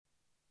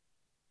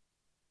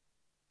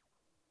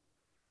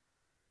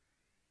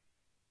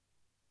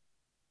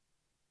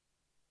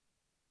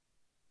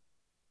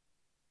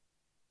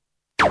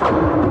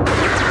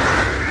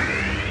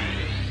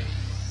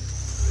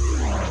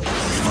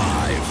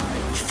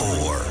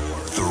4,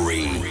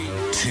 3,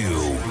 2,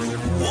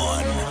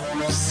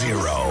 1,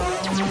 0.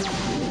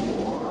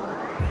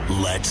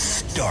 Let's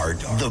start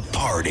the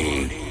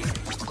party.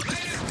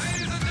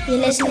 You're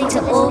listening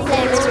to All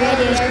Things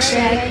Radio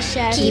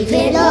Show. Keep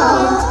it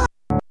on.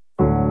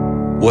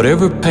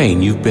 Whatever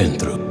pain you've been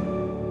through,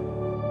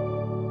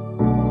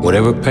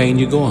 whatever pain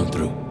you're going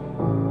through,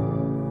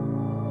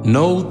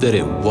 know that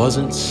it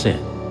wasn't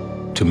sent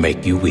to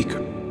make you weaker.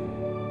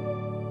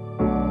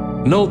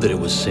 Know that it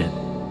was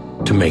sent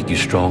to make you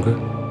stronger.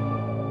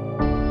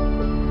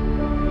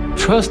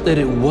 Trust that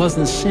it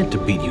wasn't sent to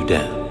beat you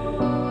down,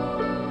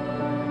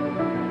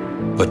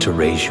 but to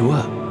raise you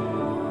up.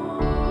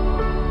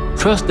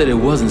 Trust that it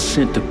wasn't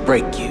sent to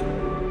break you,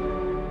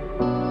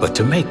 but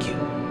to make you.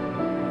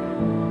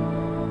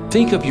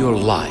 Think of your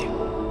life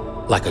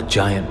like a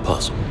giant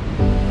puzzle.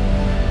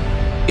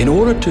 In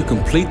order to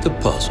complete the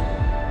puzzle,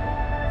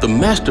 the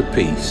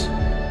masterpiece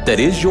that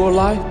is your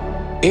life,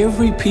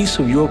 every piece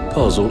of your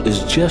puzzle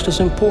is just as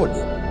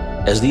important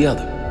as the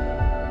other.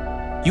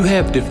 You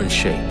have different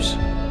shapes,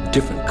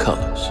 different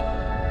colors.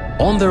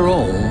 On their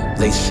own,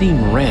 they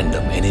seem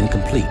random and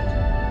incomplete,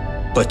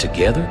 but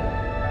together,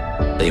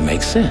 they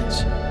make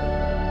sense.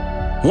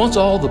 Once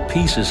all the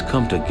pieces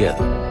come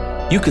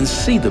together, you can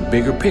see the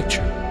bigger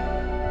picture.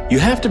 You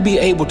have to be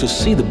able to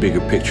see the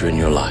bigger picture in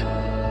your life,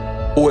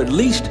 or at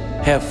least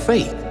have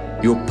faith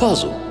your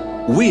puzzle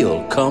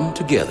will come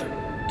together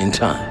in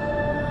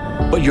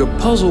time. But your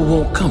puzzle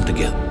won't come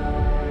together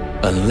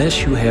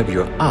unless you have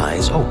your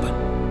eyes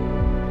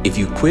open. If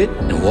you quit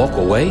and walk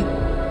away,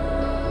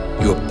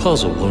 your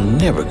puzzle will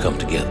never come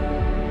together.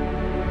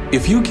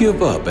 If you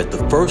give up at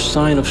the first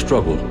sign of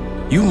struggle,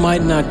 you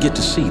might not get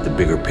to see the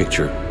bigger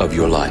picture of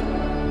your life.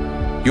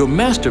 Your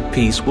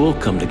masterpiece will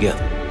come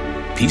together,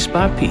 piece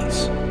by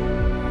piece,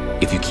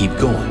 if you keep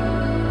going.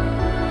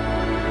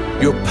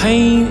 Your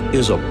pain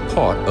is a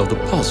part of the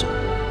puzzle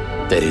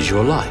that is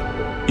your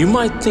life. You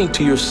might think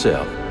to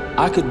yourself,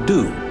 I could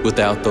do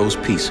without those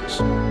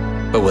pieces.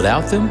 But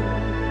without them,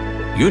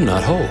 you're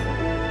not whole.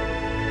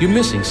 You're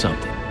missing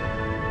something.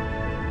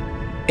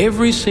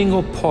 Every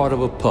single part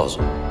of a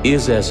puzzle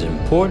is as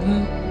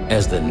important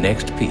as the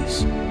next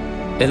piece.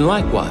 And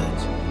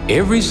likewise,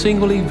 every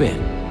single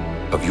event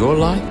of your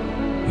life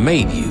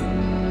made you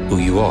who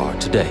you are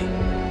today.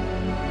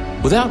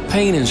 Without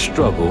pain and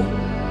struggle,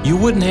 you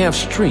wouldn't have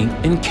strength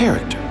and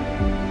character.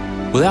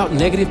 Without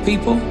negative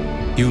people,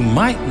 you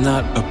might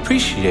not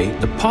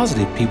appreciate the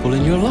positive people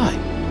in your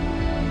life.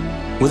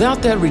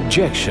 Without that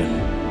rejection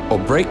or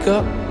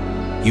breakup,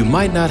 you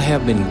might not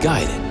have been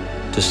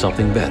guided to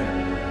something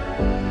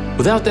better.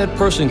 Without that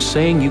person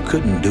saying you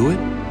couldn't do it,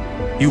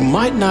 you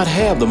might not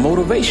have the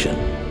motivation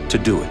to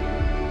do it.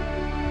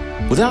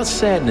 Without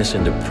sadness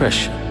and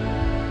depression,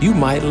 you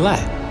might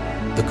lack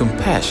the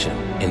compassion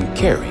and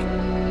caring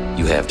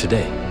you have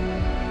today.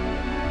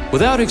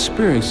 Without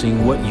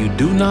experiencing what you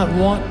do not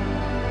want,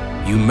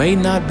 you may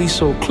not be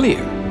so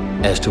clear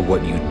as to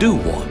what you do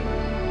want.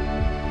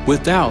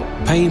 Without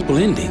painful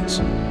endings,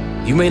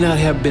 you may not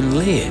have been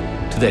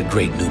led to that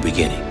great new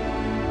beginning.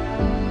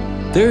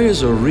 There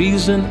is a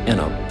reason and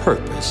a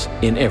purpose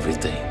in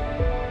everything,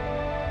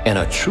 and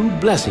a true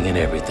blessing in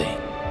everything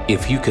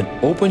if you can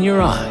open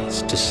your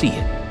eyes to see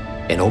it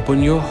and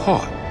open your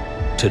heart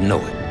to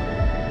know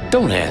it.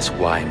 Don't ask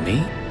why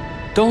me.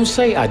 Don't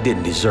say I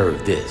didn't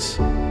deserve this.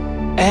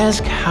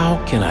 Ask,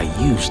 how can I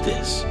use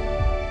this?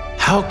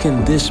 How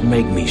can this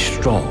make me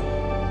strong,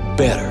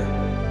 better,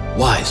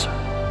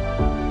 wiser?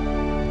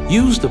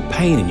 Use the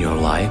pain in your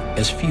life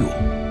as fuel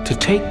to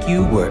take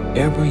you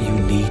wherever you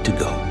need to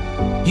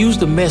go. Use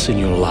the mess in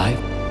your life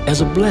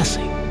as a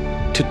blessing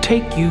to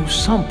take you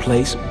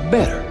someplace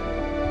better.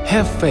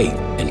 Have faith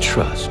and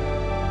trust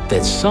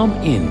that some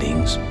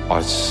endings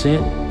are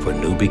sent for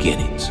new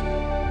beginnings.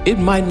 It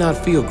might not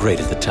feel great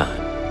at the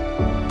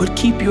time, but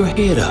keep your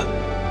head up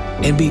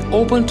and be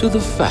open to the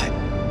fact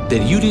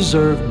that you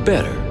deserve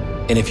better.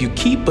 And if you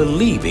keep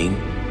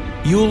believing,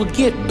 you'll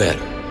get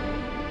better.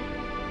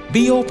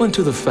 Be open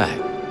to the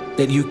fact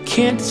that you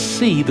can't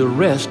see the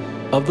rest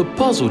of the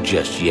puzzle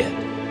just yet,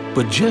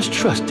 but just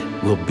trust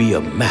it will be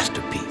a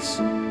masterpiece.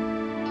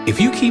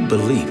 If you keep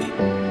believing,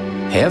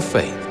 have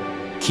faith,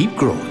 keep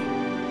growing,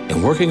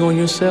 and working on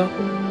yourself,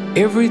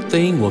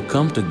 everything will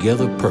come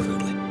together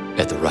perfectly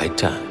at the right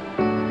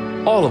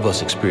time. All of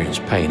us experience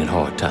pain and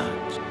hard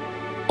times.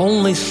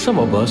 Only some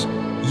of us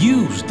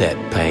use that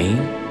pain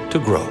to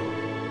grow.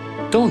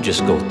 Don't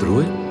just go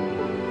through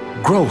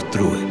it, grow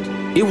through it.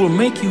 It will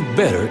make you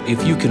better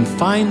if you can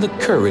find the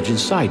courage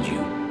inside you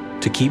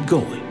to keep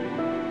going.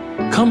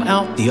 Come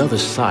out the other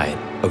side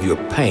of your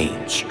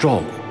pain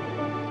stronger,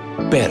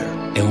 better,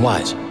 and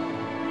wiser.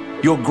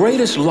 Your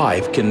greatest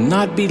life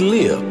cannot be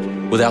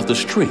lived without the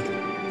strength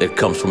that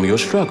comes from your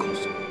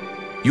struggles.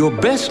 Your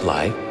best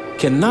life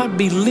cannot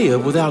be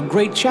lived without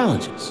great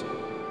challenges.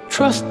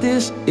 Trust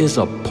this is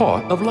a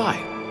part of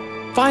life.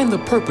 Find the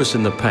purpose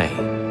in the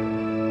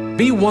pain.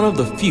 Be one of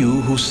the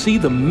few who see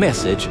the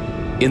message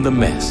in the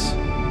mess.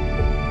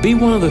 Be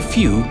one of the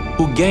few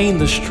who gain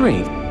the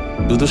strength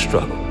through the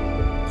struggle,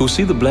 who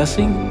see the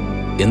blessing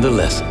in the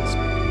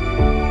lessons.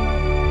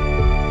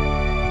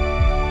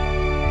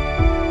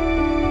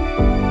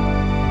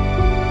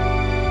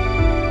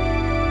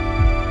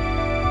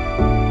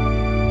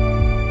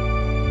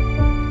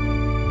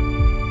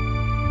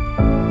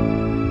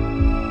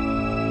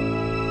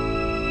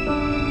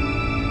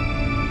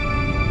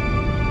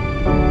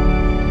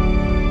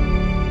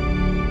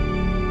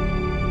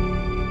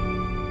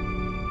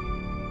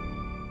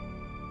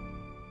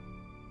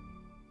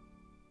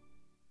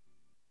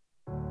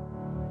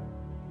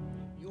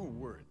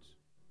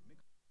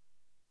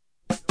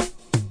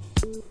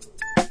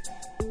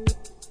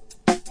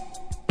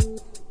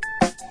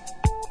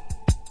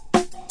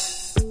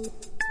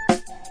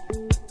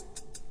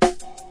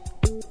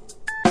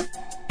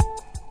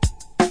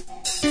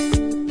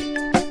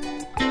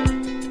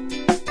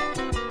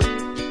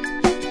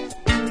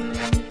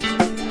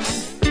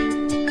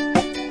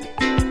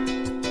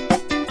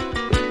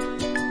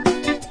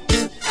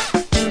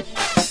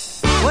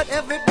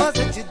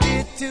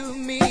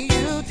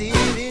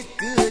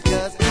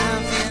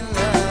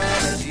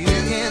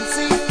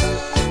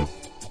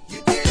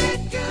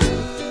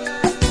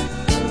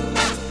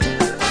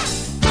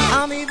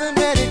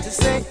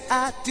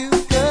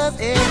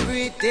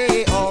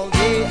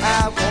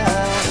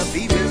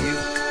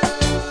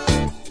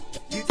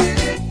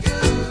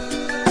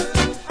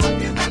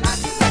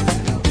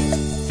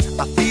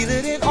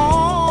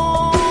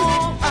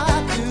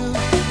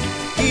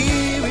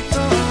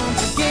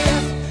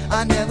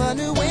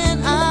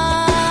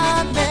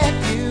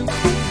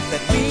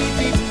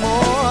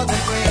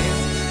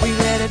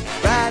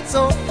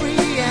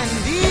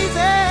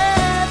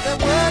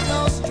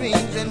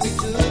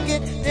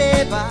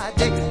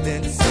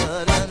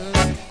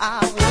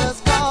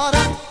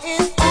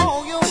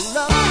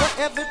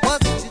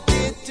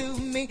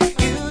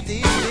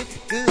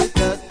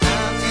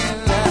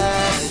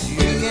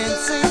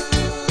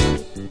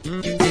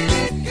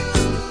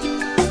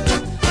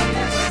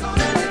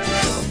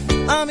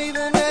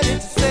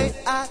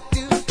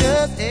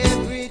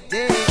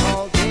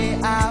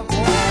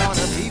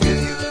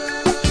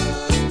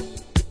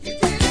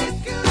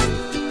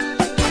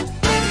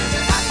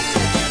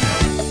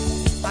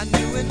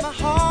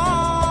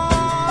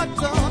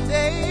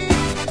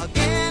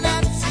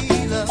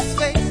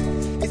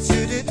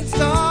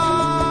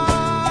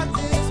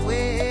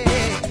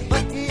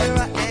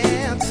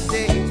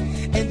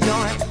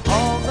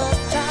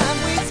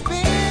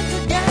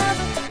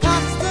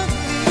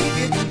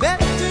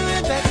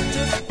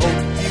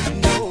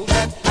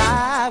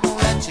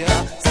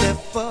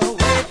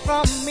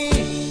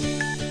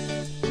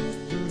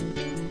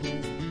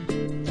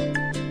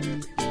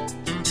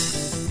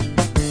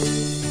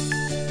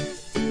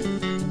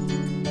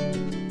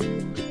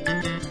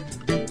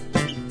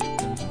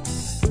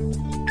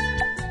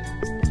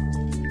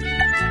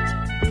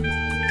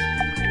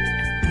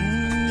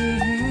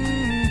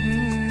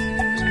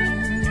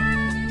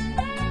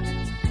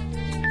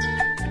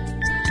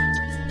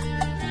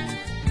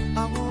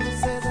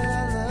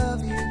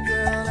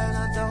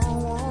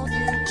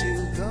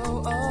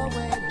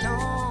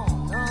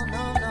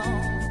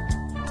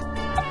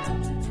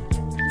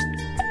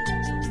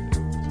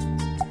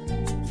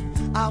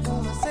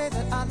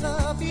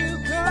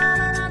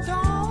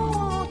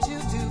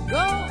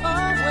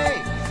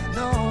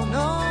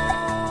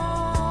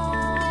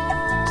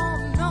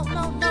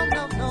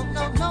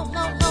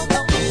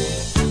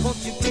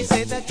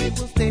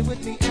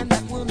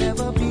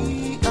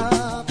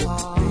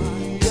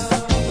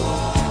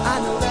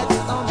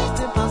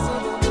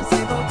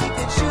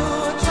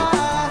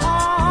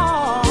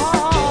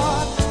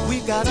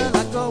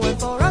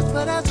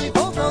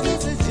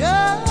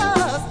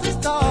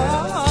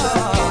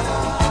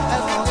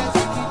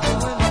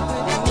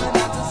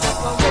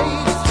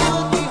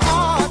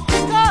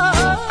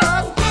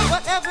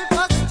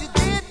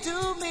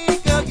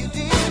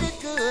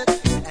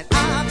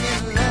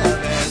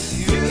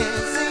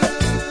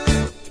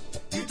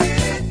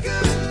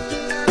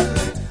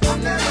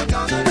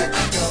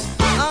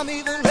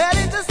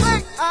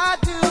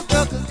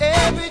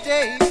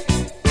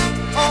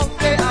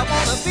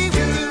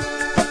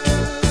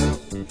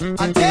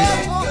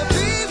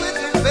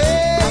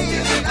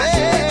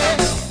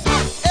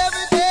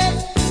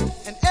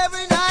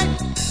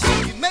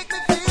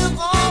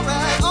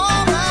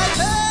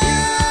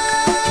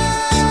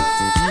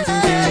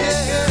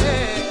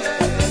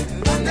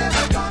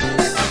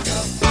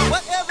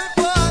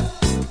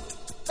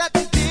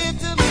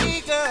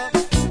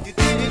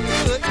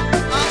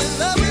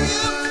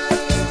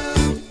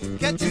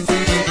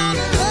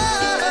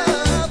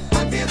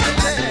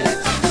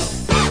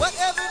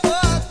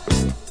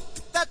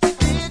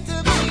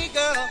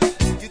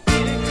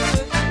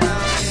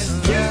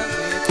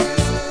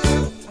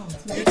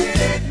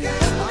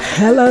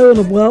 Hello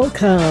and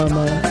welcome.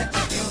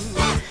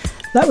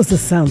 That was the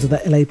sound of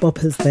the LA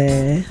Boppers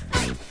there.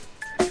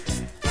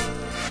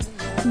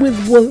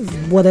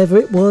 With whatever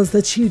it was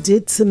that you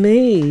did to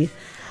me.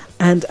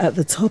 And at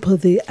the top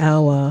of the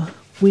hour,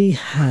 we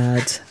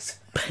had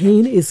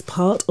Pain is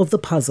Part of the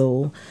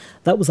Puzzle.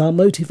 That was our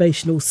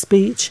motivational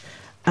speech.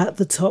 at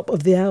the top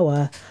of the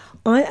hour.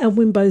 I am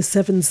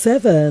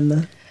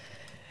Wimbo77.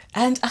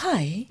 And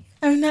I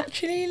am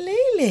Naturally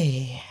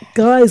Lily.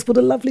 Guys, what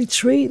a lovely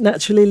treat.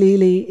 Naturally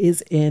Lily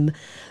is in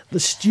the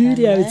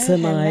studio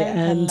tonight.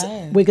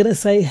 Hello. We're going to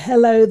say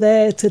hello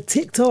there to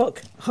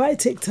TikTok. Hi,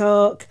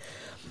 TikTok.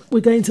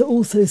 We're going to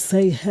also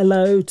say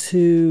hello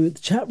to the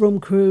chat room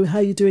crew. How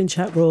you doing,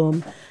 chat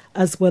room?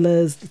 As well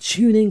as the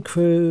tuning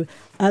crew,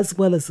 as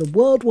well as the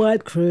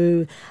worldwide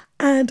crew,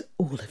 and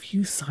all of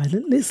you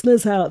silent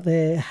listeners out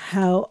there.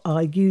 How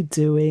are you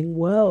doing,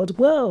 world?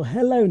 Well,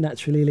 hello,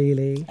 Naturally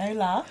Lily.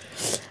 Hola.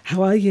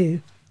 How are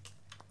you?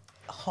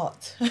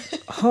 Hot.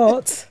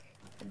 Hot.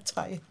 I'm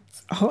tired.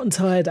 Hot and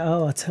tired.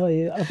 Oh, I tell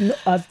you,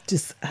 I've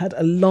just had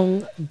a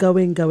long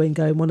going,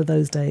 one of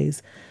those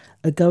days.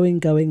 A going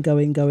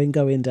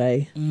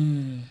day.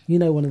 You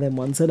know, one of them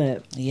ones, isn't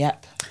it?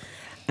 Yep.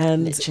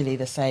 And literally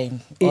the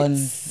same. On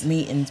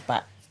meetings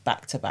back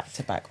to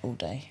back all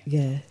day.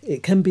 Yeah,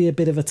 it can be a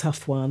bit of a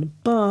tough one,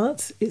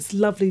 but it's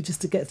lovely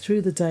just to get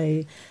through the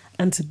day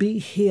and to be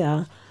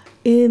here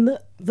in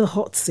the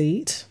hot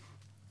seat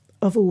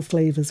of All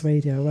Flavours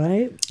Radio,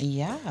 right?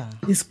 Yeah.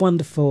 It's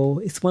wonderful.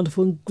 It's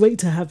wonderful and great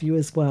to have you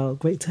as well.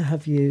 Great to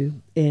have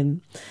you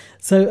in.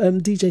 So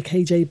DJ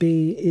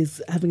KJB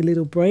is having a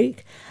little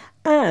break,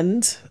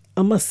 and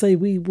I must say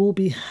we will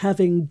be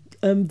having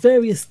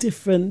various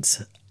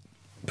different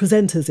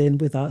presenters in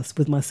with us,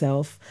 with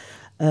myself,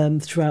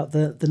 throughout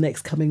the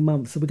next coming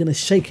months. So we're going to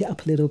shake it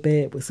up a little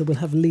bit. So we'll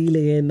have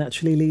Lily in,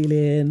 Naturally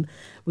Lily in.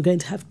 We're going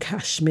to have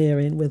Kashmir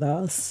in with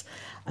us,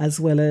 as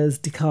well as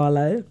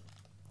DiCarlo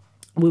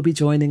will be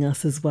joining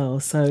us as well.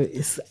 So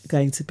it's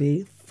going to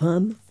be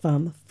fun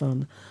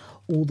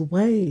all the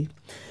way.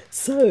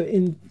 So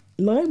in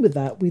line with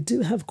that, we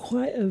do have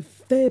quite a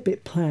fair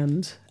bit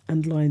planned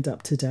and lined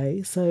up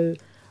today. So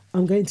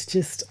I'm going to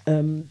just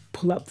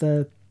pull up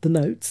the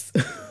notes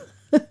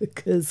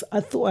because I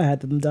thought I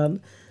had them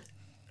done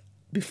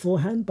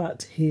beforehand,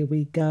 but here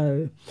we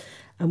go.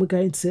 And we're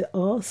going to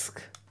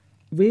ask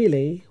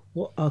really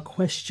what our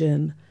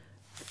question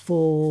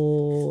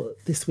for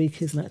this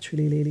week is.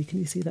 Naturally Lily, can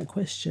you see that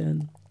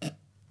question?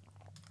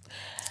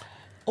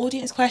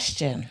 Audience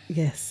question.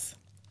 Yes.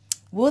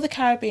 Will the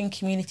Caribbean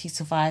community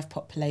survive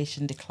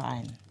population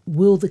decline?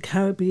 Will the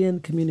Caribbean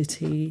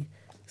community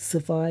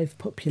survive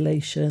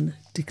population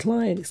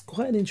decline? It's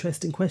quite an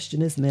interesting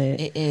question, isn't it?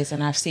 It is,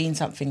 and I've seen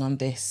something on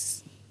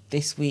this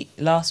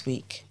last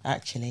week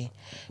actually,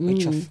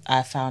 which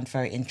I found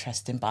very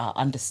interesting, but I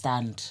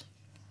understand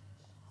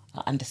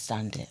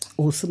it.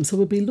 Awesome. So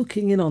we'll be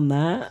looking in on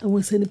that, and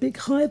we're saying a big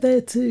hi there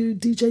to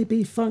DJ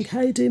B Funk.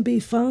 How you doing, B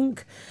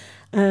Funk?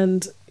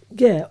 And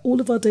yeah,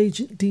 all of our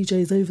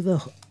DJs over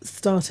the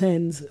start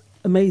ends,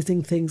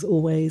 amazing things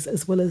always,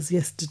 as well as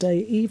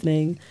yesterday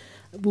evening.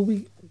 We'll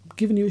be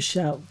giving you a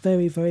shout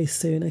very, very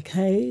soon,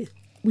 okay?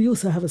 We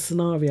also have a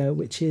scenario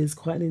which is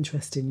quite an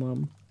interesting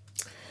one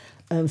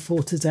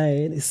for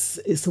today, and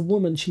it's a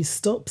woman. She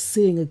stopped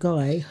seeing a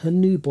guy, her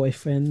new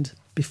boyfriend,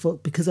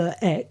 because her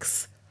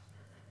ex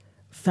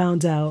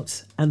found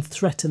out and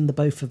threatened the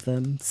both of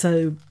them.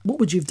 So what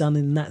would you have done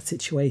in that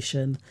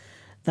situation?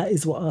 That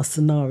is what our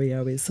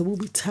scenario is. So we'll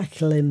be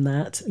tackling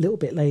that a little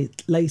bit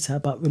later,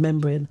 but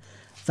remembering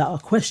that our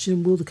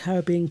question, will the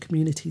Caribbean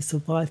community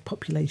survive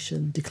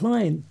population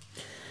decline?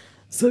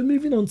 So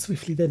moving on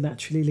swiftly then,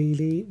 Naturally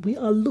Lily, we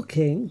are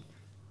looking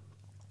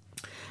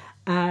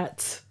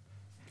at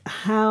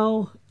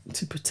how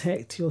to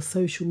protect your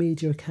social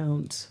media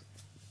account,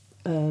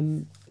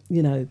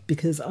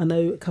 because I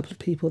know a couple of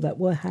people that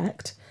were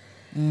hacked,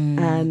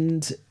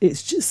 and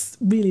it's just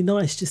really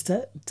nice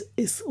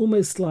it's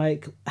almost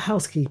like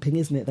housekeeping,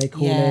 isn't it? They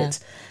call it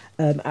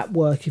at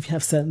work. If you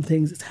have certain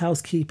things, it's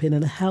housekeeping,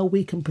 and how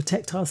we can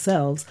protect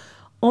ourselves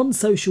on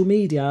social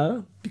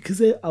media, because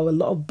there are a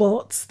lot of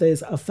bots.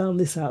 I found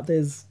this out,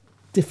 there's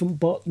different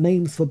bot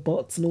names for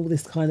bots and all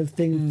this kind of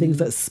thing, things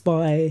that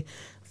spy,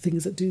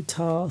 things that do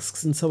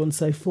tasks, and so on and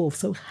so forth.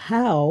 So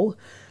how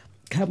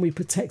can we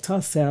protect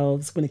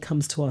ourselves when it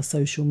comes to our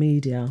social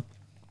media?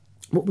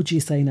 What would you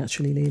say,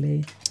 Naturally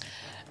Lily?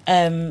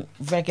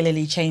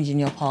 Regularly changing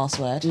your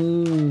password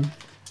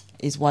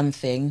is one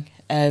thing.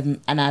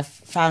 And I've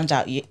found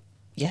out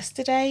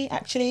yesterday,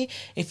 actually,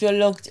 if you're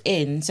logged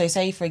in, so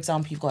say, for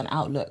example, you've got an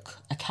Outlook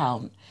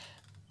account,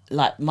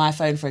 like my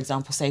phone, for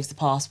example, saves the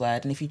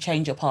password. And if you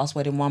change your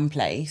password in one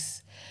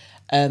place,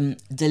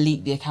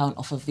 delete the account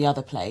off of the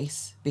other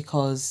place,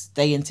 because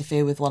they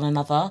interfere with one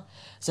another.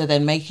 So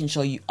then making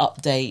sure you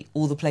update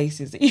all the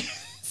places that you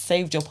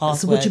saved your password.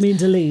 So what do you mean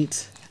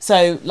delete?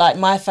 So like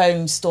my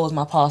phone stores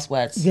my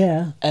passwords.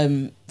 Yeah.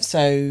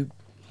 So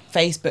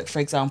Facebook, for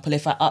example,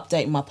 if I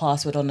update my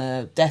password on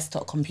a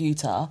desktop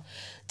computer,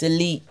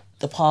 delete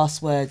the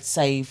password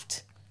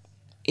saved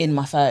in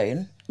my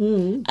phone,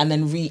 and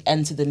then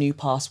re-enter the new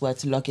password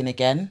to log in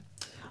again.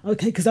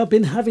 Okay, because I've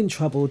been having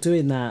trouble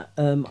doing that.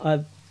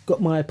 I've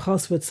got my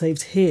password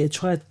saved here.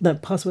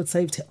 Password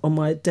saved on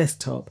my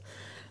desktop.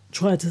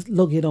 Try to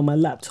log in on my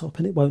laptop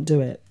and it won't do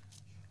it.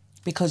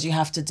 Because you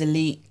have to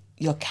delete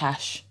your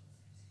cache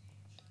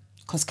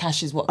because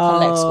cache is what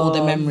collects all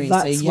the memories. So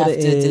that's you what have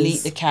to it is.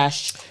 delete the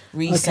cache,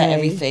 reset Okay.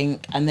 everything,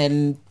 and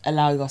then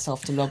allow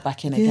yourself to log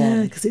back in Yeah,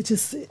 again. because it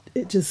just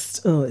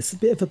it's a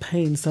bit of a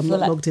pain. So I'm Feel not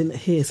like- logged in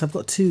here. So I've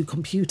got two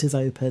computers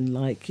open.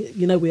 Like,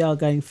 you know, we are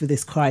going through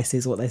this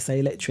crisis, what they say,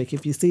 electric.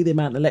 If you see the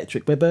amount of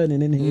electric we're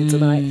burning in here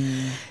tonight,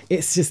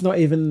 it's just not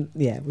even,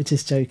 we're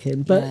just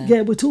joking. But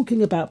yeah, we're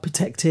talking about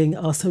protecting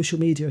our social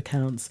media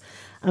accounts.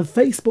 And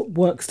Facebook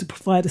works to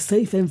provide a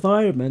safe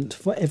environment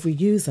for every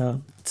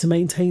user. To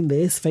maintain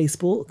this,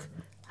 Facebook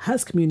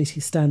has community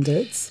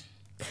standards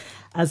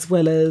as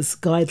well as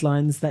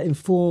guidelines that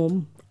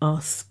inform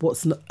us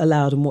what's not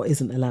allowed and what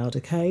isn't allowed,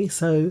 okay?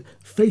 So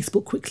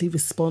Facebook quickly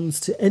responds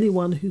to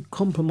anyone who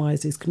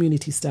compromises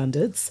community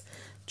standards,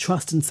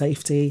 trust and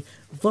safety,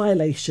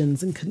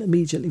 violations, and can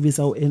immediately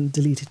result in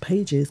deleted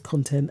pages,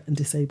 content, and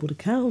disabled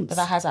accounts. But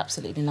that has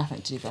absolutely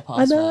nothing to do with your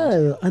I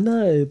password.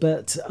 know,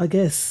 but I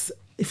guess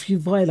if you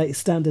violate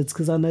standards,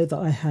 because I know that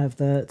I have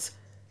that,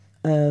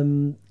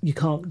 you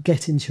can't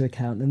get into your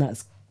account, and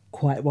that's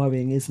quite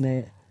worrying, isn't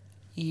it?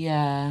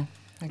 Yeah.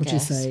 Would you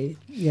say?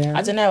 Yeah.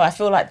 I don't know. I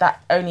feel like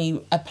that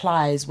only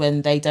applies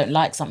when they don't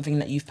like something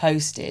that you've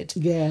posted.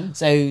 Yeah.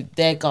 So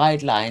their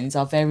guidelines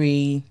are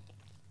very.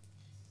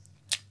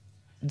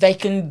 They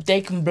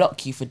can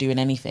block you for doing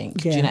anything.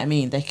 Do you Yeah. know what I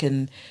mean? They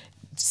can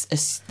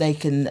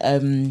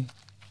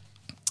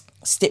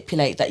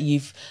stipulate that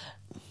you've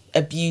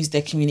abused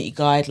their community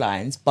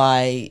guidelines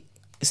by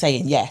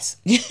saying yes.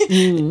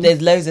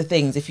 There's loads of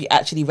things. If you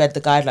actually read the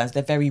guidelines,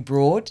 they're very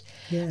broad.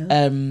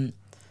 Yeah.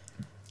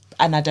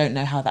 And I don't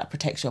know how that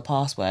protects your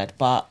password,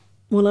 but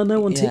Well, I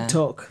know on Yeah.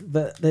 TikTok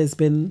that there's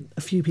been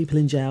a few people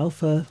in jail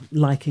for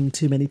liking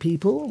too many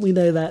people. We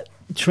know that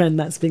trend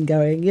that's been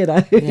going,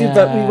 but we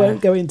Yeah.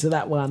 won't go into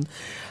that one.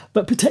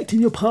 But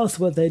protecting your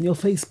password then, your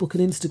Facebook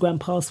and Instagram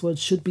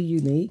passwords should be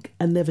unique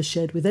and never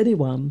shared with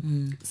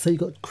anyone. So you've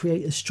got to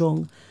create a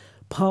strong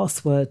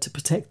password to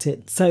protect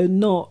it. So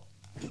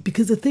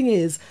because the thing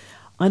is,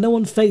 I know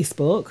on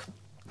Facebook,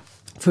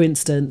 for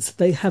instance,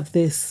 they have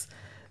this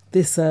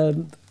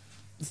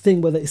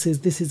thing where it says,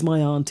 this is my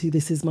auntie,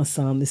 this is my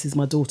son, this is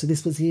my daughter.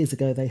 This was years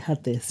ago they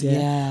had this.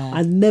 Yeah.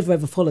 I never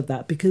ever followed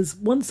that, because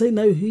once they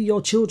know who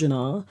your children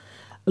are,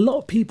 a lot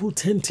of people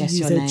tend to guess use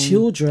your their name.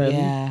 children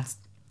Yeah.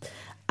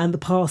 and the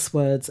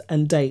passwords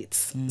and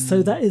dates.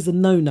 So that is a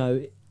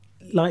no-no.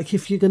 Like,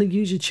 if you're going to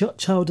use your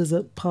child as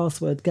a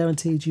password,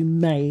 guaranteed you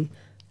may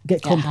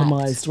get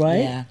compromised, hacked.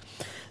 right? Yeah.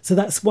 So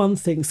that's one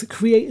thing. So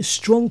create a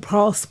strong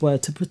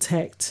password to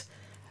protect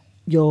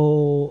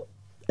your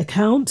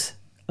account.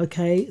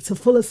 Okay, so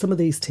follow some of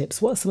these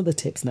tips. What are some of the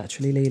tips,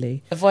 naturally,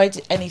 Lily? Avoid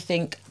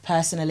anything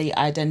personally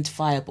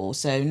identifiable.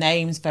 So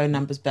names, phone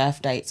numbers,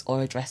 birth dates,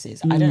 or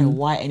addresses. I don't know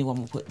why anyone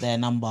would put their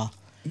number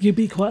You'd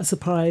be quite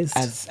surprised.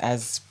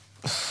 as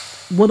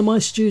One of my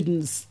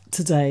students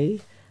today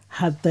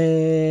had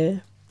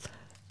their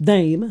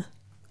name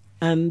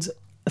and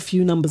a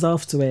few numbers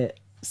after it.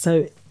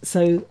 So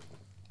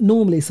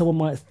normally someone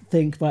might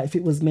think, right, if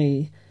it was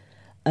me,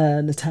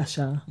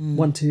 Natasha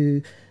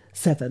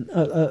 127,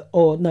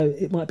 or no,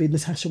 it might be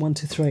Natasha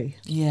 123,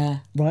 yeah.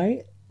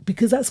 right?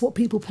 Because that's what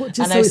people put, I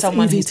just know so it's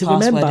someone easy whose to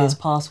password remember. is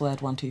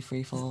password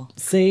 1234.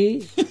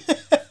 See?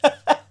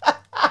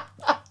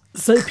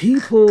 So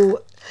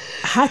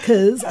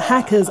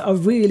hackers are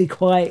really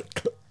quite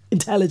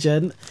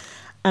intelligent,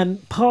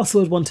 and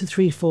password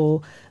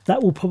 1234,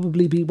 that will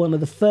probably be one of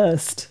the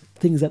first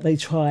things that they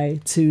try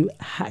to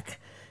hack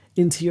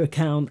into your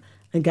account,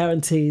 and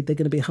guaranteed they're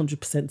going to be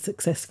 100%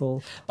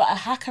 successful. But a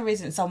hacker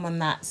isn't someone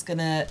that's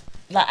gonna,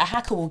 like, a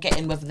hacker will get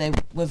in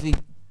whether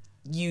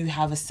you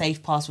have a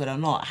safe password or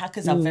not.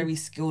 Hackers are very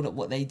skilled at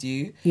what they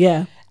do.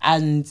 Yeah.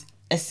 And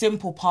a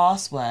simple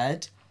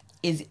password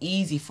is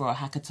easy for a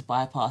hacker to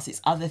bypass.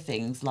 It's other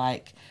things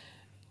like,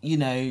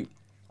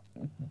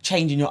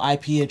 changing your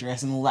IP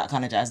address and all that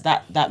kind of jazz.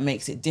 That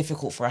makes it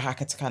difficult for a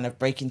hacker to kind of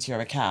break into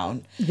your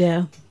account.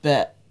 Yeah.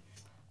 But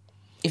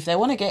if they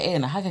want to get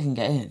in, a hacker can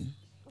get in.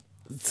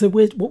 So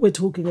what we're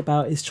talking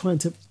about is trying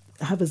to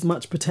have as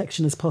much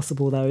protection as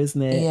possible, though,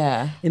 isn't it?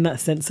 Yeah. In that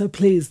sense. So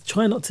please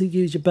try not to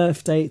use your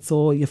birth dates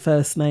or your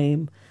first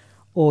name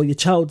or your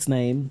child's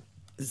name.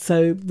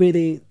 So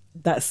really,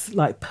 that's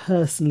like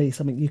personally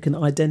something you can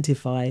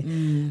identify.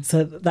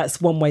 So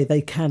that's one way they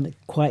can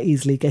quite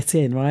easily get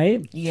in,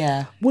 right?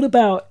 Yeah. What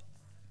about,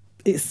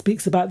 it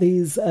speaks about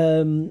these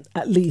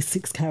at least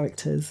 6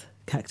 characters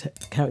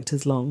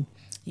long.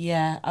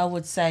 Yeah, I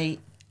would say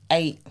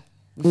 8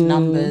 with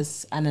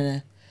numbers and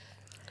an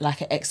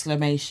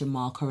exclamation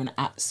mark or an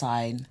 @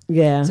 sign.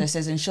 Yeah. So it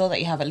says, ensure that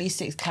you have at least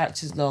 6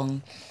 characters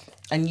long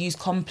and use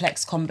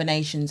complex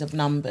combinations of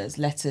numbers,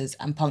 letters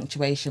and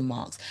punctuation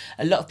marks.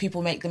 A lot of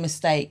people make the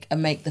mistake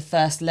and make the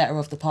first letter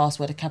of the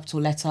password a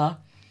capital letter,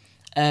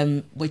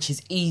 which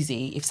is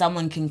easy. If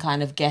someone can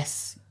kind of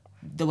guess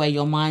the way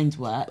your mind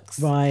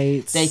works,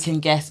 Right. they can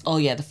guess, oh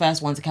yeah, the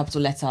first one's a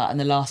capital letter and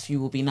the last few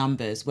will be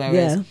numbers.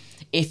 Whereas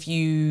if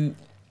you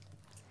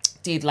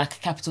did like a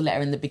capital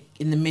letter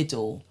in the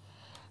middle,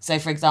 so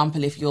for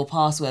example, if your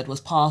password was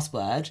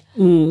password,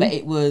 but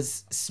it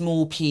was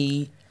small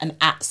p, an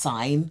 @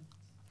 sign,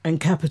 and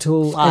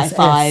capital 5.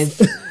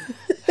 SS.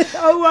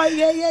 Oh, right,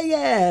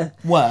 yeah.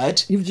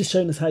 Word. You've just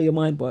shown us how your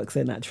mind works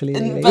there naturally.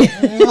 Lily. But,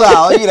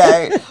 well, you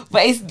know,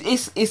 but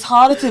it's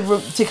harder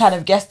to kind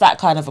of guess that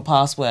kind of a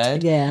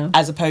password, Yeah.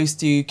 as opposed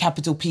to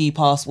capital P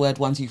password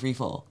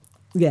 1234,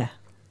 Yeah.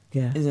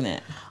 isn't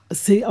it?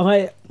 See,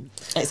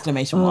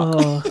 Exclamation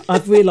mark.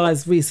 I've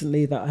realised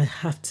recently that I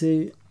have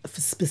to,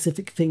 for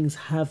specific things,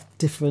 have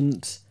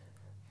different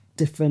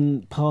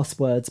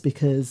passwords,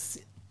 because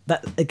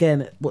that,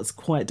 again, what's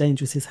quite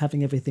dangerous is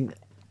having everything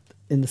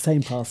in the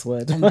same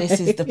password. And this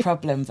is the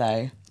problem,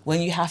 though,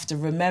 when you have to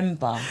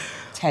remember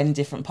 10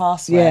 different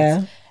passwords.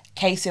 Yeah.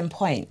 Case in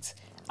point,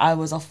 I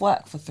was off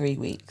work for 3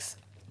 weeks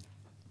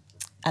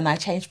and I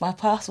changed my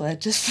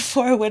password just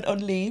before I went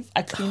on leave.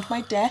 I cleaned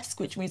my desk,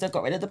 which means I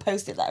got rid of the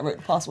post-it that I wrote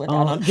the password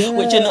down on, Yeah,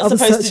 which you're I not was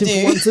supposed to searching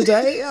do. for one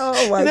today.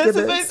 Oh my You're not goodness.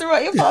 supposed to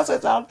write your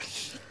password down.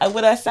 And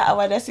when I sat at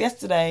my desk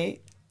yesterday,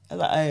 I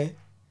was like, oh,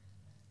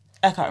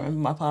 I can't remember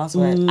my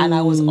password. And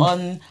I was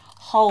on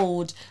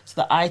hold to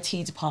the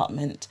IT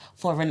department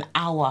for an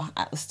hour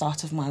at the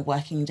start of my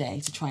working day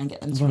to try and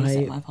get them to reset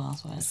Right. my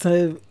password.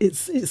 So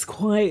it's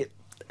quite,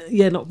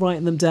 not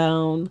writing them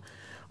down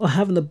or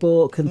having a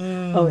book, and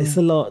it's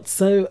a lot.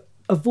 So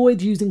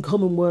avoid using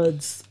common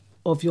words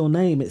of your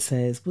name, it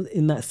says,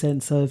 in that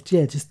sense of,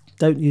 just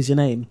don't use your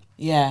name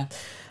Yeah.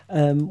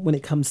 when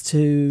it comes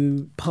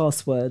to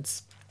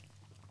passwords.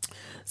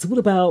 So what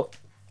about,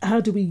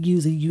 how do we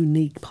use a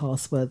unique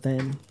password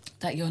then?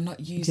 That you're not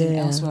using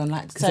elsewhere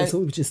online. Because that's what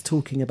we were just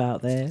talking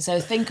about there.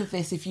 So think of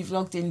this, if you've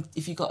logged in,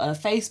 if you've got a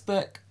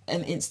Facebook,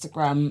 an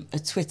Instagram, a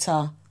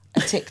Twitter, a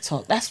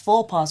TikTok, that's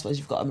 4 passwords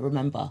you've got to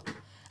remember.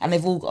 And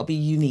they've all got to be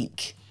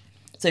unique.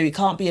 So it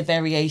can't be a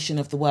variation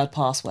of the word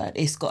password.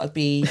 It's got to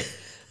be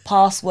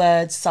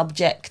password,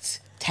 subject,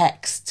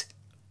 text,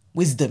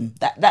 wisdom.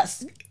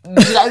 That's, you know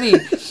what I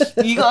mean?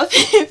 You got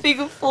to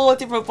think of 4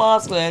 different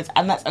passwords,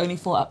 and that's only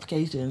 4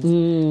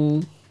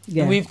 applications.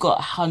 Yeah. And we've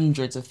got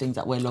hundreds of things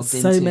that we're logged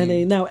So into.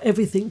 many. Now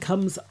everything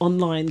comes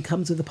online,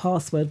 comes with a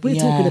password. We're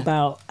talking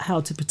about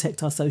how to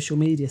protect our social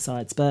media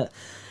sites, but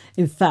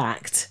in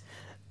fact,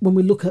 when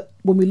we look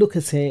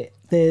at it,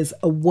 there's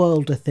a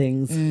world of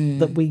things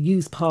that we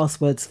use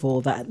passwords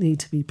for that need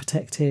to be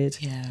protected.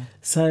 Yeah.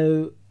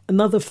 So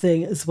another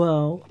thing as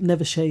well,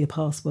 never share your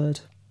password.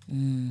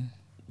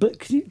 But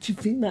do you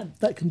think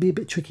that can be a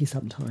bit tricky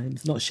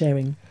sometimes, not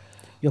sharing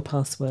your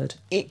password?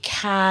 It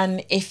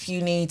can, if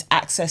you need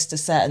access to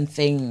certain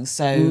things.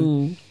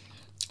 So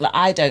like,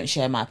 I don't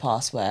share my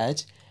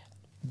password,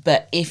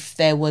 but if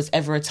there was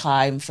ever a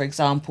time, for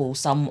example,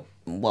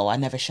 I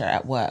never share it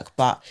at work,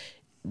 but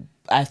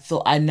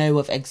I know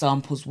of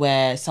examples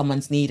where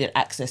someone's needed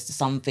access to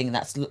something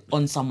that's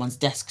on someone's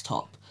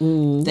desktop.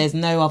 There's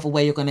no other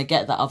way you're going to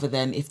get that other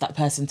than if that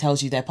person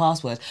tells you their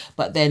password.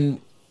 But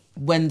then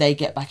when they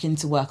get back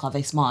into work, are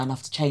they smart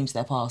enough to change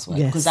their password?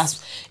 Yes.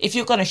 Because if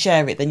you're going to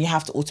share it, then you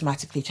have to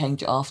automatically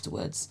change it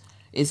afterwards,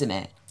 isn't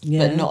it?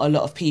 Yeah. But not a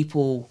lot of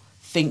people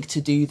think to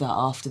do that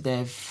after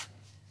they've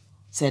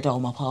said, oh,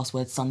 my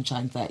password's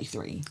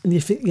Sunshine33. And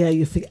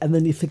and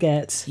then you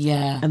forget.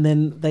 Yeah. And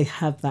then they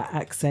have that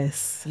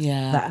access.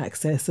 Yeah. That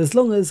access. As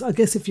long as, I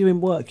guess, if you're in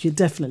work, you're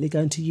definitely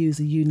going to use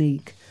a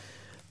unique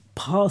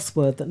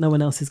password that no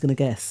one else is going to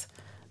guess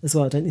as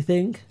well, don't you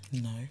think?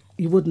 No.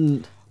 You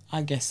wouldn't.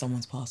 I guess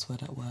someone's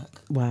password at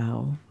work.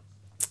 Wow.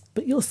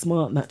 But you're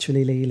smart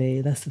naturally,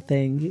 Lily. That's the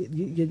thing.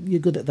 You're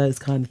good at those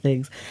kind of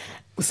things.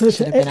 So Should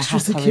for have been a extra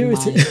hacker in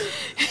security,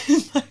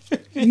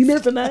 you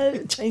never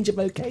know. Change of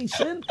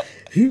vocation.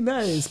 Who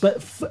knows?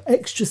 But for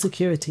extra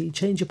security,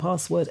 change your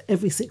password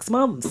every 6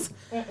 months.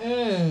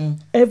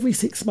 Every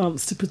 6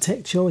 months to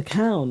protect your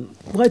account.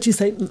 Why do you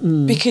say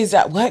Because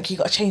at work, you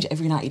got to change it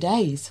every 90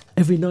 days.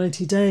 every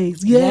 90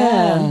 days?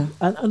 Yeah.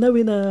 And I know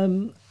in,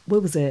 where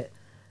was it?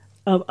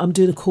 I'm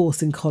doing a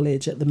course in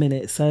college at the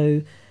minute,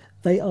 so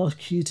they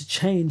ask you to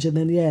change, and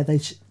then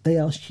they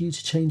ask you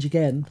to change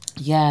again.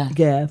 Yeah.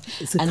 Yeah,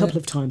 it's a And couple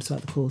of times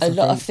throughout the course. A I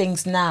lot of think.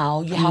 things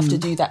now, you have to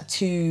do that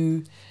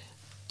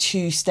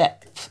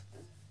two-step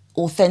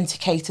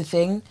authenticator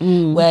thing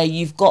where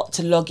you've got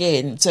to log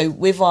in. So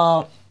with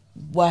our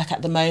work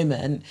at the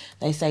moment,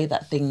 they say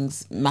that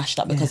things mashed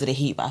up because of the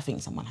heat, but I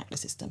think someone hacked the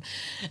system.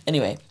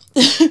 Anyway,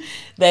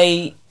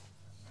 they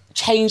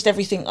changed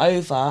everything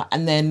over,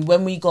 and then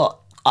when we got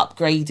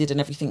upgraded and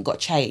everything got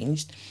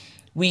changed,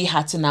 we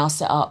had to now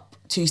set up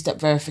two-step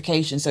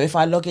verification. So if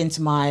I log into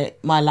my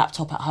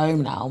laptop at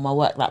home now, my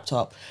work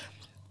laptop,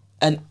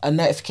 and a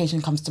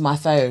notification comes to my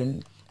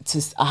phone,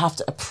 I have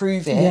to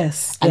approve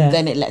it, and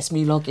then it lets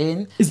me log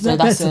in. Isn't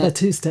that better? They're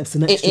 2 steps,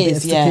 an extra bit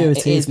of security,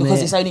 it is, isn't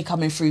because it? it's only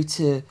coming through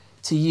to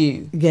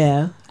you.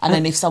 Yeah. And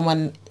then if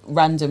someone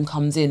random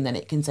comes in, then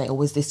it can say, oh,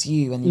 was this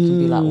you? And you can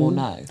be like, well,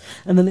 no.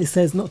 And then it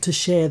says not to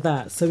share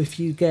that. So if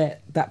you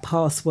get that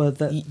password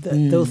that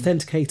the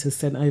authenticator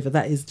sent over,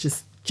 that is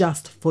just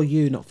for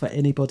you, not for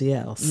anybody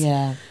else.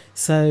 Yeah.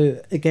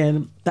 So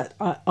again, that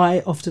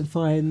I often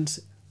find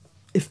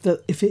if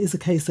it is a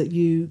case that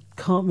you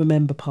can't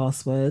remember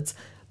passwords,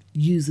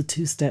 use a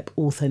 2-step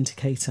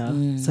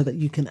authenticator so that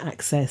you can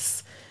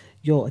access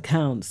your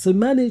account. So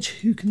manage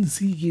who can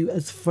see you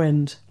as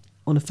friend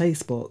on a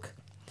Facebook.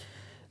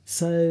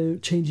 So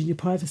changing your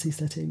privacy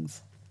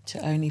settings. To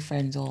only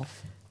friends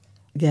of.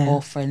 Yeah.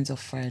 Or friends of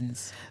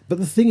friends. But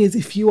the thing is,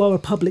 if you are a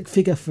public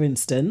figure, for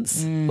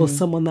instance, or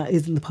someone that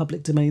is in the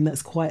public domain,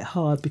 that's quite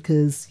hard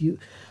because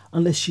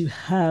unless you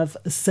have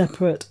a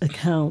separate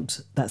account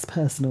that's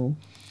personal.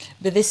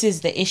 But this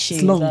is the issue.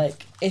 It's long.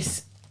 Like,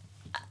 it's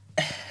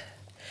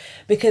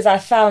because I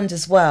found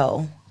as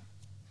well,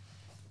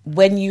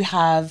 when you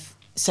have,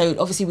 so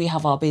obviously we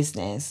have our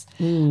business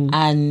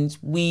and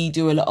we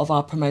do a lot of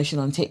our promotion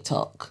on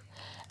TikTok.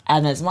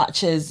 And as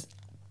much as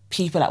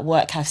people at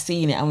work have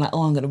seen it, I'm like,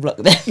 oh, I'm going to block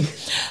them.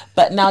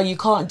 But now you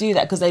can't do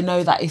that because they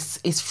know that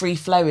it's free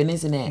flowing,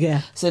 isn't it?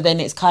 Yeah. So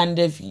then it's kind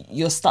of,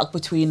 you're stuck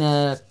between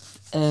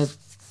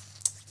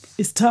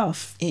It's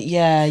tough.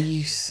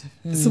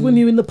 So when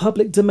you're in the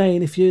public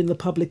domain, if you're in the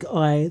public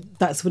eye,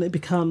 that's when it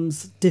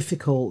becomes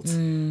difficult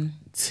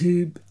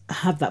to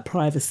have that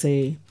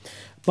privacy.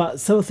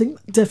 But so I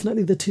think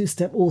definitely the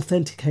 2-step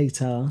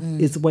authenticator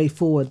is the way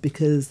forward,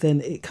 because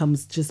then it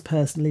comes just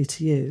personally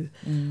to you.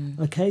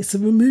 Okay, so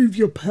remove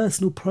your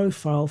personal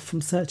profile from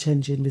search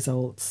engine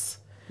results.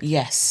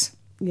 Yes.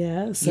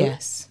 Yeah, so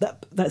Yes.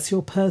 that's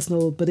your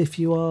personal, but if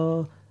you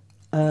are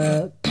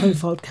a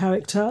profiled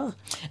character,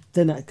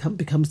 then that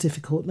becomes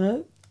difficult,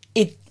 no?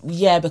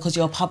 Because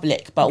you're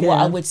public. But what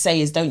I would say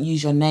is don't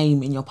use your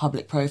name in your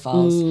public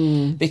profiles,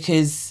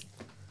 because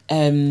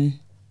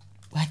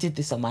I did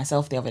this on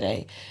myself the other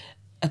day.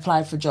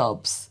 Applied for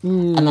jobs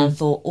and I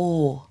thought,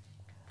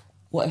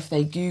 what if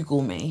they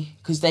Google me?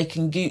 Because they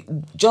can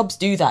jobs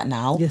do that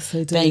now. Yes,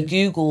 they do. They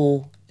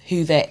Google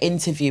who they're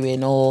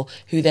interviewing or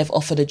who they've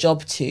offered a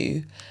job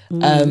to.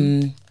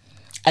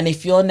 And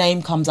if your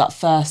name comes up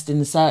first in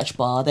the search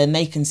bar, then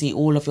they can see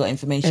all of your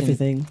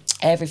information.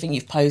 Everything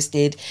you've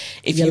posted.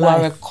 If you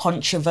are a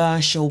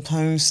controversial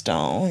poster,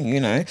 you're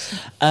not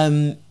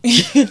going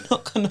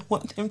to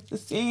want them to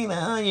see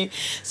that, are you?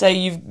 So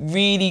you've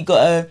really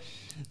got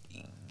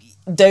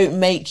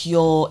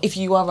to, if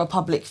you are a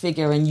public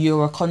figure and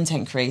you're a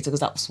content creator,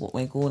 because that's what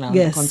we're called now,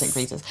 yes, content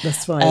creators.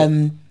 That's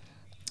right.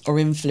 Or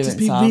influencer. Just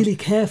be really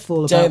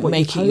careful about what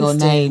make it your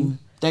name.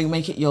 Don't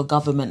make it your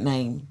government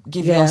name.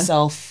 Give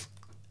yourself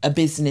a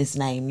business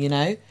name,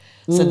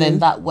 So then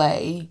that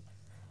way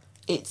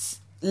it's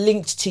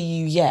linked to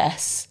you,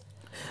 yes,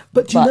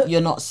 but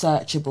you're not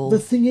searchable. The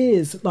thing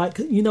is, I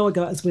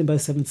go out as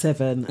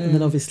Wimbo77 and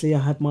then obviously I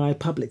have my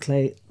public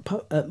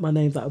my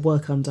name that I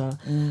work under,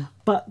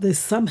 but they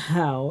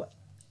somehow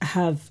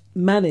have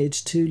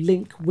managed to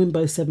link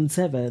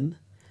Wimbo77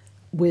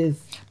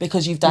 with,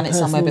 because you've done it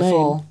somewhere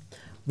before, name.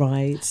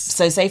 Right?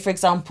 So say for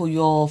example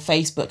your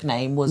Facebook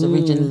name was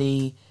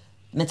originally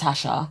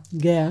Natasha,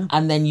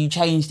 and then you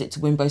changed it to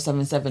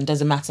Wimbo77.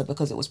 Doesn't matter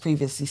because it was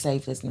previously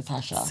saved as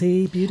Natasha.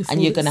 See, beautiful.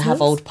 And you're going to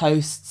have old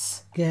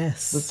posts,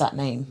 yes, with that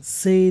name.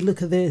 See,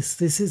 look at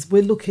this.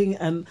 We're looking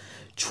and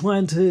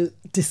trying to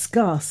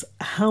discuss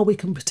how we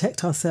can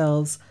protect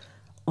ourselves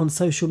on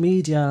social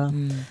media.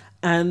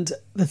 And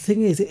the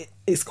thing is,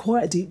 it's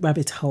quite a deep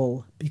rabbit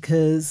hole,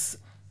 because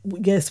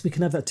yes, we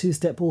can have that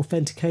 2-step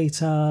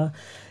authenticator.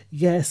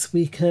 Yes,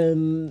 we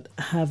can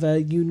have a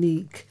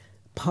unique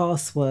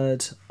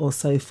password or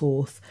so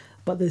forth,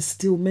 but there's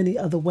still many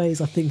other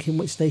ways, I think, in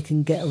which they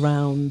can get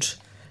around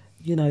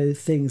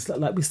things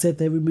like we said,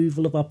 the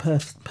removal of our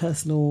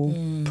personal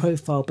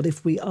profile. But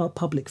if we are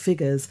public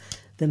figures,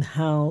 then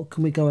how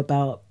can we go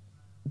about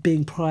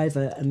being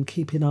private and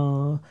keeping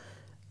our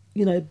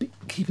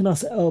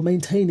or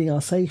maintaining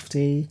our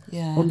safety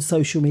on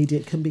social media?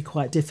 It can be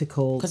quite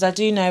difficult, because I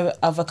do know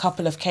of a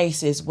couple of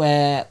cases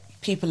where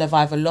people have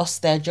either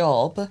lost their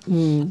job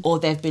or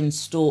they've been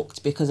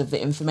stalked because of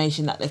the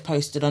information that they've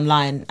posted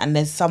online. And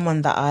there's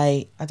someone that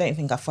I don't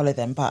think I follow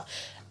them, but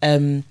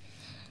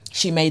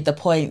she made the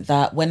point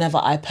that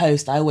whenever I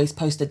post, I always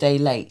post a day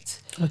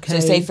late. Okay. So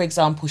say, for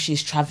example,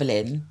 she's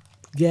travelling.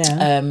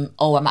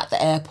 I'm at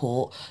the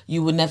airport.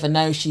 You will never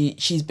know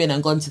she's been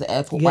and gone to the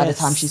airport by the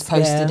time she's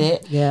posted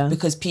it.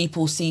 Because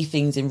people see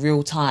things in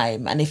real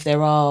time. And if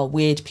there are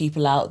weird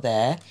people out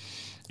there,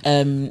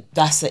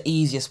 that's the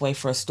easiest way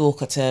for a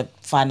stalker to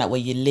find out where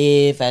you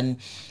live, and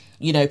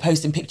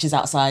posting pictures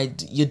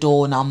outside your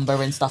door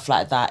number and stuff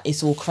like that.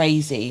 It's all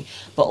crazy.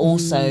 But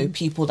also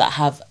people that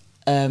have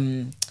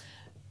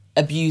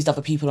abused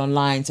other people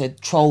online, so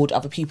trolled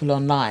other people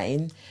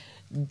online,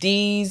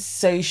 these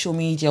social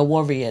media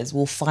warriors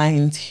will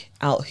find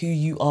out who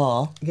you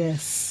are,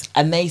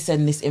 and they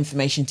send this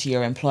information to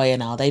your employer.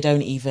 Now they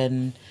don't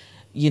even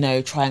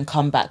try and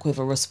come back with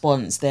a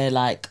response. They're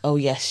like, oh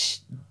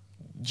yes,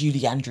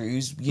 Julie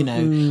Andrews,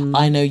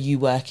 I know you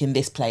work in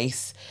this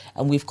place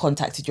and we've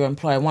contacted your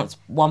employer. Once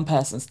one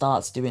person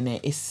starts doing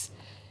it,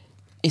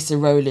 it's a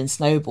rolling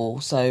snowball.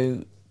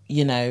 So,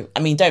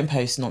 don't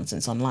post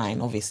nonsense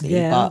online, obviously,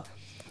 but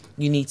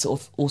you need to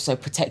also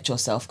protect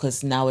yourself,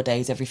 because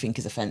nowadays everything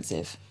is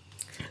offensive.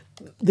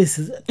 This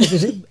is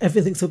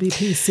everything's to be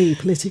PC,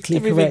 politically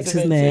correct,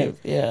 isn't it?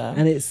 Yeah.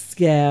 And it's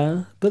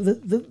but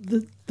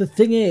the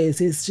thing is,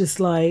 it's just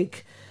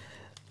like,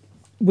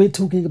 we're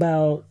talking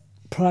about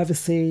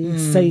privacy,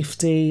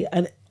 safety,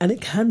 and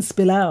it can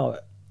spill out.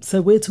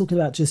 So we're talking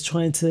about just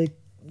trying to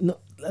not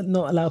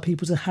allow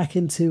people to hack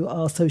into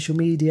our social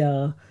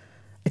media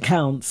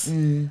accounts.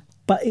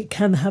 But it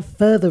can have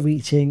further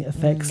reaching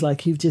effects,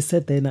 like you've just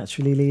said there,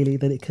 naturally, Lily,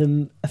 that it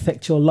can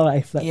affect your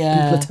life, that people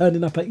are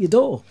turning up at your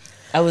door.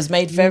 I was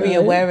made very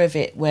aware of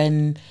it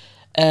when...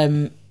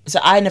 so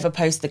I never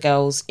post the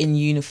girls in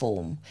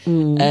uniform,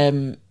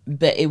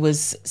 but it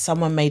was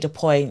someone made a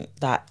point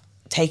that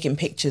taking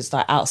pictures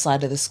like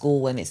outside of the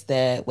school when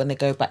they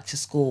go back to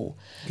school,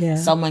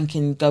 someone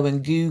can go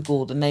and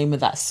Google the name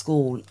of that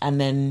school and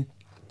then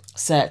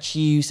search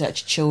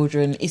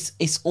children.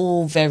 It's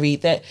all very,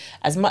 that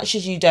as much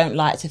as you don't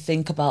like to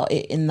think about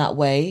it in that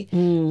way,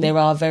 there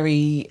are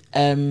very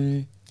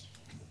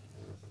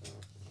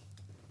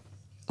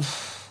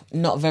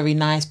not very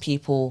nice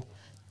people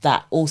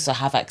that also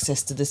have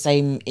access to the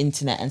same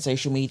internet and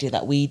social media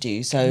that we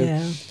do. So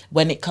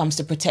when it comes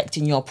to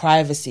protecting your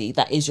privacy,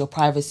 that is your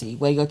privacy.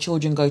 Where your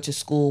children go to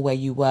school, where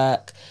you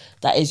work,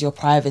 that is your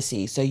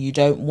privacy. So you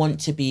don't want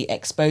to be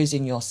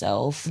exposing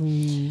yourself,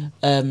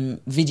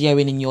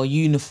 videoing in your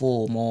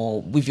uniform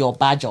or with your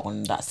badge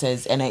on that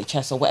says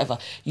NHS or whatever.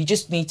 You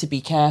just need to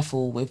be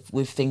careful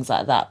with things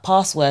like that.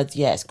 Passwords,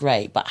 yeah, it's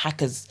great, but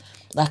hackers...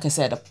 Like I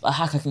said, a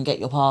hacker can get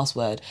your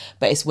password,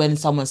 but it's when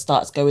someone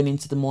starts going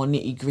into the more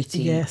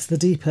nitty-gritty... Yes, the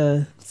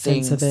deeper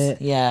things, sense of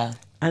it. Yeah.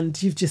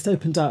 And you've just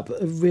opened up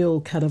a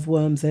real can of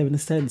worms there in the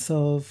sense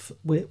of,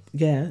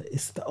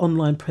 it's the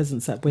online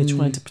presence that we're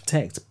trying to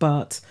protect,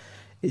 but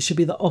it should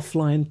be the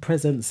offline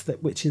presence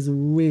which is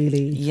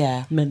really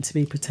meant to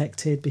be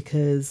protected,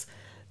 because...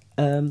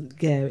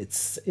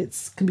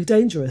 it's can be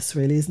dangerous,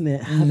 really, isn't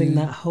it? Having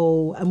that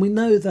whole... And we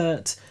know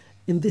that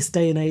in this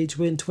day and age,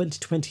 we're in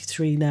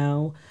 2023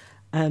 now...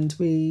 And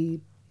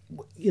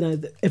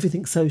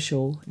everything's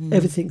social,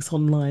 everything's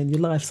online, your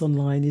life's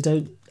online, you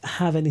don't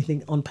have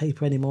anything on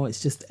paper anymore. It's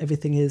just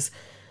everything is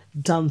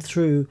done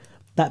through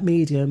that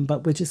medium,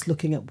 but we're just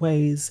looking at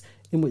ways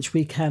in which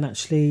we can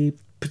actually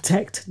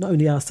protect not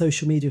only our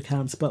social media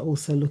accounts, but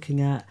also looking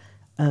at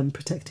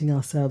protecting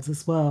ourselves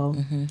as well.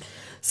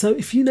 So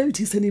if you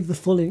notice any of the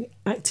following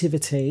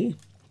activity,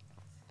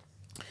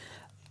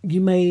 you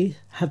may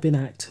have been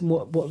hacked.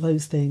 What are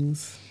those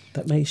things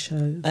that may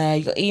show?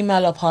 Your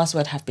email or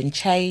password have been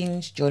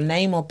changed. Your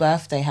name or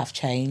birthday have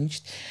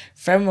changed.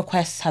 Friend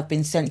requests have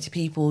been sent to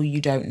people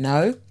you don't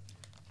know.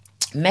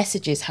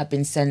 Messages have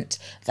been sent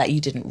that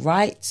you didn't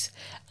write.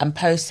 And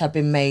posts have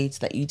been made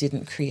that you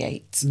didn't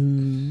create.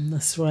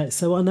 That's right.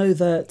 So I know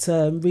that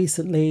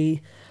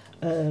recently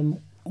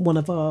one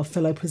of our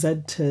fellow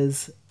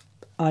presenters,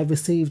 I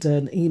received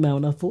an email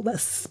and I thought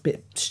that's a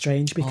bit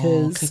strange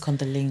because... click on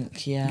the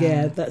link,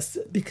 Yeah, that's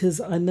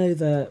because I know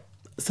that...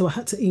 So I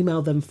had to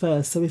email them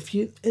first. So if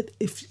you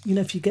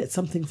get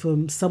something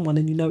from someone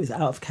and you know it's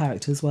out of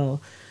character as well,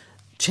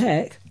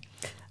 check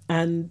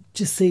and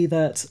just see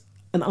that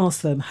and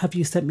ask them, have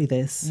you sent me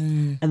this?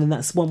 And then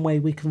that's one way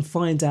we can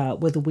find out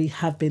whether we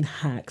have been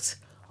hacked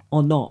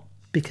or not.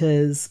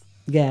 Because,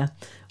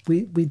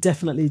 we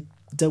definitely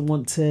don't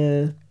want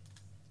to,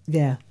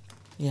 we've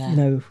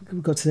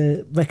got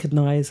to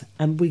recognise,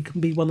 and we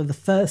can be one of the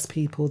first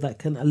people that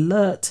can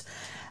alert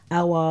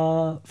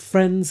our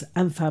friends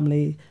and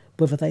family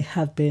whether they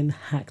have been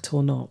hacked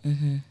or not.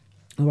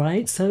 All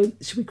right, so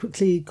should we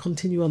quickly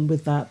continue on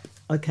with that?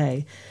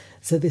 Okay,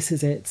 so this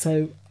is it.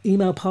 So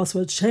email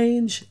passwords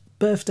change,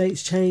 birth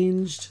dates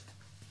changed,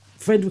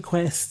 friend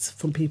requests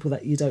from people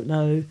that you don't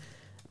know,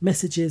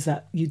 messages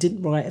that you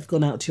didn't write have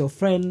gone out to your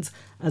friends,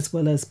 as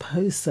well as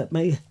posts that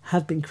may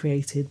have been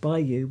created by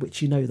you,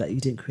 which you know that you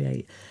didn't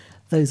create.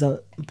 Those are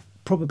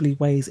probably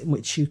ways in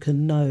which you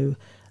can know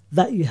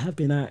that you have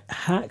been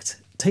hacked.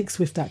 Take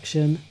swift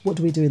action. What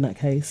do we do in that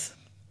case?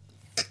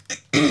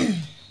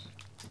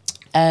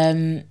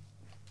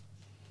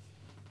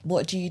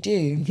 What do you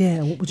do?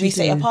 Yeah, what would you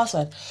Reset do? your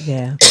password.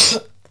 Yeah.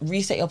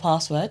 Reset your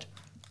password.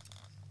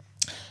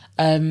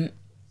 Let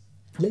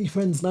your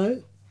friends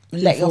know.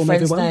 Let your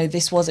friends know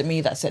this wasn't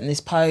me that sent this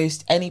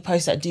post. Any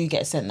post that do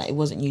get sent that it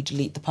wasn't you,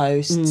 delete the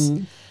posts.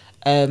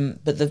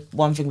 But the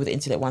one thing with the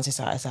internet, once it's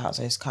out,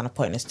 so it's kind of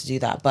pointless to do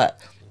that. But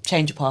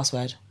change your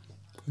password.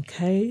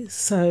 Okay,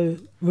 so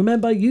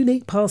remember,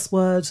 unique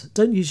password.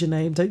 Don't use your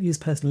name. Don't use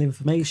personal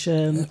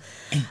information.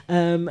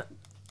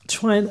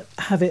 Try and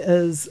have it,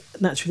 as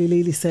naturally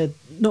Lily said,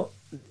 not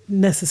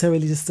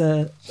necessarily just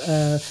a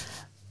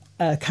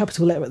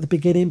capital letter at the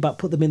beginning, but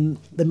put them in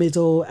the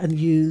middle and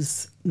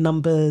use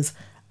numbers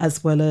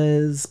as well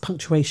as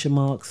punctuation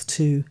marks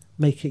to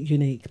make it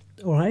unique.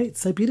 All right,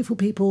 so beautiful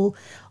people,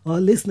 our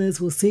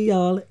listeners, will see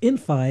y'all in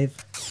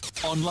 5.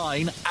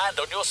 Online and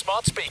on your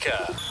smart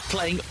speaker.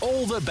 Playing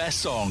all the best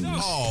songs.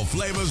 All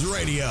Flavors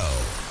Radio.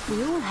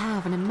 We all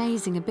have an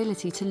amazing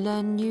ability to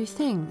learn new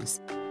things.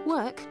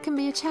 Work can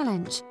be a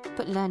challenge,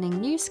 but learning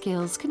new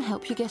skills can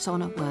help you get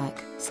on at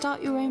work,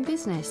 start your own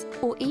business,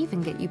 or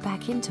even get you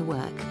back into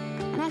work.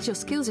 And as your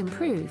skills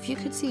improve, you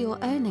could see your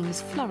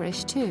earnings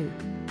flourish too.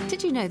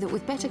 Did you know that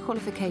with better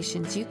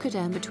qualifications you could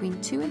earn between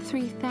 £2,000 and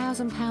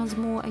 £3,000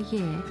 more a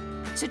year?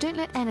 So don't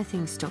let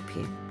anything stop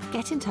you.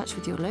 Get in touch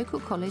with your local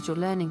college or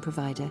learning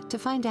provider to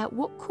find out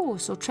what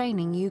course or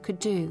training you could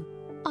do.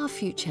 Our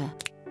future,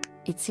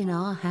 it's in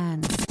our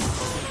hands.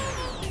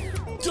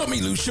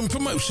 Tommy Lucian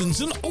Promotions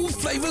and All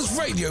Flavours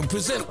Radio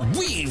present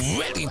We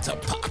Ready to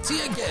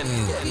Party Again.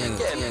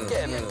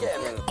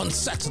 On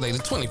Saturday the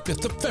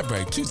 25th of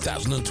February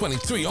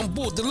 2023 on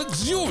board the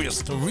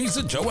luxurious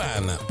Theresa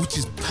Joanne, which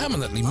is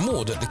permanently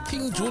moored at the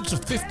King George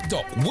V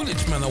Dock,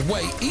 Woolwich Manor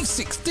Way,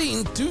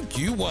 E16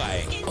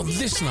 2QY. On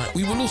this night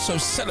we will also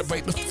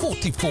celebrate the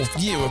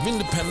 44th year of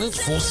independence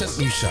for St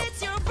Lucia.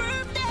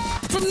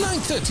 From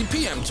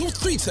 9:30pm till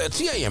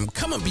 3:30am,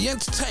 come and be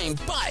entertained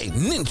by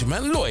Ninja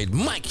Man Lloyd,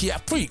 Mikey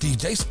Afri,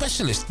 DJ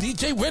Specialist,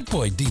 DJ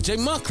Redboy, DJ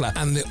Markler,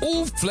 and the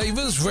All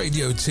Flavours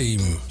Radio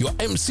team. Your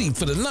MC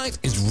for the night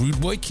is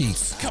Rude Boy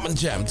Keith. Come and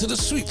jam to the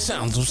sweet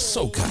sounds of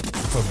soca,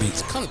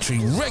 Afrobeats, country,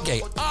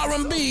 reggae,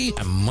 R&B,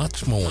 and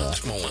much more.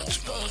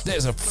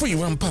 There's a free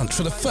run punch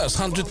for the first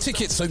 100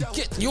 tickets, so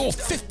get your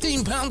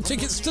 £15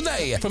 tickets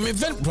today from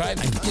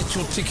Eventbrite and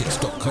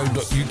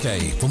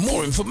getyourtickets.co.uk. For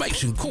more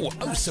information, call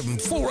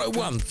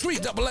 07401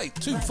 388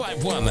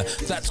 251.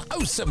 That's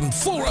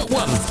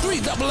 07401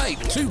 388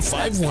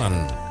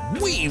 251.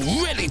 We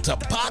ready to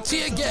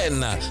party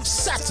again.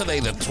 Saturday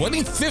the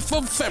 25th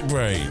of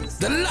February.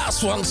 The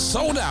last one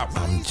sold out.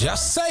 I'm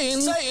just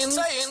saying.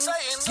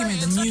 Give me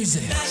the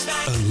music.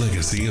 A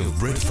legacy of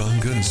Brit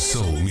funk and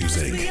soul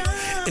music.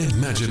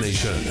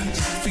 Imagination.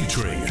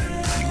 Featuring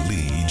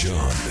Lee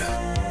John.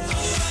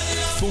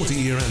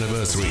 40-year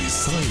anniversary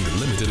signed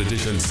limited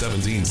edition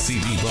 17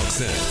 CD box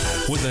set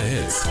with the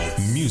hits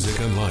Music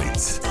and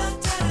Lights,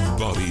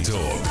 Bobby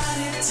Talk,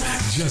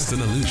 Just an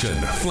Illusion,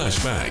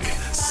 Flashback,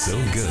 So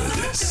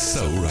Good,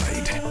 So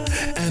Right,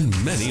 and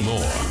many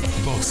more.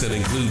 Box set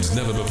includes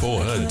never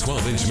before heard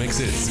 12-inch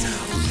mixes,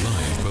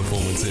 live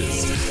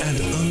performances, and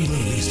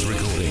unreleased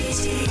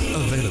recordings.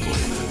 Available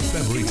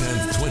February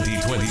 10th,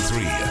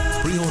 2023.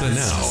 Pre-order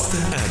now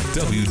at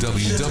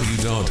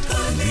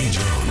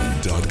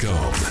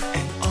www.leejohn.com.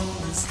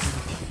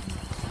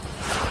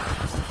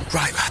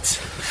 Right, lads.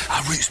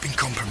 Our route's been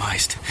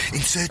compromised.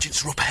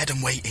 Insurgents are up ahead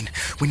and waiting.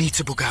 We need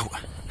to bug out.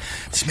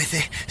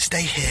 Smithy,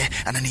 stay here,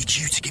 and I need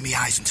you to give me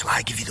eyes until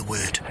I give you the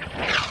word.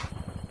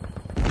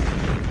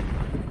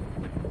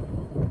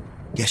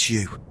 Yes,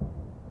 you.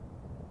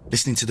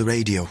 Listening to the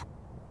radio.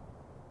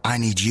 I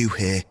need you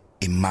here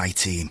in my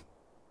team.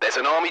 There's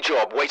an army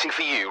job waiting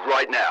for you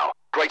right now.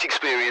 Great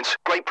experience,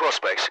 great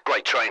prospects,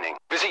 great training.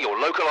 Visit your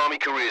local army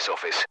careers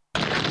office.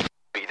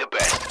 Be the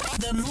best.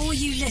 The more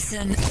you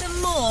listen, the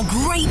more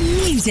great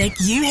music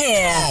you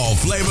hear. All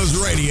Flavours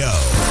Radio.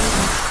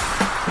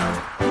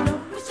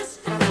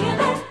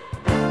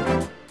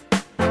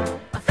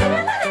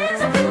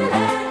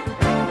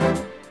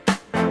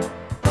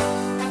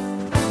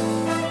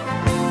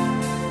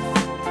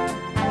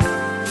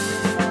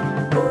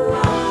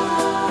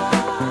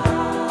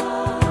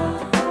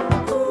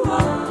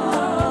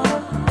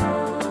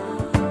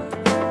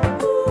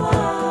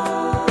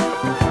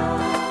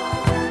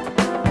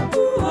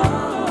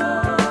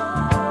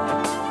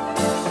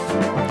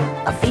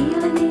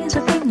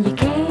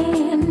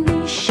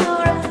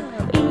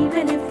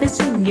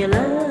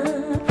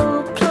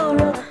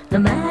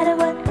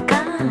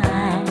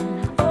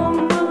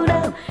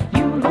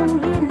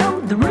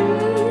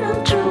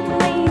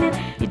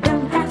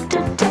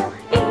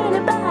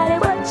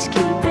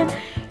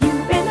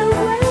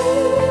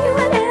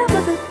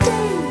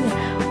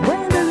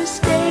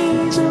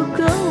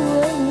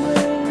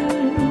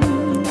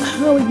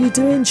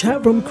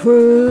 Chat room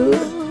crew.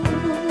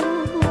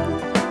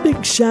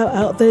 Big shout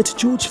out there to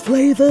George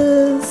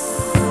Flavours.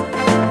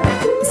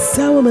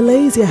 Sour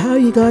Malaysia, how are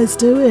you guys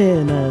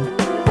doing?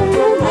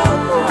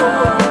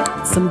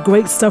 Some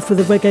great stuff with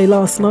the reggae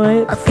last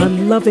night.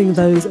 I'm loving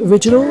those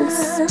originals.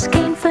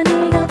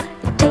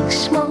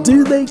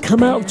 Do they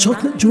come out of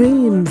Chocolate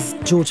Dreams?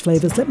 George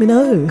Flavours, let me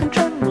know.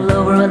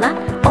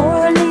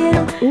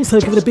 Also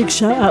giving a big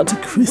shout out to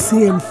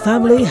Chrissy and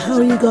family. How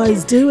are you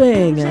guys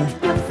doing?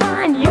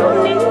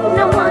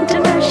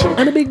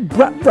 And a big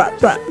brat,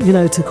 you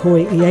know, to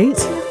Corey E8.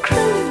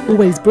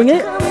 Always bring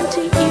it.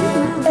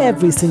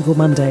 Every single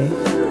Monday.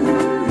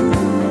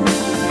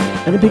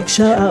 And a big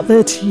shout out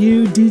there to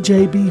you,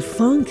 DJ B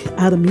Funk,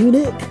 out of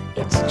Munich.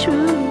 It's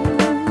true.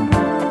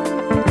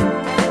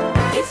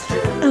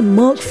 And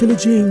Mark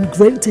Philogene,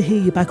 great to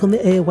hear you back on the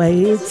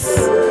airwaves.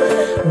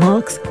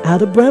 Mark's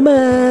out of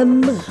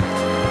Bremen.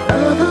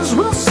 Others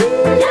will see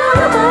you're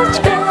a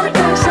much better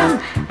person,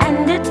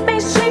 and it may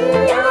seem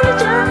you're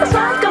just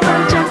like a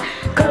virgin,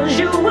 'cause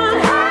you will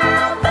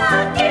have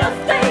the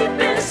gift they've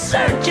been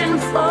searching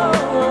for.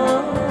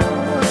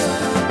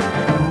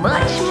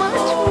 Much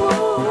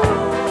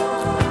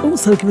more.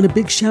 Also giving a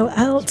big shout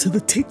out to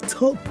the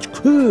TikTok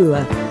crew.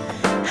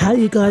 How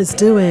you guys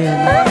doing?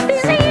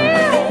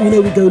 You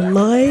know, we go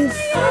live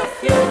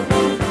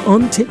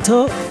on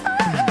TikTok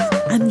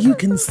and you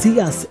can see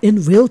us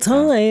in real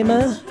time.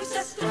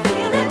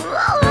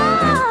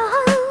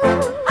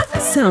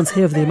 sounds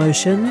here of the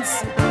Emotions.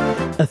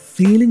 A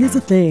feeling is a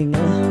thing.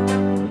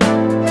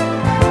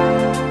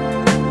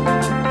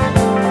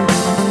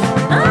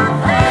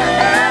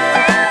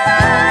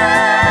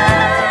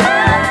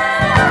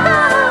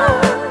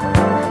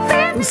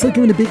 Also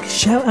giving a big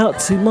shout out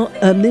to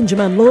Ninja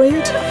Man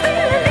Lloyd.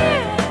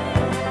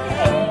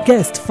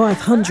 Guest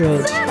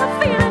 500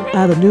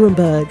 out of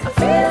Nuremberg.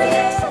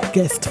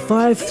 Guest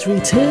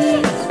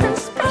 532.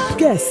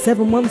 Guest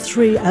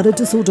 713 out of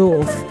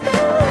Dusseldorf.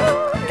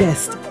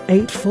 Guest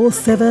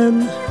 847.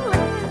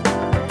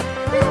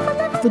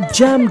 The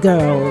Jam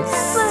Girls.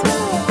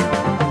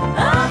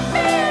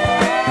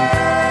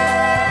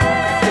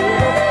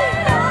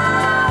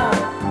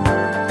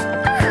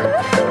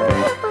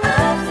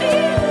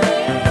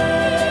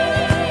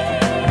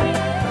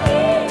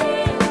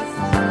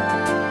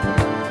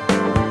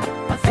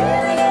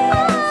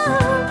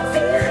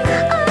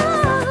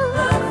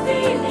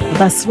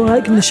 That's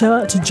right, giving a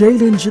shout out to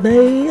Jalen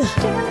Janae.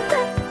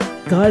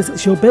 Guys,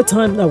 it's your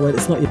bedtime. No, well,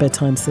 it's not your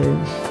bedtime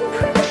soon.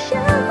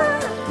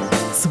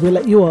 So we'll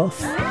let you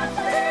off.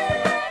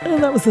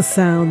 And that was the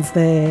sounds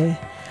there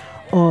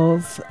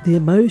of the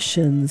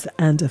Emotions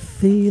and A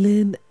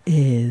Feeling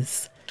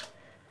Is.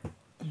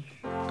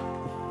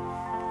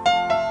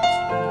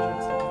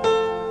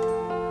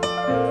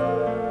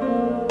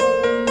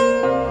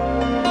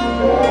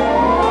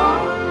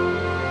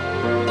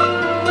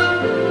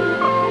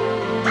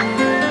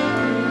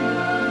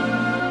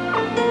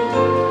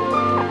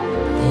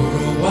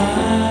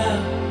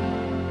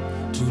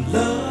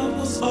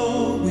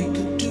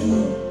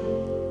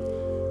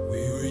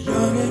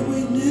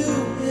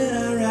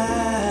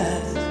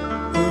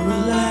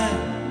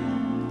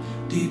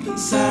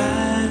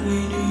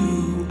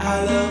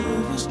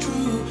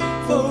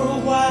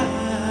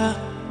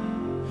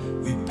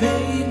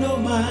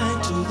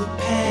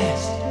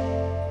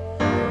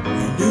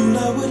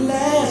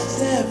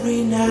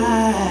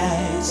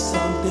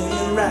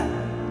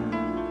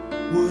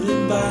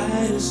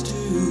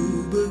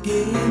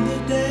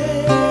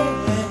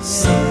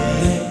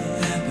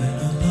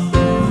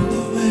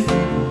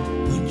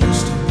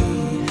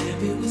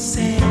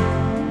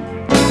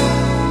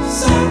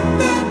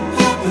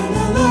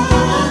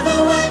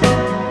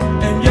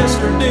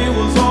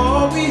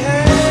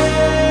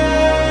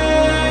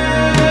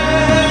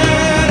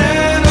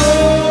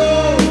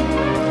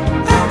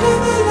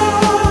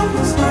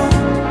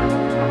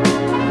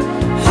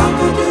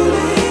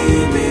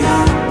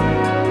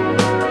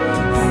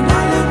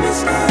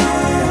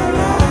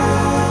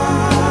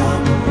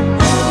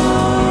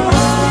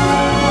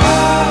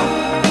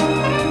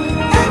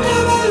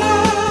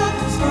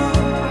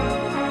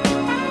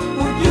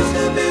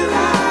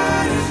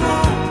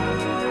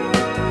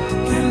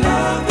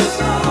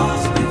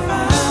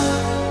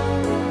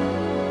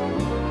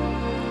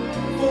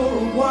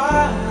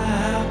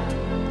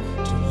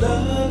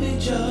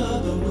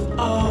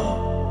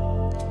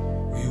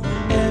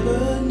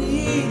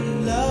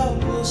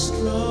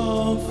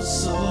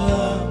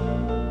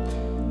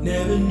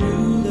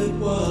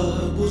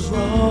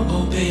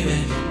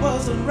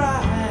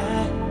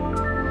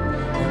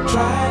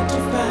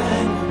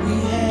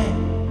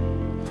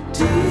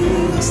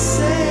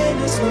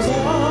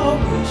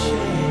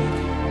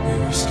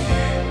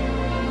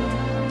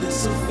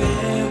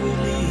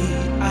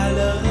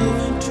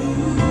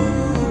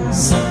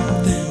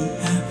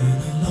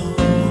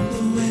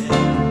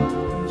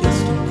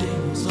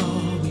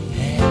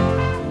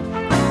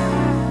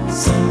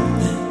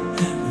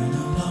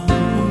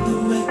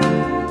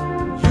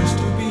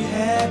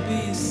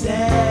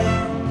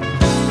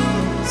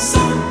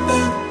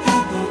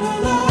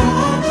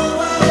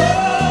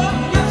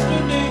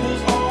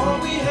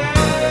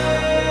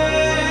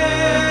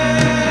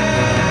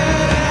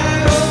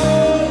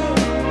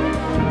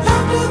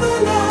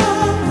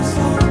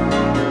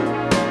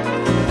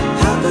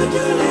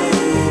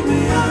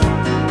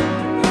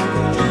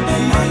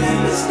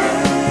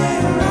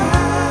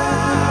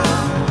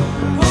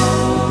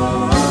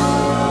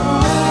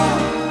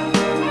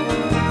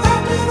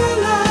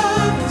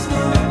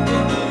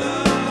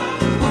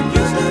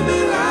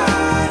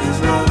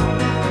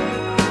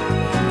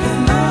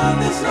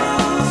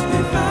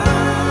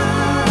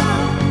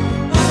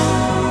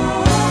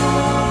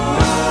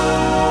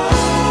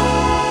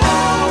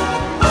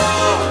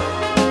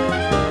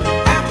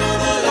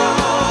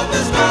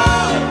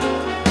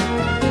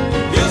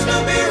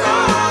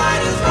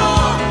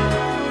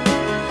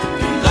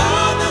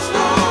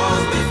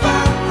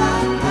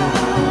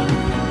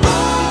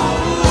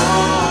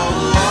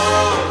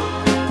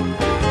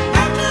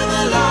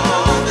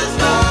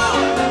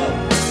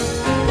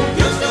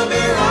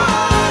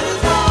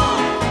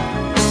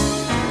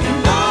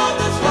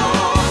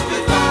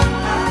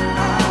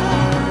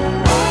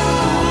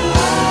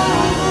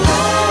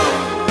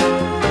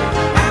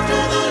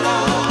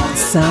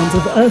 Sounds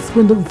of Earth,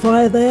 Wind and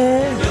Fire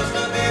there.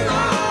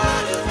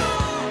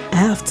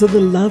 After the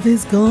Love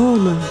Is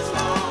Gone.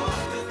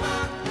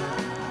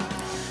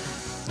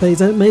 They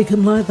don't make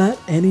them like that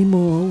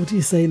anymore. What do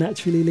you say,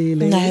 Naturally,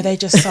 Lily? No, they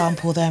just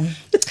sample them.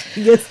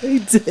 Yes, they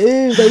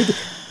do.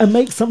 and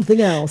make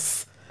something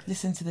else.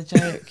 Listen to the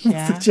joke,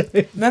 yeah. The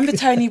joke. Remember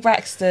Tony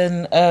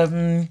Braxton?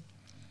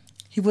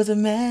 He was a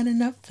man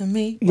enough for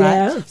me. Right?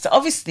 Yeah. So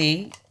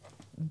obviously,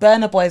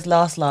 Burna Boy's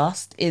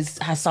Last has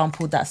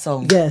sampled that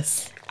song.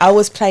 Yes. I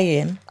was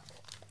playing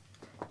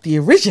the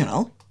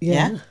original,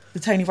 yeah, the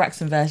Tony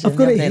Braxton version. I've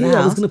got it here.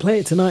 I was going to play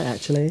it tonight,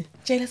 actually.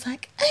 Jayla's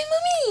like, "Hey,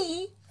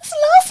 mommy, it's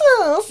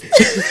Last."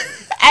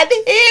 And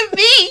hear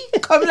me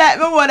come like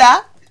my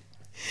mother.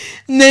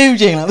 No,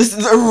 Jayla, this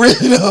is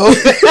original.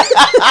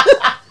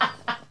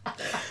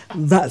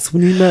 That's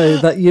when you know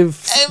that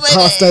you've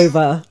passed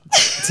over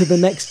to the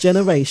next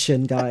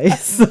generation,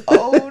 guys.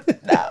 Old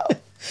now.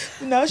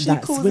 Now she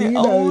calls it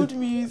old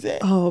music.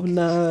 Oh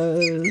no.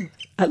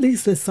 At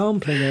least they're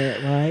sampling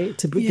it, right?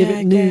 To give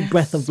it new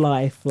breath of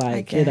life,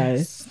 like, you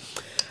know.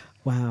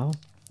 Wow.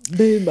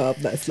 Boom up,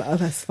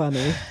 that's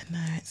funny. No,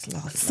 it's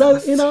Last. So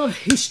in our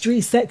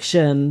history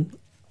section,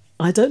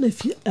 I don't know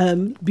if you,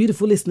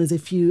 beautiful listeners,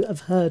 if you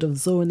have heard of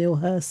Zora Neale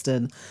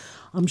Hurston.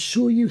 I'm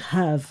sure you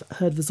have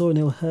heard of Zora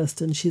Neale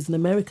Hurston. She's an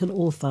American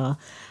author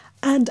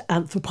and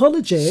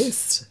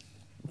anthropologist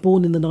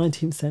born in the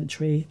 19th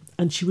century,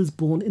 and she was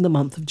born in the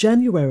month of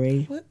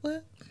January.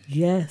 What?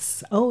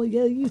 Yes. Oh,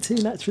 yeah, you too,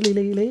 naturally,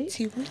 Lily.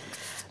 2 weeks.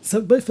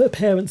 So both her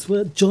parents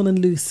were John and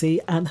Lucy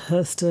Ann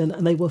Hurston,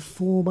 and they were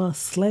former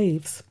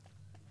slaves.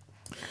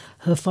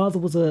 Her father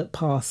was a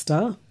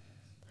pastor,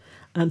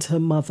 and her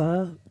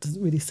mother,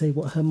 doesn't really say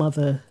what her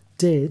mother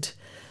did,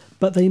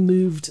 but they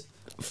moved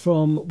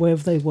from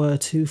wherever they were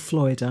to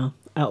Florida,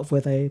 out of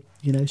where they,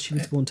 she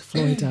was born to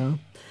Florida.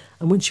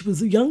 And when she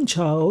was a young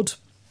child,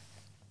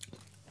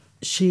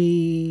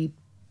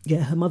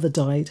 her mother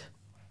died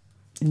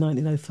in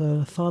 1904.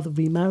 Her father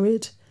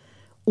remarried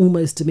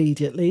almost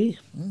immediately.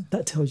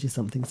 That tells you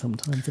something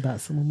sometimes about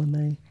someone when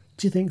they...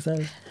 Do you think so?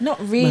 Not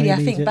really.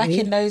 I think back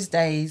in those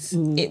days,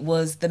 it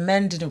was the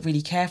men didn't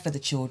really care for the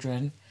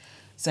children.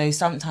 So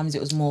sometimes it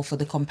was more for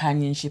the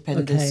companionship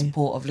and the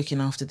support of looking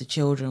after the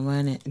children,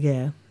 weren't it?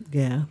 Yeah.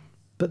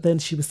 But then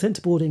she was sent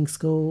to boarding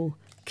school,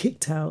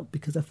 kicked out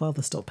because her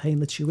father stopped paying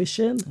the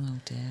tuition. Oh,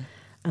 dear.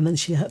 And then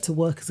she had to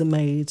work as a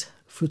maid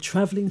for a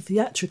travelling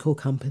theatrical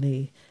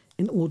company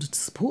in order to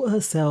support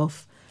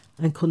herself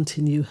and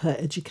continue her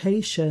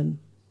education.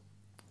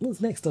 What's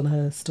next on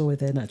her story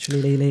there,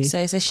 naturally, Lily?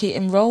 So she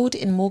enrolled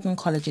in Morgan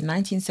College in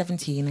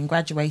 1917 and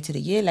graduated a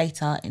year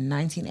later in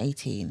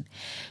 1918.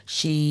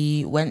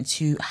 She went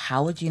to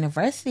Howard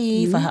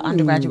University for her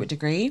undergraduate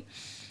degree.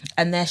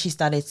 And there she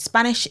studied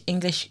Spanish,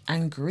 English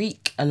and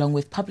Greek, along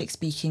with public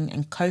speaking,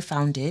 and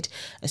co-founded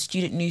a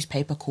student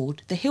newspaper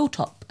called The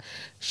Hilltop.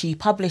 She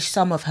published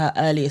some of her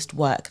earliest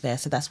work there,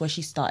 so that's where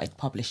she started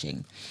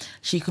publishing.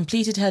 She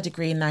completed her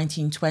degree in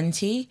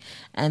 1920,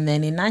 and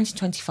then in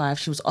 1925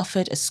 she was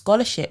offered a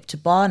scholarship to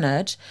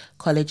Barnard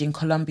College in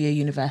Columbia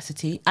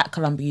University,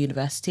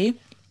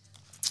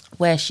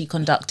 where she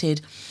conducted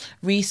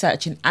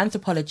research in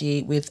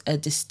anthropology with a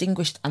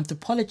distinguished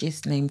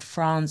anthropologist named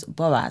Franz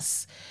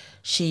Boas.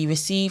 She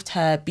received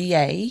her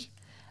BA,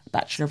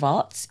 Bachelor of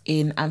Arts,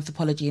 in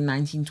Anthropology in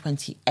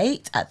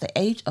 1928 at the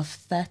age of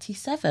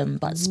 37,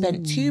 but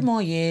spent 2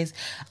 more years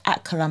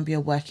at Columbia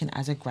working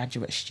as a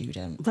graduate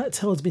student. That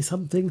tells me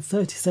something.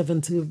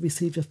 37 to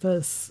receive your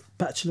first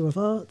Bachelor of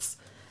Arts.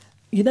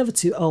 You're never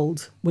too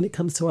old when it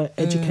comes to our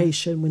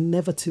education. We're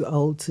never too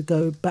old to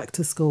go back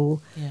to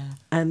school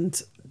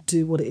and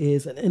do what it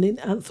is. And in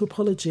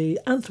anthropology,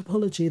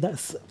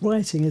 that's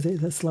writing, is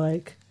it? That's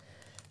like...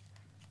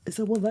 Is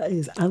that what that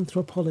is?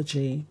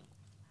 Anthropology.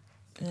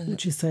 What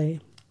would you say?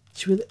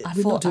 We're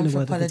not doing a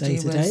word of the day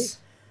today.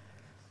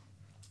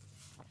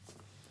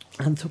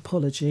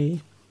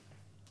 Anthropology.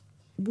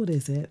 What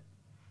is it?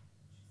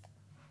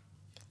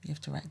 You have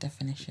to write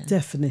definition.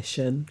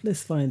 Definition.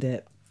 Let's find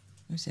it.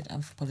 We said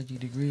anthropology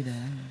degree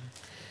there.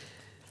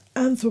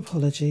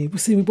 Anthropology.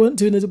 We weren't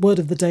doing a word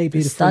of the day,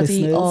 beautiful listeners.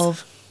 Study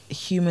of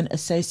human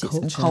associates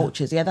and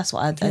cultures. Yeah, that's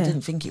what I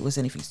didn't think it was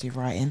anything to do with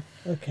writing.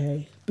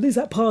 Okay. But is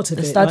that part of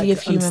it? The study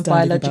of human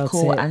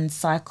biological and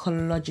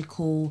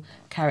psychological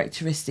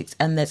characteristics.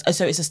 And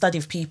so it's a study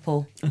of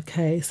people.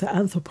 Okay, so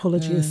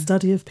anthropology is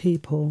study of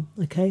people.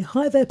 Okay.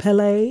 Hi there,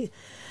 Pele.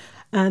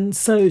 And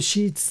so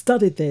she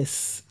studied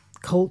this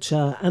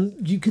culture,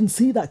 and you can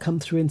see that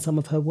come through in some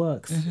of her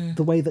works.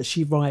 The way that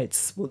she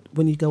writes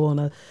when you go on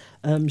a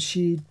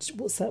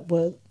what's that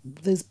word?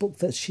 There's a book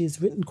that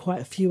she's written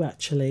quite a few,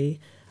 actually.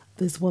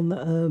 There's one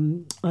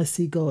that I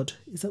See God.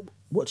 Is that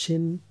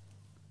watching?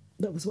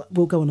 That was what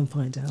we'll go on and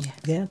find out.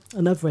 Yeah,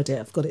 and I've read it.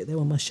 I've got it there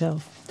on my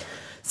shelf.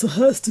 So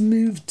Hurston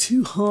moved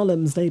to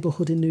Harlem's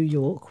neighbourhood in New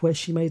York, where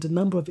she made a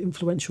number of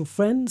influential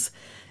friends,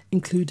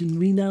 including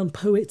renowned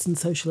poets and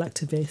social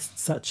activists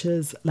such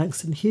as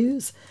Langston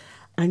Hughes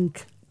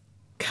and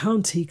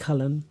Countee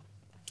Cullen.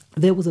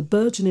 There was a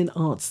burgeoning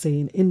art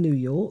scene in New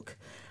York,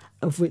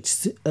 of which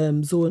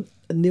Zora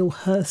Neale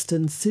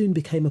Hurston soon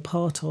became a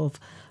part of.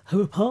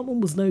 Her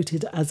apartment was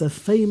noted as a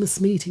famous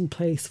meeting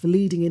place for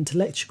leading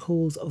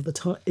intellectuals of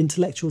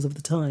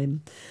the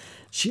time.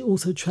 She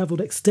also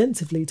travelled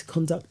extensively to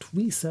conduct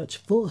research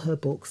for her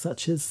books,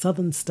 such as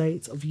Southern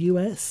States of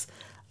US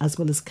as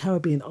well as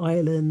Caribbean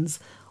islands.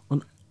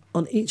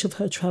 On each of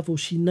her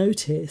travels, she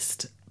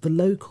noticed the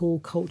local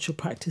cultural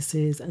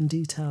practices and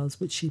details,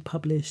 which she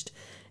published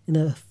in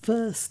her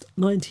first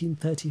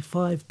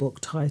 1935 book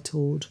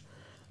titled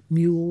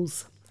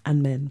Mules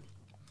and Men.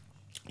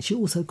 She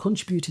also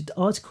contributed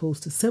articles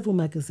to several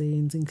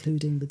magazines,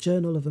 including the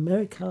Journal of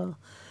America,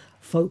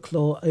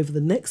 Folklore. Over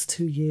the next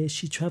 2 years,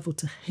 she travelled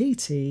to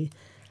Haiti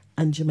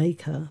and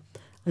Jamaica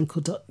and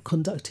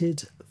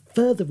conducted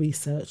further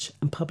research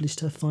and published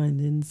her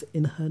findings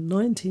in her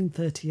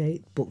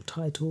 1938 book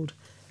titled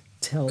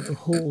Tell the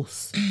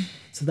Horse.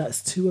 So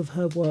that's two of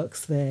her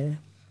works there,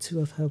 two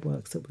of her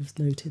works that we've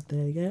noted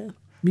there, yeah?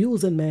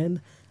 Mules and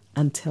Men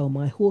and Tell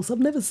My Horse. I've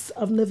never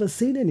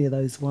seen any of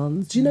those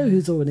ones. Do you know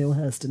who Zora Neale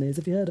Hurston is?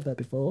 Have you heard of her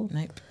before?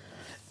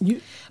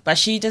 Nope. But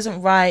she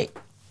doesn't write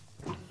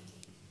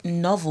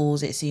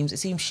novels, it seems. It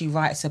seems she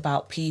writes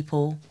about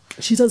people.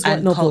 She does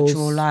write novels.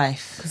 Cultural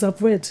life. Because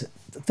I've read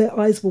Their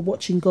Eyes Were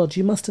Watching God.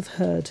 You must have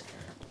heard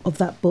of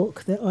that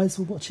book, Their Eyes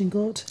Were Watching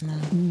God. No.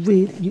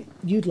 Really,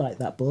 you'd like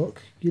that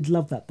book. You'd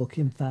love that book,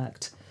 in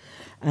fact.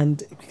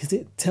 And because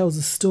it tells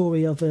a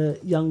story of a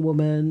young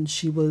woman.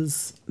 She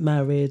was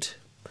married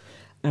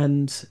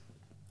and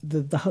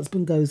the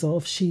husband goes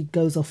off. She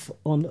goes off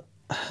on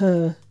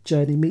her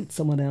journey, meets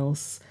someone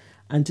else,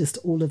 and just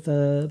all of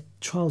the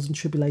trials and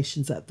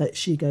tribulations that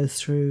she goes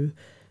through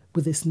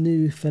with this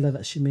new fella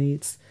that she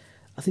meets.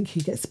 I think he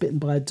gets bitten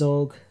by a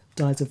dog,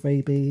 dies of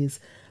rabies.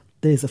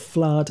 There's a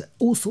flood,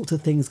 all sorts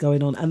of things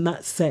going on. And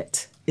that's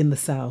set in the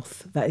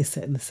South. That is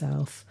set in the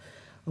South.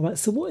 All right,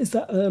 so what is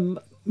that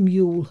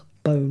Mule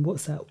Bone?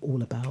 What's that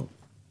all about?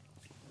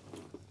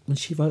 When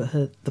she wrote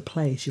the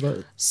play,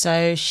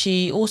 So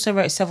she also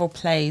wrote several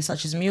plays,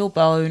 such as Mule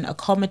Bone, a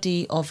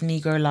comedy of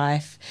Negro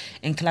life,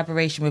 in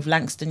collaboration with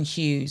Langston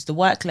Hughes. The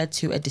work led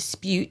to a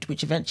dispute,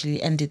 which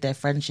eventually ended their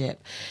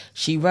friendship.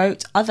 She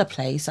wrote other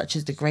plays, such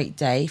as The Great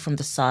Day, From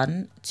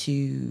Sun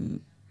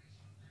to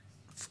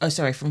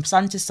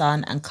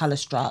Sun and Colour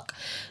Struck.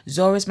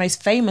 Zora's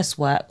most famous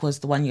work was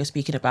the one you're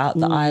speaking about,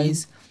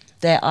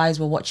 Their Eyes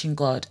Were Watching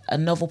God, a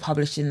novel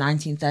published in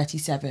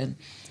 1937,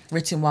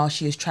 written while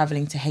she was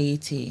travelling to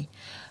Haiti.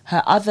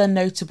 Her other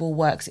notable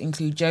works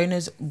include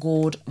Jonah's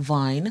Gourd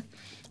Vine,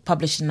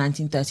 published in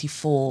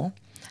 1934,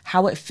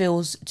 How It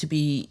Feels to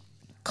Be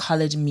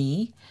Coloured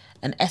Me,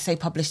 an essay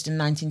published in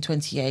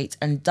 1928,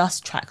 and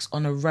Dust Tracks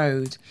on a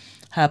Road,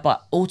 her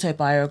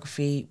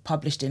autobiography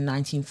published in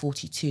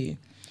 1942.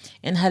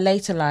 In her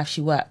later life,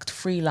 she worked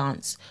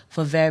freelance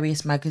for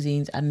various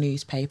magazines and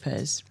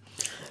newspapers.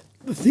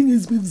 The thing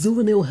is with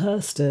Zora Neale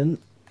Hurston,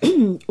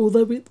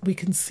 although we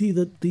can see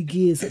the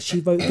years that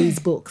she wrote these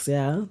books,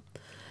 yeah,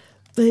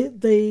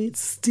 they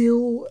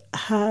still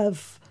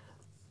have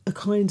a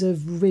kind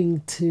of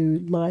ring to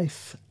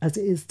life as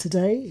it is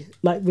today.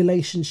 Like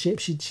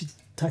relationships, she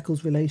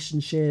tackles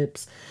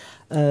relationships.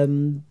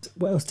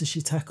 What else does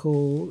she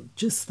tackle?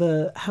 Just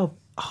how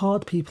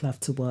hard people have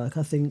to work,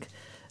 I think,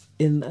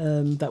 in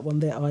that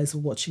one, Their Eyes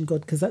Were Watching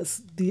God, because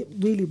that's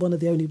really one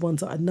of the only ones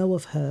that I know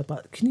of her.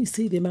 But can you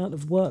see the amount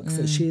of works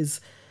that she's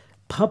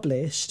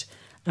published?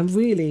 And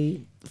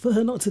really, for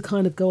her not to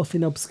kind of go off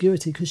in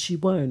obscurity, because she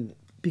won't,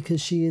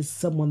 because she is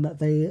someone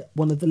that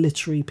one of the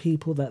literary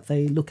people that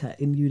they look at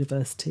in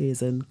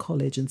universities and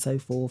college and so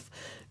forth,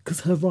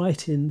 because her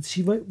writings,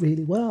 she wrote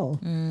really well.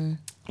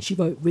 She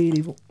wrote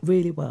really,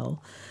 really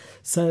well.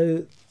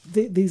 So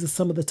these are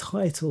some of the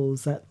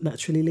titles that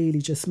naturally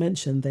Lily just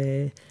mentioned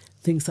there.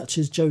 Things such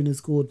as Jonah's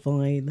Gourd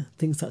Vine,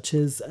 things such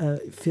as How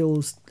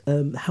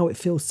It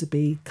Feels to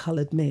Be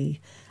Coloured Me.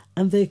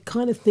 And they're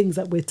kind of things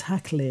that we're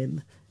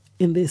tackling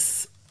in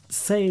this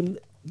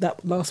that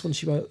last one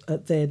she wrote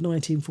at their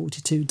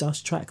 1942,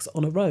 Dust Tracks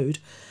on a Road,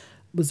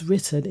 was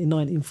written in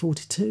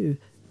 1942,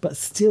 but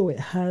still it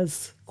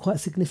has quite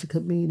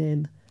significant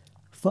meaning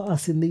for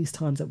us in these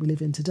times that we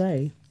live in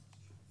today.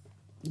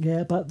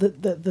 Yeah, but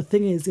the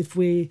thing is, if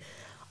we're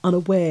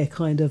unaware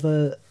kind of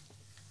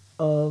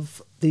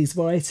these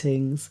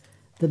writings,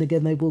 then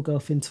again they will go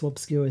off into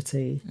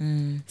obscurity.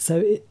 So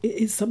it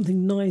is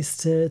something nice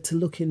to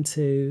look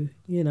into.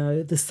 You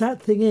know, the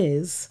sad thing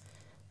is,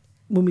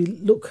 when we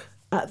look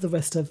at the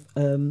rest of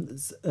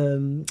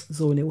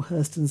Zora Neale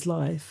Hurston's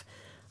life,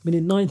 I mean,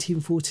 in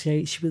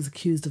 1948 she was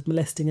accused of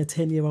molesting a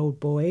 10-year-old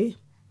boy.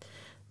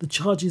 The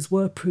charges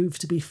were proved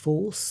to be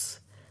false,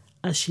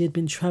 as she had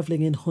been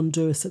travelling in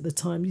Honduras at the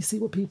time. You see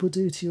what people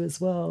do to you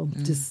as well,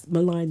 just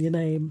malign your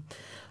name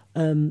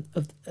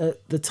at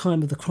the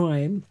time of the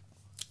crime.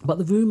 But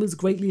the rumours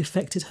greatly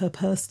affected her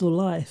personal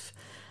life,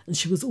 and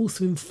she was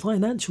also in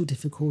financial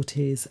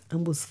difficulties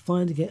and was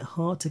finding it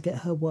hard to get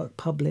her work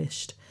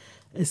published,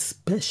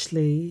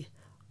 especially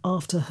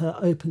after her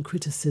open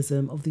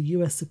criticism of the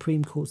US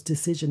Supreme Court's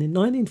decision in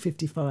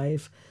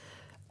 1955,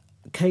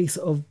 case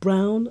of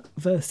Brown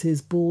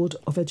versus Board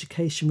of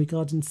Education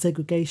regarding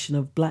segregation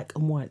of black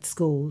and white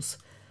schools.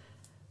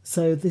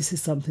 So this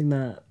is something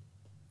that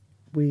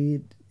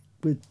we've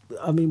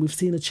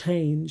seen a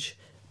change,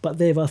 but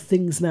there are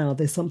things now.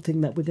 There's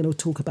something that we're going to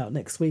talk about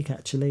next week,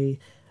 actually,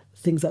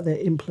 things that they're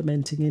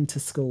implementing into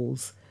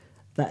schools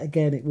that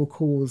again it will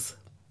cause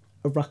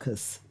a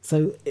ruckus.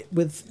 So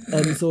with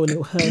Zora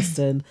Neale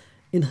Hurston,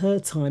 in her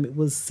time it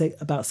was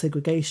about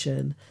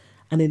segregation,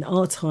 and in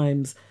our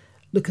times,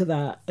 look at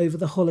that, over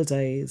the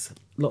holidays,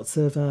 lots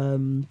of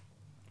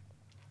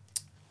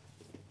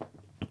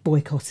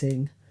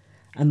boycotting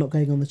and not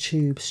going on the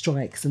tube,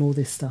 strikes and all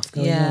this stuff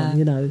going on,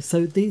 you know.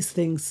 So these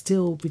things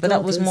still... But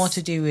that was more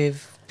to do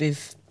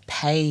with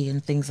pay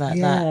and things like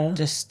that,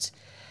 just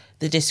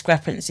the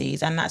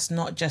discrepancies. And that's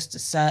not just a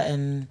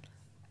certain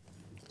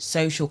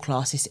social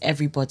class, it's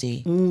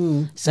everybody.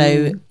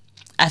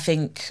 I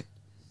think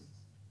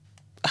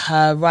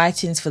her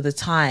writings for the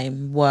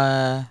time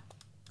were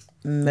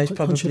most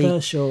probably...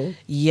 controversial.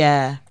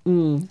 Yeah.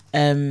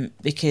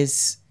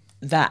 Because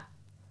that,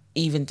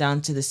 even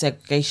down to the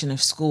segregation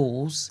of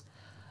schools...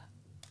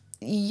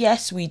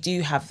 Yes, we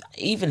do have,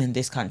 even in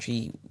this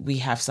country, we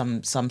have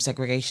some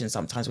segregation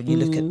sometimes when you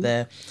look at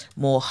the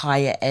more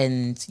higher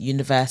end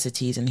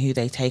universities and who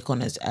they take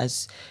on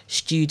as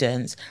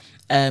students.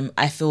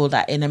 I feel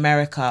that in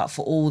America,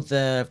 for all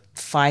the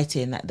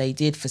fighting that they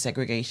did for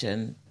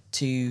segregation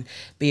to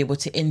be able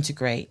to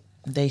integrate,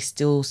 they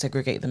still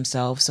segregate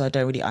themselves. So I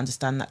don't really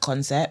understand that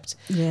concept.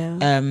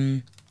 Yeah.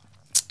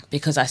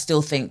 Because I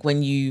still think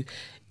when you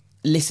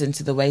listen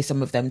to the way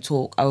some of them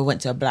talk, I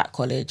went to a black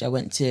college, I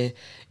went to...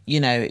 You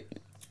know,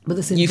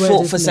 but you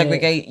fought for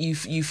segregate.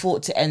 You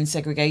fought to end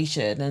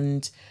segregation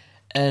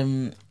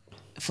and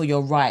for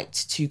your right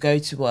to go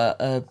to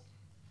a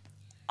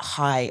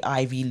high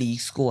Ivy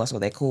League school. That's what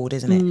they're called,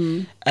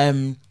 isn't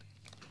it?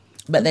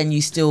 But then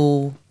you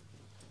still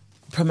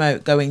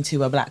promote going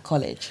to a black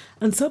college.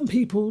 And some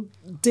people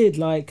did,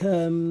 like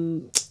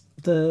the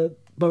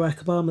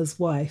Barack Obama's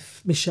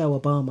wife, Michelle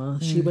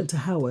Obama. She went to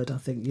Howard, I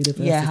think,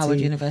 University. Yeah, Howard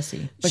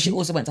University. But she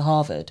also went to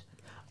Harvard.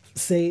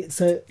 See,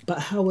 but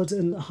Howard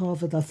and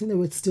Harvard, I think they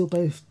were still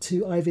both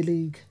two Ivy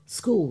League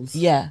schools.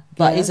 Yeah,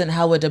 but isn't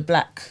Howard a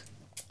black?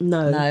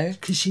 No,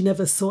 because she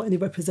never saw any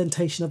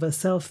representation of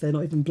herself there.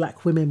 Not even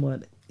black women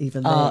weren't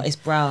even there. Oh, it's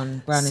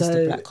Brown. Brown is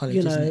the black college,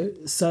 isn't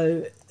it?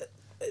 So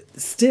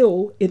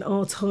still in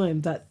our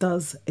time that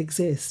does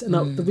exist.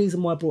 And the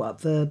reason why I brought up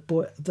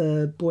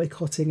the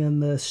boycotting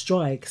and the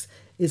strikes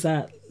is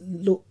that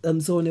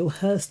Zora Neale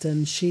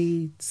Hurston,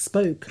 she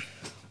spoke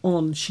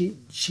on,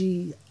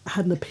 she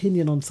had an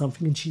opinion on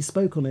something and she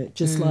spoke on it,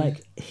 just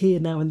like here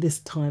now in this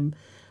time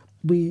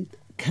we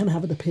can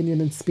have an opinion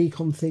and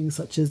speak on things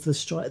such as the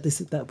strike.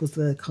 That was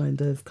the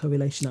kind of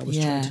correlation I was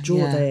trying to draw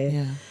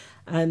there.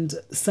 And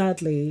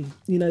sadly,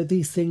 you know,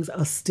 these things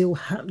are still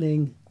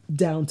happening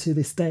down to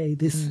this day.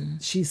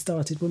 She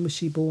started, when was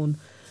she born?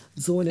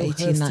 Zora Neale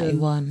Hurston,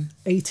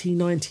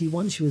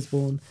 1891 she was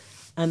born,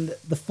 and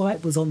the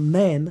fight was on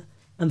then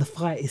and the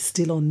fight is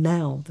still on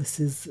now. This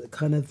is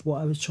kind of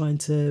what I was trying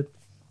to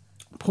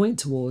point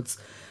towards.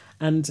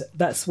 And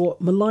that's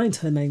what maligned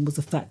her name, was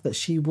the fact that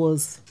she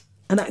was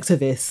an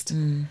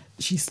activist.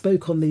 She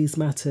spoke on these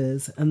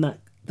matters, and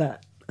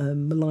that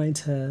maligned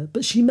her.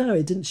 But she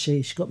married, didn't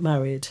she? She got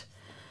married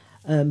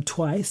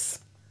twice.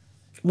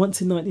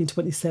 Once in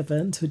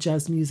 1927 to a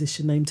jazz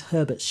musician named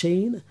Herbert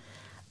Sheen,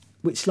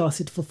 which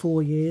lasted for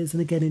 4 years,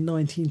 and again in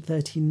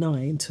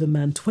 1939 to a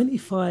man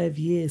 25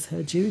 years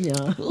her junior.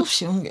 Oh,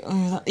 she won't get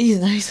over that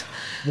either.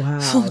 Wow,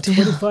 oh,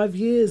 25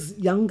 years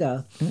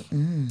younger.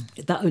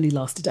 That only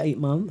lasted 8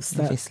 months.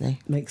 That obviously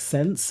makes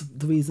sense,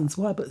 the reasons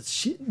why. But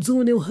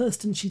Zora Neale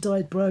Hurston, she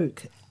died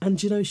broke.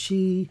 And, you know,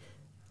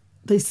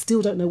 they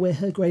still don't know where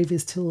her grave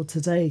is till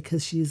today,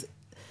 because she's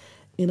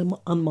in an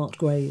unmarked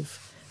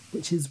grave,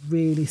 which is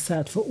really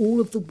sad. For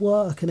all of the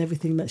work and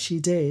everything that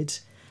she did,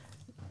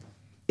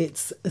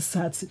 it's a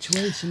sad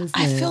situation, isn't it?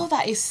 I feel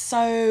that is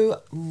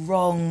so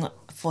wrong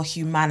for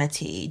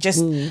humanity.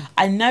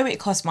 I know it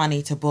costs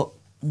money to put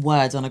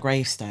words on a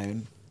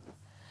gravestone,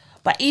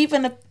 but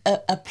even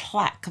a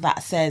plaque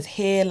that says,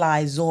 "Here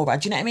lies Zora,"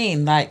 do you know what I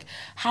mean? Like,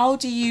 how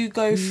do you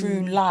go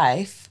through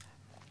life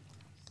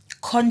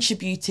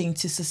contributing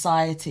to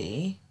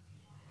society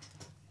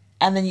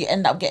and then you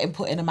end up getting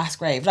put in a mass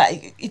grave?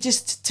 Like, it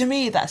just, to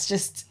me, that's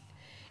just,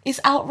 it's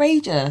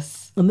outrageous.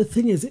 And the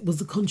thing is, it was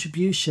a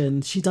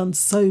contribution. She done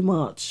so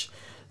much.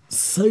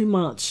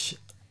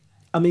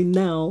 I mean,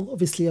 now,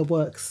 obviously, her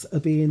works are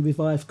being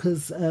revived,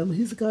 because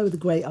who's the guy with the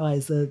great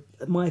eyes?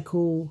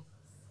 Michael,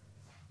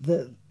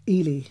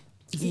 Ealy.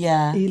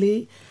 Yeah.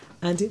 Ealy.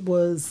 And it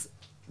was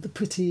the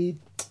pretty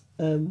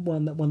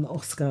one that won the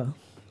Oscar.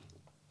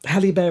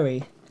 Halle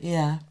Berry.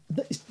 Yeah.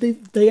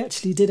 They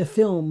actually did a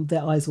film,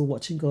 Their Eyes Were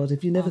Watching God.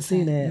 Have you never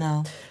seen it?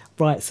 No.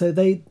 Right, so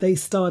they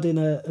starred in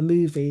a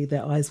movie,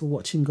 Their Eyes Were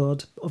Watching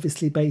God,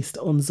 obviously based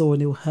on Zora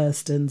Neale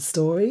Hurston's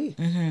story.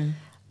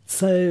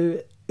 So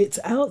it's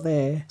out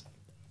there.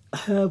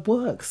 Her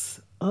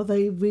works, are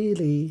they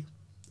really...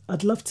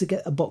 I'd love to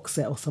get a box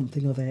set or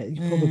something of it.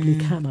 You probably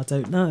can, I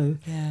don't know.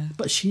 Yeah.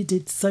 But she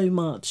did so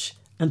much,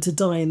 and to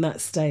die in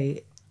that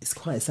state is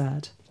quite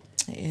sad.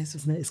 It is.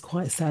 Isn't it? It's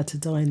quite sad to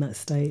die in that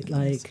state.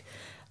 Like,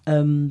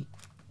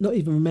 not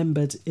even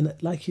remembered, in,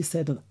 like you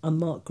said, an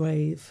unmarked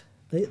grave.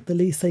 The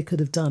least they could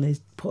have done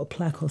is put a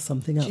plaque or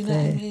something up there. Do you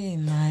know what I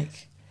mean?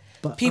 Like,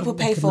 but people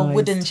pay for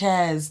wooden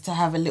chairs to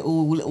have a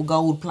little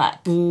gold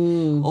plaque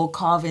or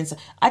carvings.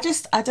 I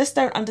just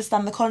don't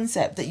understand the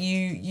concept that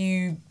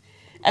you.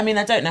 I mean,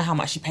 I don't know how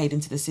much she paid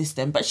into the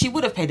system, but she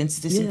would have paid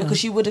into the system because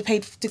she would have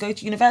paid to go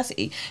to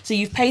university. So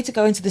you've paid to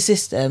go into the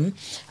system,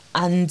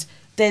 and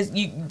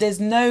there's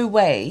no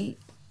way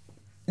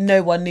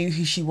no one knew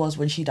who she was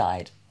when she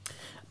died.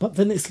 But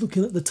then it's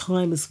looking at the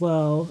time as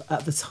well.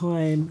 At the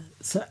time,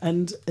 so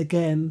and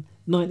again,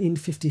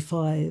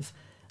 1955.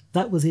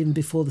 That was even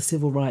before the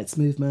civil rights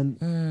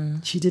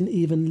movement. She didn't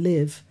even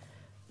live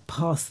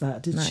past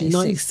that, did she?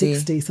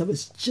 1960. So it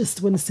was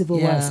just when the civil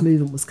rights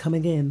movement was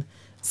coming in.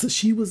 So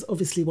she was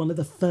obviously one of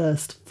the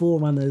first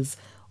forerunners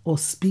or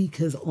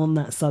speakers on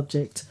that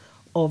subject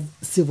of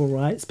civil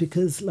rights,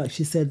 because, like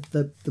she said,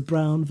 the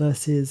Brown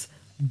versus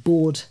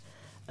Board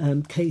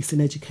case in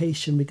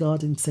education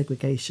regarding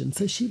segregation.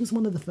 So she was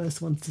one of the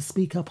first ones to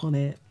speak up on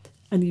it.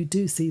 And you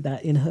do see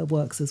that in her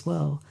works as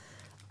well.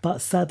 But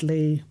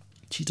sadly,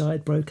 she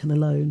died broken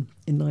alone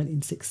in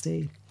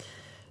 1960.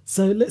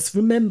 So let's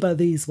remember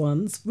these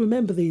ones.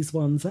 Remember these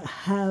ones that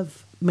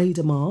have made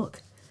a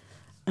mark,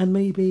 and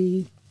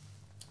maybe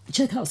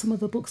check out some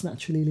of her books,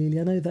 naturally, Lily.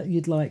 I know that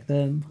you'd like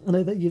them. I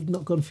know that you've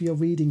not gone for your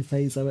reading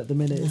phase, though, at the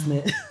minute, isn't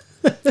it?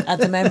 At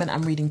the moment,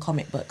 I'm reading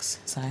comic books.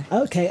 So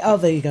okay,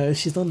 there you go.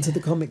 She's on to the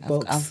comic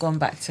books. I've gone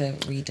back to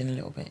reading a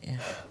little bit, yeah.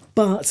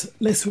 But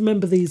let's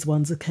remember these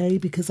ones, okay?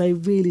 Because they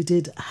really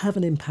did have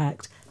an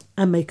impact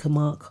and make a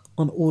mark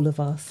on all of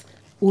us,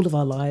 all of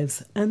our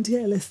lives. And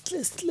yeah, let's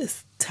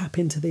tap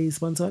into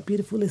these ones, all right,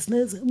 beautiful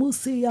listeners. And we'll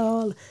see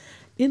y'all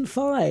in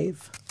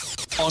 5.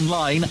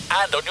 Online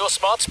and on your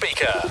smart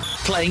speaker.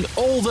 Playing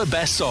all the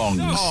best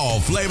songs. All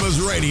Flavors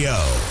Radio.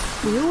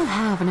 We all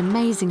have an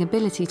amazing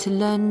ability to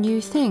learn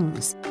new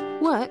things.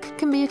 Work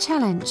can be a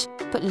challenge,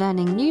 but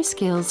learning new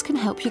skills can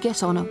help you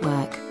get on at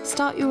work,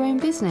 start your own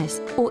business,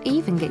 or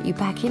even get you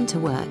back into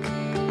work.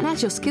 And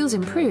as your skills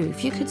improve,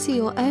 you could see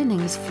your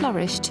earnings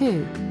flourish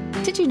too.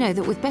 Did you know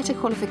that with better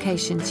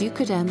qualifications, you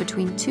could earn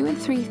between £2,000 and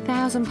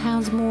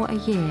 £3,000 more a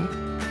year?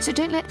 So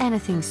don't let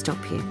anything stop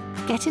you.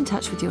 Get in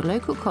touch with your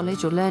local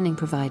college or learning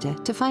provider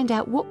to find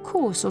out what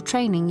course or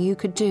training you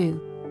could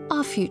do.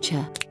 Our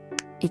future,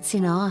 it's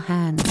in our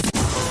hands.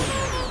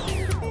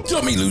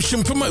 Tommy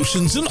Lucian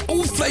Promotions and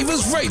All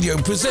Flavors Radio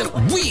present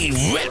We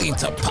Ready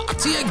to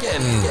Party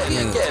Again.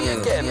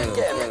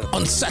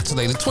 On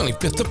Saturday the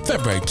 25th of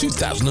February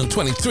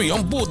 2023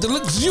 on board the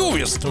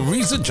luxurious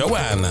Theresa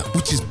Joanne,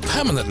 which is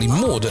permanently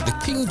moored at the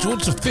King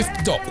George V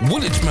Dock,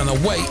 Woolwich Manor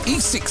Way,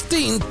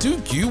 E16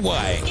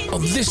 2QY.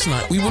 On this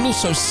night we will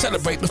also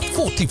celebrate the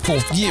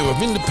 44th year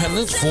of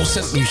independence for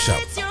St Lucia.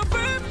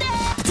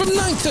 From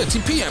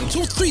 9:30pm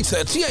till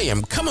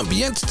 3:30am, come and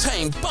be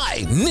entertained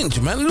by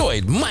Ninja Man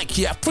Lloyd,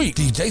 Mikey Afri,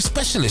 DJ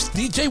Specialist,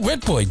 DJ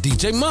Redboy,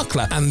 DJ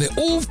Markler, and the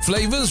All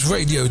Flavors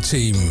Radio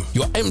team.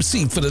 Your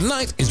MC for the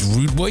night is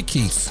Rude Boy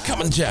Keith. Come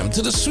and jam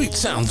to the sweet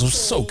sounds of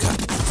soca,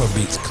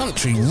 Afrobeats,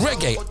 country,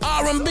 reggae,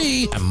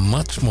 R&B, and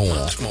much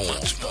more.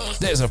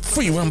 There's a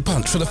free run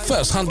punch for the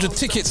first 100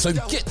 tickets, so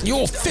get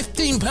your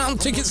 £15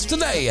 tickets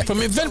today from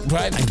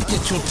Eventbrite and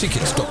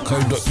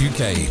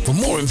getyourtickets.co.uk. For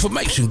more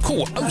information,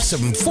 call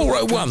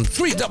 07401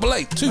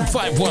 388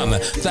 251.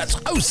 That's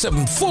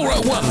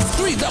 07401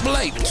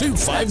 388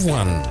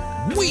 251.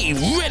 We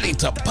ready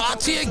to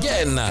party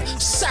again.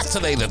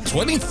 Saturday the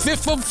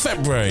 25th of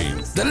February.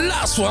 The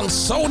last one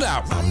sold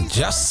out. I'm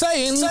just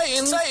saying.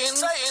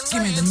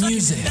 Give me the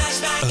music.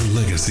 A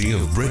legacy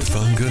of Brit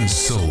Funk and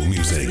soul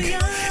music.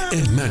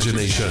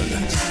 Imagination.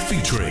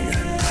 Featuring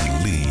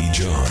Lee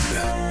John.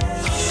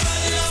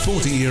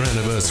 40-year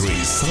anniversary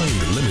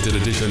signed limited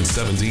edition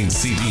 17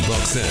 CD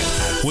box set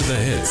with the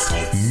hits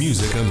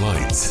Music and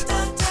Lights,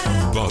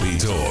 Body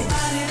Talk,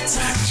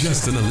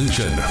 Just an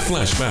Illusion,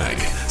 Flashback,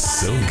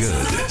 So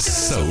Good,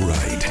 So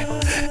Right,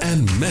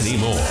 and many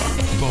more.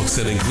 Box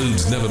set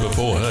includes never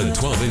before heard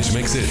 12-inch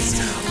mixes,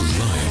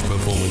 live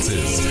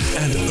performances,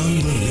 and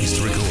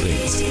unreleased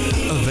recordings.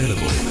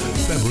 Available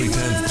February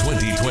 10th,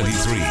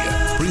 2023.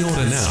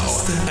 Pre-order now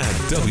at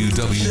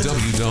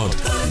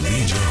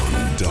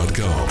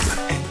www.leejohn.com.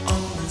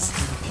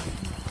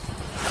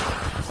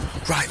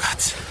 Right,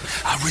 lads.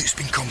 Our route's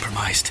been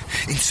compromised.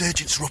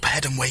 Insurgents are up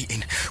ahead and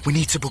waiting. We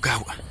need to bug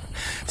out.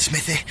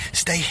 Smithy,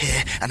 stay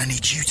here, and I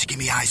need you to give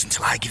me eyes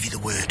until I give you the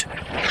word.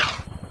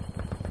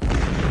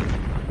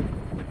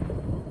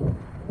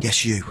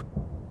 Yes, you.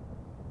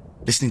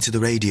 Listening to the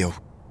radio.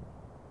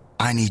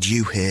 I need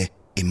you here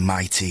in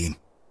my team.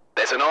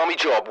 There's an army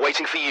job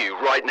waiting for you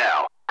right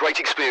now.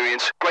 Great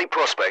experience, great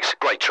prospects,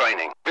 great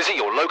training. Visit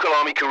your local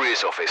Army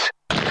Careers Office.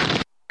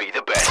 Be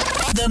the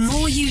best. The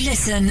more you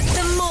listen,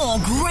 the more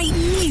great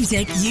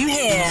music you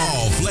hear.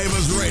 All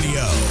Flavors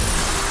Radio.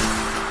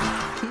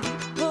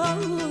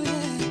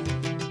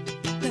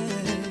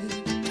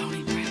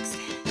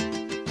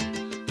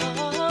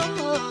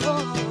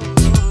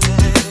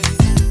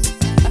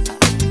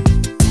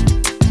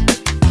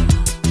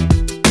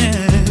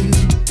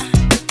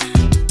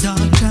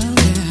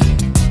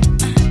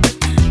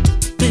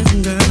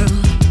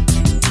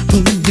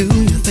 Who do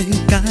you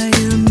think I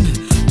am?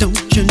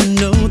 Don't you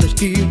know that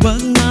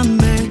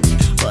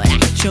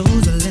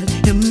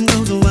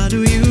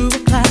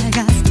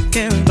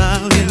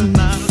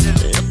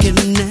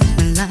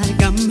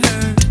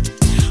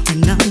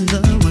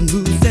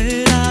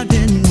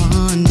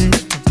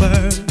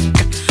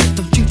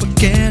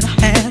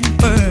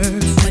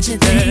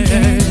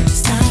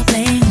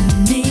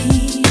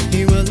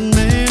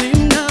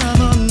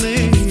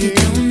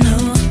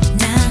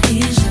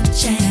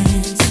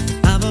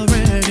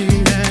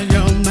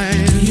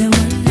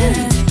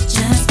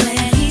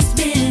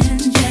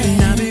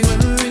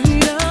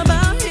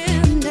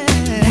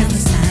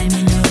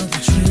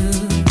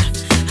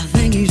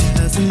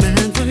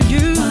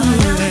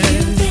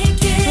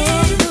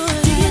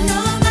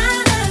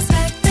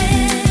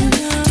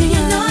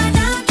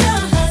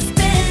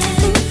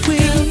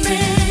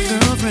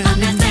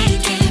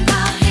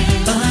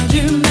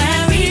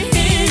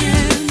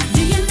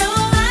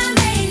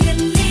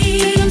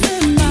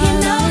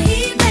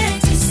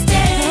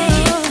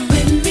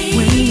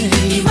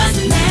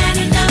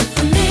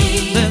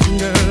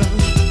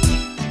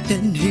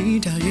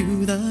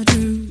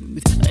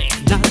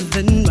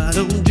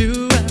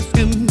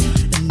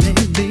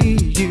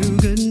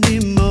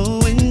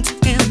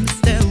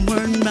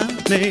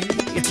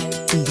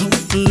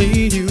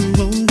lead you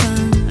on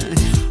time.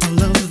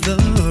 All of the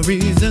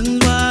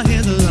reasons why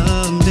his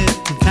love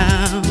didn't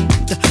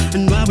count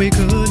and why we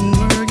couldn't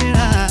work it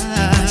out.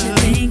 What you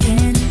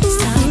thinking?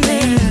 Stop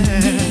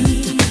blaming me.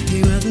 He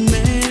wasn't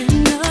man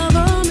enough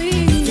for me.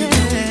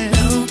 Yeah.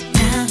 No,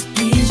 now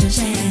here's your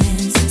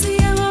chance. See,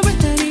 I'm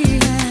already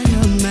had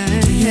your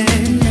man. Do you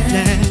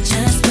wonder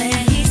just where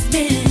he's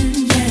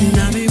been? Yeah. And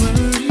I'll be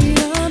worried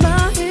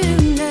about him.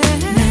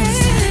 Yeah. Now it's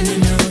time to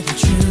know the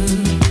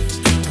truth.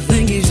 I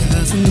think he's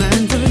just a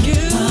man for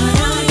you. What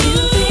are you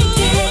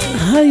thinking?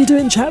 How you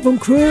doing, chat room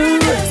crew?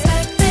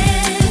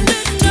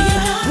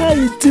 How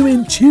you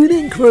doing,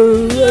 tuning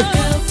crew?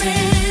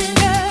 Girlfriend,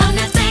 I'm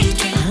not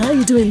thinking. How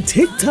you doing,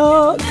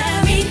 TikTok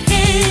Married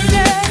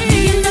him. Do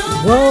you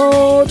know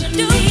world? do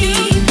you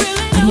really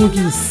And all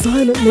you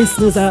silent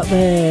listeners out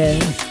there.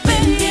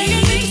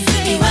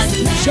 he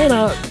wasn't Shout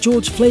out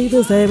George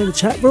Flavors there in the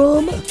chat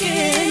room, as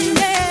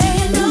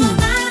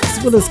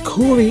well as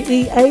Corey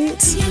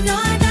E8. you know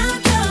I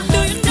don't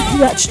know.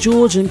 That's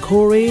George and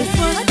Corey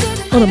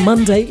on a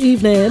Monday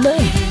evening.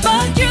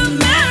 But you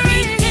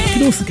married You him.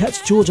 can also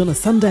catch George on a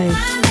Sunday.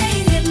 I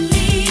made him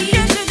leave.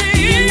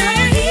 You know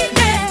he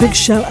did. Big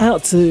shout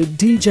out to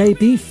DJ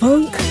B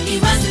Funk He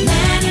wasn't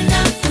man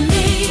enough for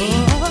me.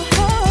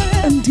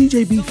 and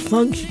DJ B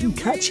Funk. You can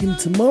catch him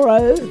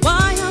tomorrow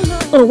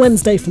on a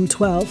Wednesday from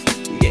 12,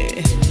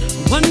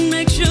 What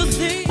makes you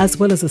think as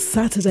well as a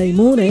Saturday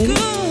morning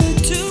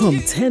good to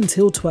from 10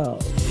 till 12.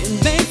 it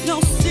makes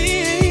no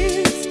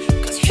sense,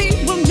 'cause he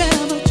will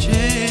never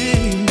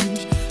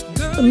change.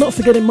 Girl, And not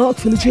forgetting Mark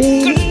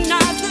Philogene.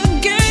 not the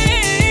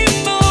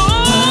game, boy.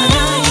 What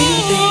are you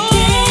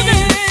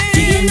thinking? Do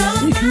you know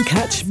You can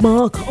catch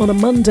Mark on a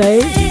Monday,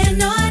 you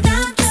know I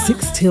don't know.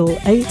 6 till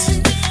 8,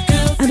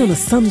 and on a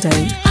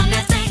Sunday, I'm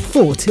not thinking.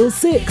 4 till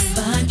 6.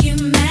 But you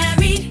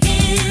married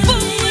him.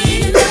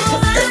 You know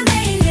I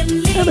made him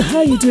leave. And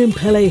how you doing,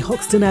 Pele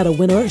Hoxton out of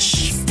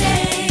Winnerish?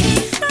 Stay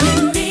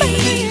with me.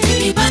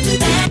 He wasn't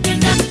man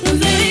enough for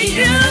me.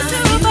 You know I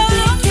don't know.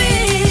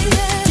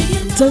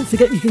 Don't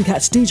forget you can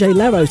catch DJ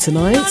Laro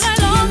tonight You know I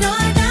don't know.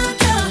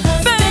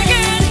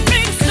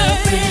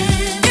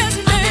 Girlfriend,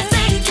 I'm not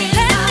thinking.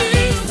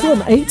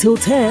 from 8 till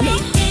 10.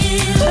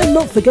 And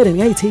not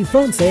forgetting AT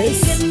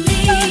Francis Do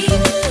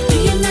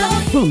you know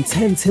from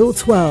 10 till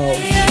 12.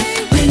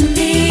 with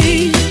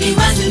me? He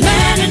wasn't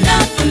man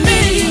enough for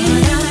me.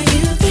 What are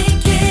you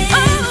thinking?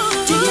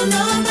 Do you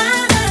know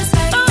about us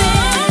back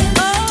then?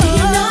 Do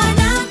you know I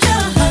don't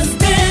know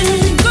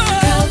husband,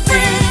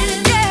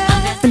 girlfriend?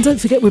 I'm not And don't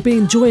forget we're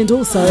being joined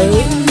also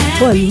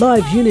by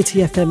Live Unity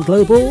FM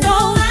Global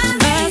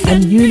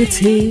and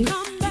Unity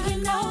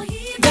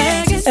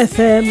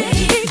FM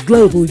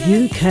Global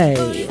UK.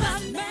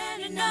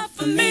 man enough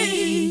for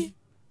me.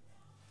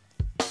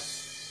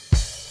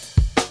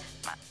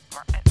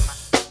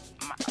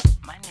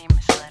 My name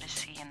is Lettuce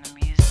C in the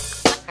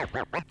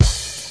music.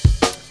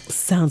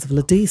 Sounds of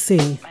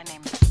LaDC, My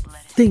name is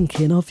Lettuce.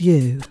 thinking of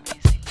you.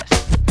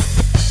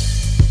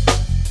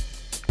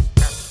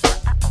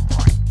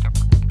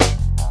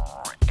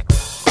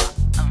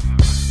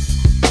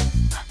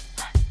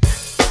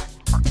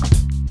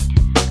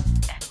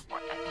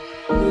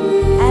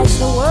 As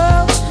the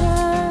world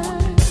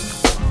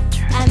turns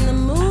and the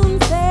moon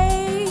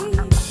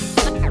fades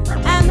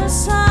and the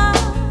sun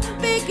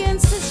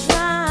begins to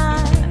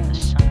shine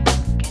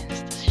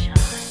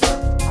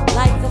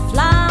like the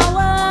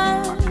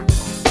flowers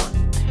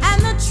and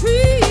the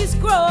trees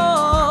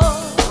grow,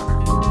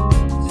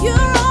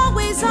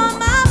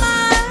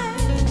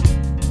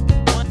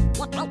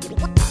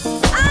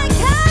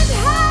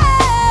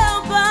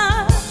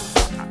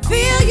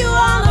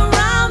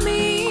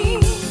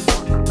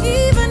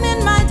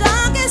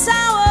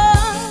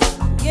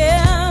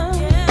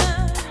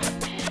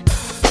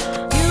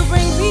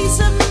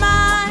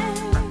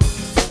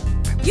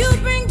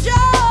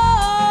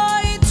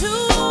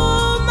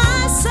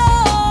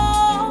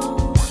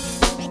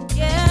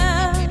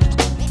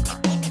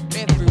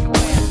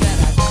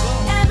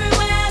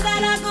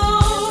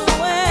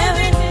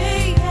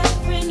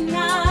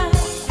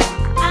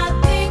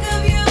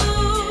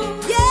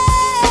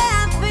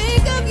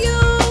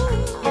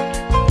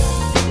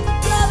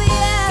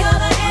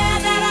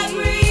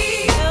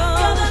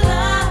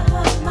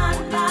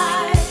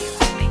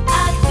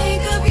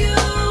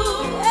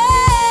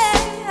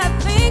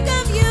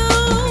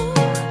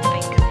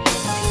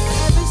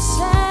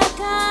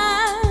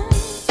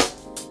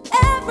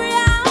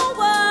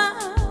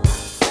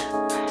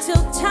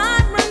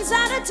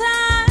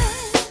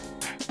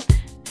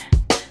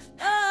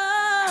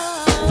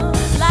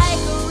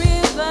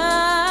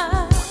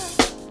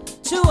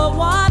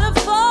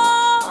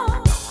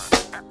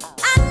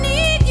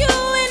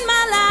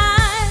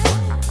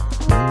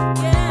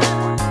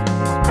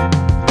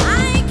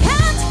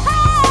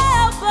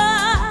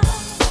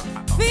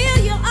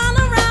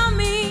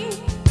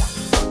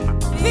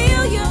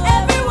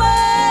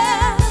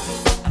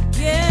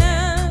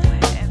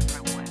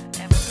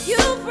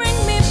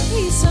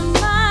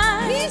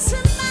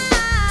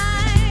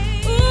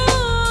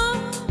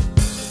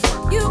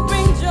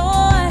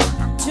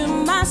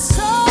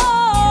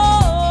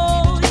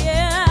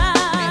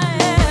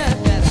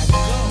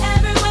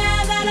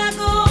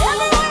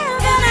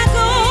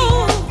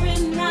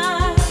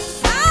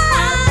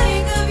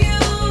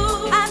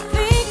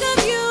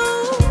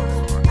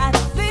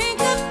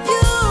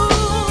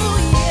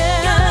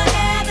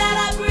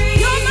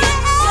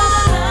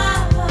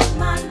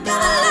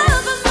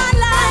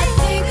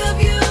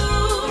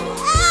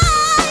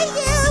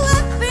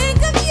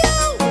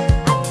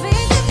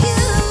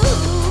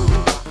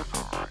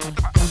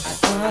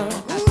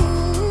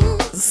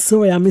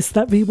 Sorry I missed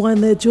that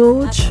rewind there,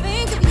 George.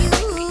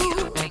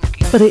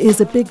 But it is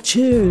a big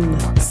tune.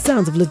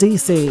 Sounds of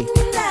Ladisi.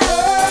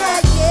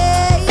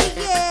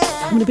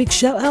 And a big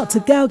shout out to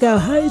Gal Gal.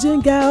 How you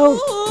doing, Gal?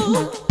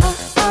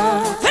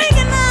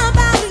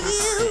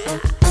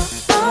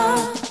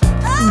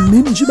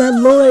 Ninja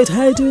Man Lloyd.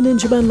 How you doing,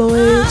 Ninja Man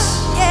Lloyd?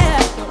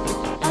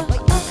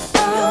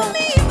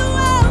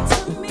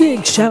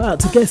 Big shout out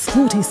to Guest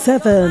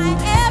 47.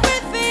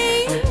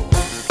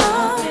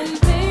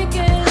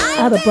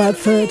 Out of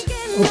Bradford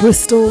or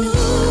Bristol.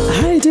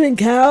 How you doing,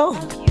 Cal?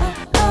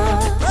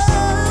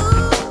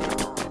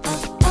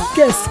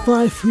 Guest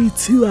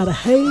 532 out of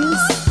Hayes.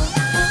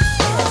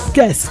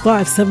 Guest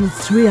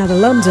 573 out of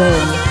London.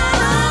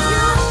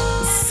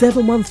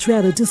 713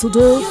 out of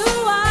Düsseldorf.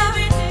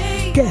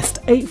 Guest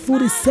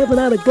 847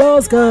 out of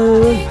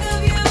Glasgow.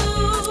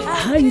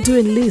 How you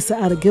doing, Lisa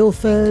out of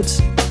Guildford?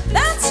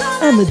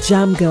 And the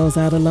Jam Girls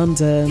out of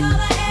London.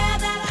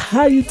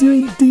 How you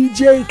doing,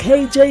 DJ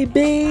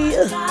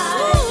KJB?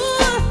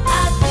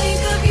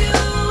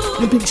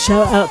 A big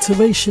shout out to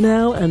Ray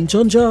Chanel and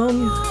John John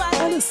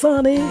and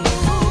Asani.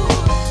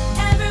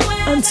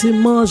 And to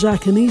Marja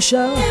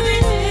Kanisha,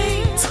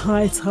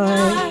 Tai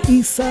Tai,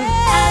 Issa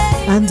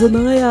and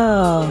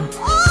Anaya.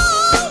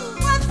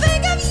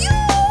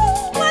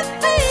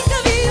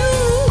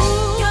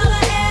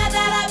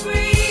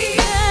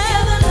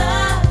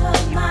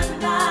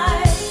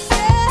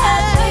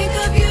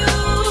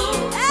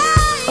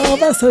 Oh,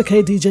 that's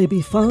okay, DJ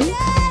B Funk.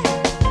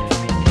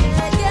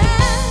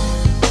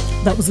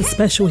 That was a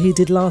special he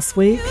did last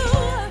week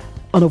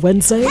on a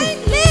Wednesday.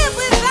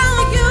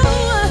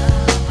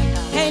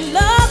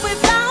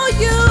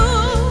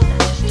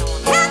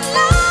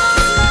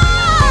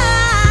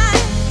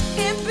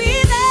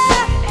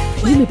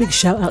 Give me a big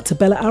shout out to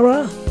Bella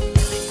Ara.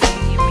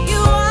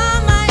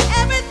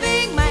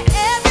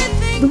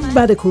 The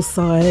radical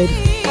side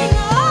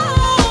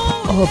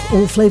of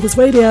All Flavors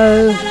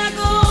Radio.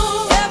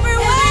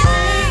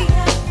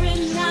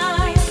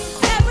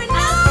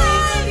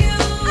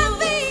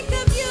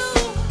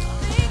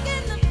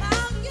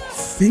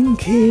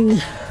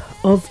 Thinking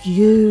of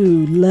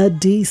you,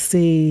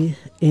 Ladisi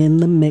in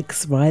the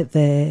mix right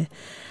there.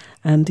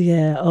 And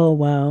yeah, oh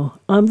wow.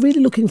 I'm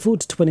really looking forward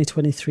to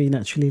 2023,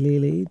 naturally,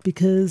 Lily,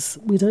 because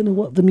we don't know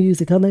what the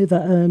music. I know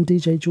that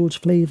DJ George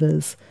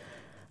Flavors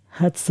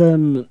had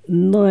some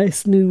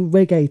nice new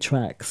reggae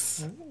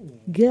tracks.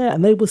 Yeah,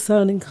 and they were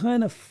sounding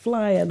kind of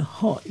fly and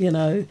hot, you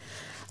know.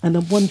 And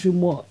I'm wondering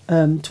what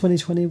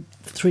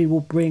 2023 will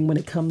bring when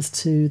it comes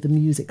to the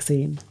music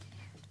scene.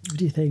 What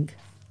do you think?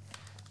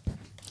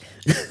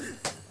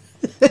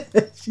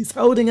 She's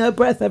holding her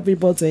breath,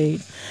 everybody.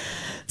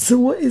 So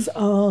what is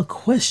our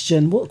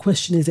question? What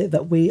question is it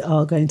that we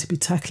are going to be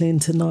tackling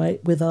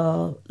tonight with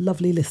our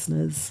lovely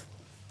listeners?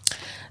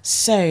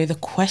 So the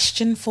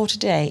question for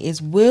today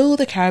is, will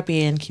the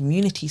Caribbean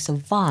community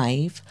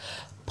survive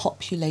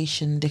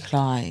population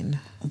decline?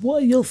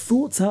 What are your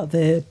thoughts out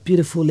there,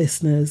 beautiful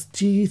listeners?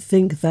 Do you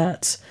think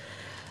that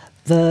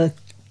the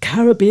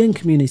Caribbean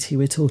community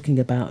we're talking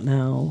about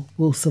now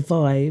will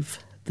survive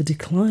the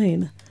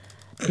decline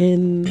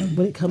when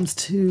it comes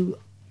to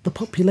the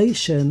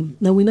population?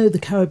 Now, we know the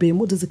Caribbean.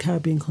 What does the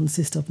Caribbean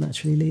consist of,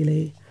 naturally,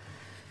 Lily?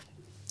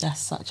 That's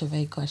such a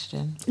vague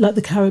question. Like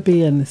the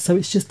Caribbean, so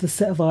it's just the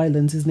set of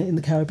islands, isn't it, in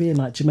the Caribbean,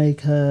 like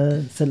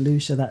Jamaica, St.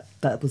 Lucia,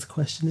 that was a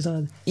question, is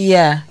that?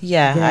 Yeah,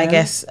 I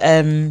guess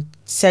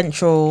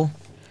Central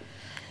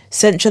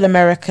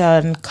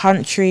American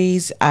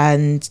countries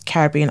and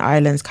Caribbean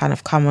islands kind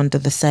of come under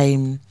the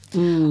same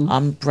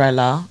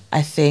umbrella.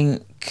 I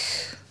think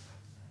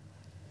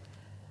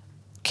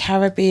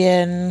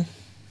Caribbean,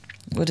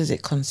 what does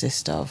it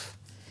consist of?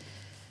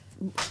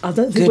 I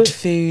don't think good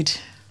food,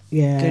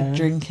 good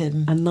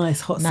drinking, and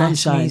nice hot nice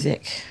sunshine,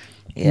 music.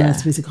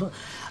 Nice music.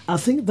 I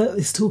think that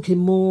it's talking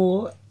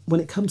more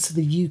when it comes to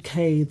the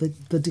UK,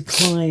 the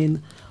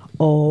decline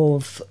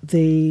of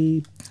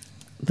the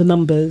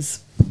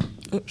numbers.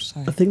 Oops,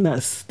 sorry. I think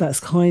that's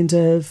kind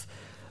of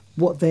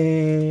what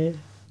they're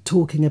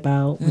talking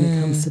about when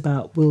it comes to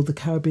about, will the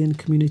Caribbean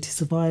community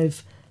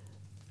survive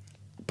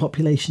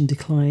population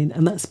decline?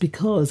 And that's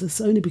because it's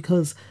only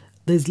because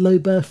there's low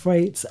birth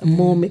rates and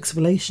more mixed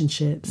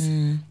relationships.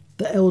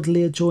 The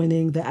elderly are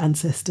joining their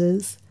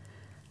ancestors,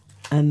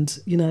 and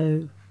you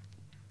know,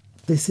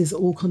 this is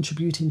all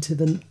contributing to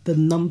the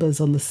numbers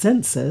on the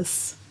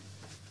census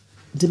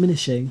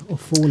diminishing or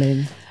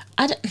falling.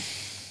 What do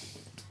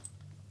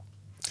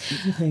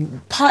you think?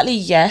 Partly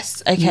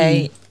yes,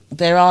 okay.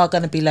 There are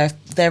going to be low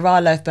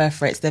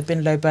birth rates. There've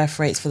been low birth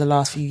rates for the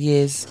last few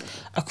years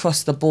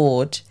across the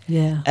board.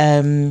 Yeah.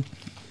 And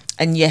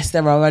yes,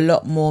 there are a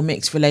lot more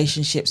mixed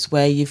relationships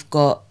where you've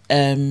got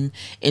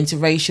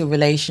interracial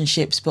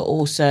relationships, but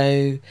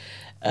also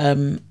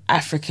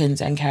Africans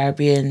and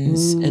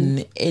Caribbeans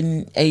and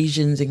in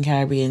Asians and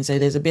Caribbeans. So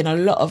there's been a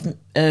lot of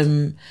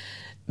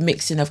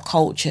mixing of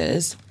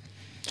cultures.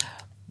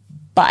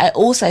 But I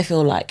also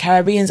feel like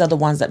Caribbeans are the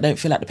ones that don't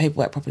fill out the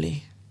paperwork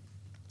properly.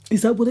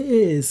 Is that what it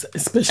is?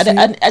 Especially,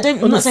 I'm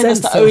not saying that's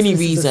the only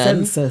reason.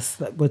 The census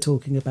that we're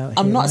talking about.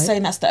 I'm here, not right?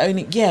 saying that's the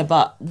only. Yeah,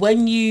 but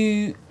when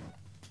you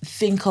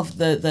think of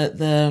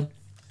the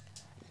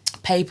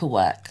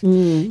paperwork,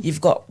 you've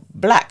got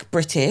Black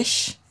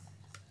British,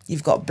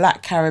 you've got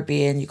Black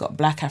Caribbean, you've got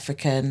Black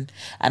African,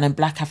 and then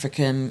Black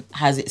African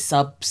has its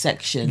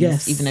subsections.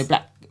 Yes. Even though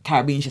Black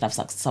Caribbean should have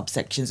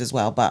subsections as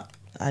well, but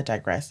I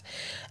digress.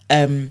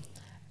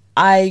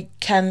 I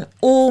can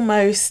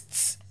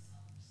almost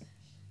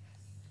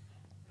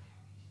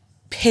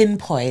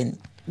pinpoint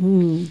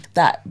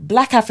that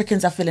Black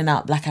Africans are filling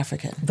out Black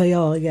African. They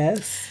are,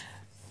 yes.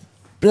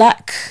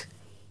 Black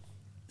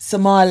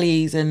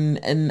Somalis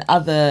and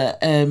other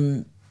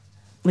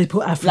they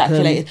put Black African.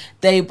 related,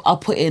 they are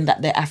putting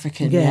that they're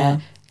African. Yeah. Yeah.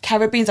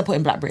 Caribbeans are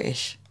putting Black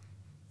British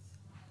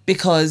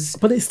because.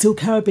 But it's still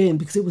Caribbean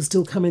because it was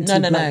still coming to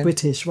Black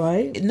British,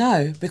 right?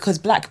 No, because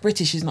Black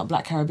British is not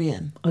Black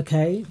Caribbean.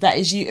 Okay. That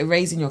is you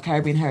erasing your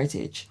Caribbean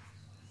heritage.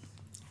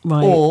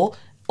 Right.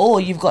 Or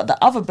you've got the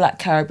other Black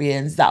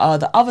Caribbeans that are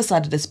the other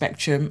side of the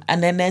spectrum,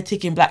 and then they're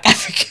ticking Black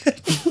African.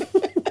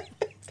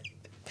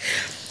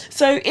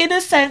 So in a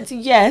sense,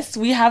 yes,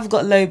 we have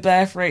got low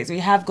birth rates. We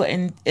have got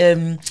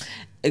in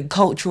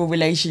cultural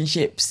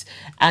relationships,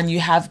 and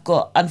you have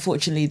got,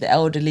 unfortunately, the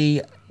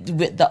elderly.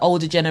 With the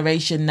older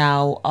generation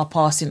now are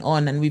passing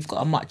on, and we've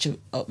got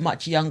a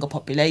much younger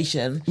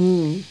population.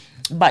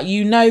 But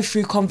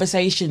through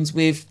conversations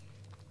with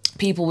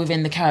people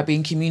within the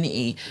Caribbean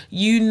community,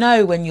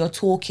 when you're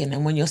talking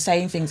and when you're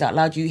saying things out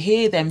loud, you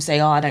hear them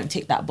say, "Oh, I don't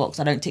tick that box.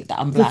 I don't tick that.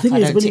 I'm Black. The thing I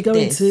is, don't when you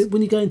tick this."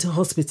 when you go into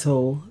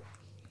hospital,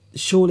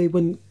 surely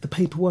when the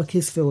paperwork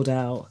is filled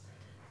out,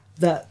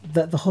 that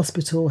the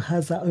hospital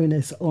has that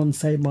onus on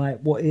saying, right,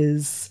 what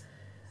is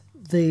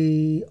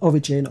the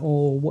origin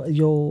or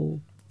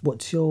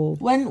what's your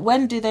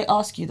when do they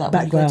ask you that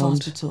background? when you go to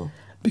hospital?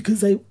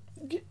 Because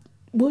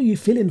you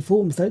fill in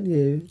forms, don't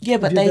you? Yeah,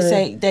 but they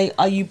say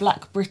are you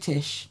Black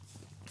British?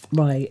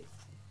 Right.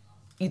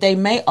 They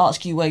may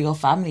ask you where your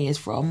family is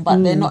from, but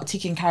they're not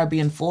ticking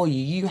Caribbean for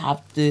you. You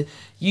have to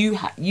you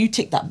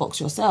tick that box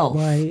yourself.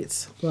 Right.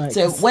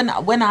 So when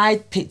I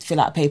fill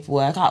out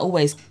paperwork, I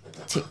always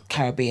tick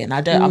Caribbean.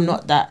 I'm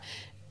not that.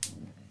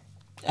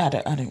 I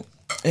don't.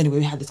 Anyway,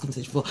 we had this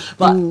conversation before,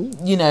 but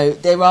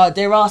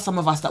there are some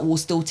of us that will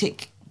still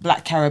tick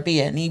Black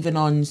Caribbean, even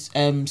on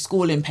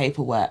schooling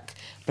paperwork.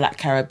 Black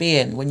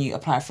Caribbean, when you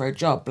apply for a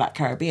job, Black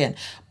Caribbean.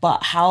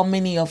 But how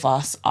many of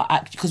us are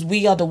actually, because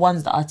we are the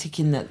ones that are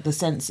ticking the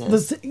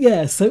census.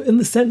 So in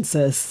the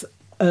census,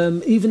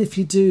 even if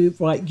you do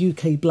write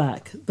UK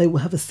Black, they will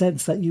have a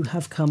sense that you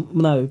have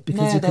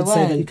because you could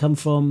say that you come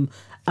from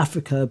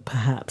Africa,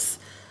 perhaps.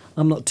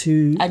 I'm not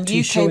too And too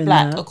UK sure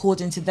Black, in that.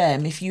 according to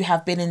them, if you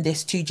have been in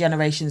this 2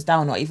 generations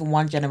down or even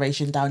 1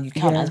 generation down, you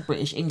count as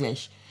British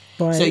English.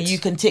 Right. So you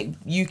can tick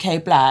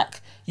UK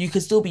Black. You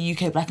could still be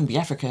UK Black and be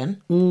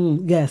African.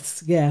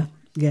 Yes, yeah.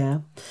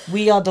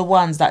 We are the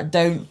ones that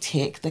don't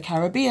tick the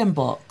Caribbean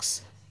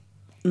box.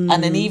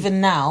 And then even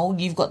now,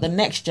 you've got the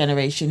next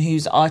generation,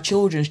 who's our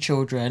children's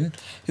children,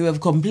 who have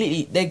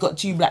they've got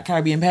 2 Black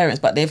Caribbean parents,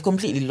 but they've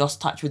completely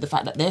lost touch with the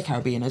fact that they're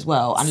Caribbean as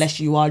well, unless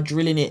you are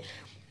drilling it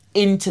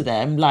into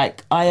them.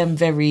 Like, I am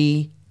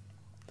very,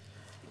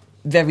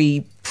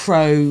 very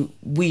pro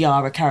we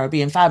are a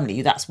Caribbean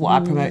family. That's what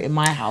I promote in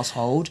my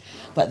household.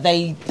 But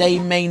they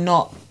may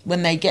not,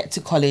 when they get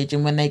to college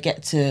and when they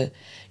get to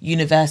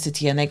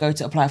university and they go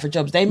to apply for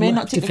jobs, they may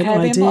not tick the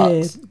Caribbean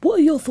box. What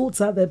are your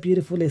thoughts out there,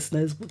 beautiful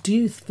listeners? Do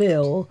you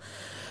feel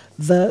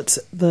that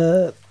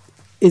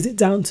is it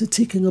down to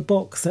ticking a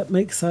box that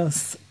makes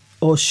us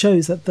or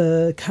shows that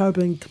the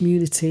Caribbean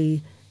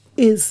community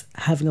is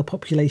having a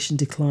population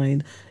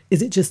decline?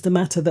 Is it just a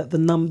matter that the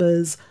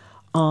numbers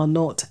are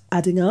not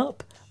adding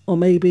up, or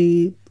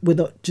maybe we're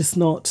not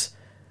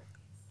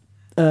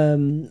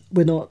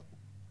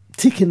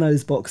ticking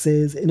those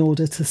boxes in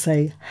order to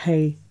say,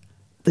 hey,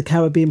 the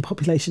Caribbean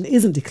population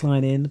isn't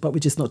declining, but we're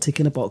just not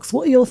ticking a box?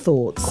 What are your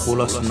thoughts?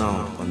 Call us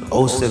now on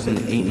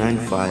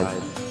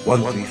 07895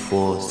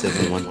 134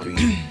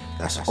 713.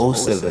 That's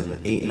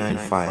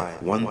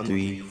 07895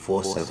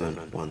 134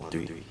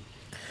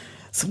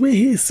 So we're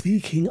here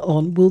speaking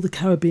on, will the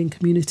Caribbean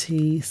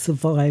community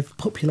survive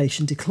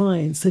population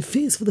decline? So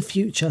fears for the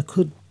future.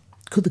 Could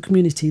the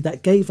community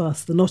that gave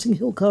us the Notting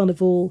Hill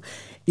Carnival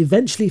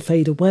eventually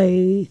fade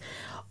away?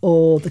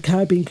 Or the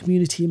Caribbean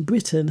community in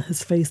Britain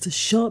has faced a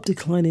sharp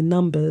decline in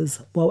numbers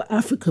while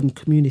African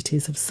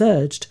communities have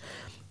surged,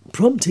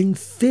 prompting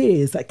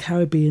fears that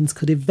Caribbeans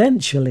could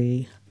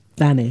eventually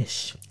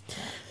vanish.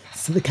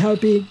 So the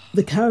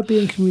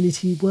Caribbean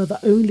community were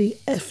the only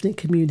ethnic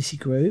community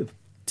group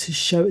to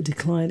show a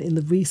decline in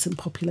the recent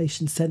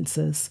population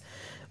census,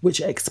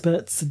 which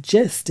experts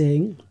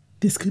suggesting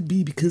this could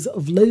be because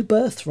of low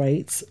birth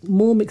rates,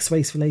 more mixed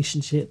race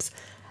relationships,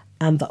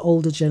 and the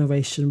older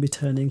generation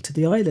returning to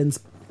the islands.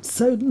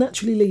 So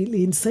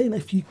naturally, in saying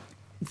that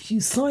if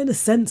you sign a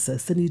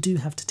census, then you do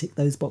have to tick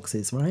those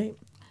boxes, right?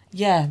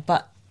 Yeah,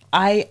 but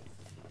I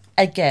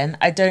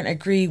don't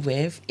agree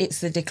with it's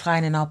the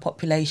decline in our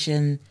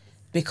population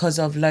because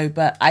of low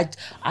birth.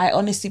 I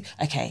honestly,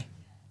 okay,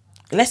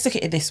 let's look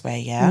at it this way,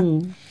 yeah?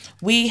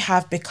 We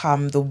have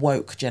become the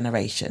woke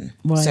generation,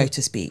 so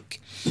to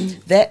speak.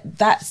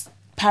 That's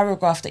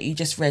paragraph that you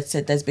just read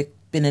said there's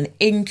been an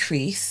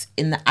increase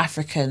in the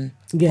African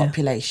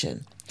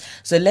population.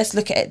 So let's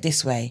look at it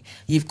this way.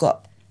 You've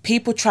got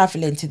people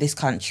traveling to this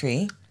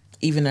country,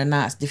 even though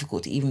now it's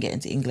difficult to even get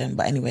into England.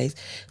 But anyways,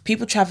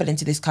 people travel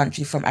into this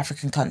country from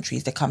African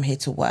countries. They come here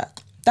to work.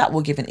 That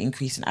will give an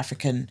increase in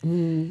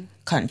African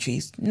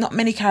countries. Not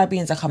many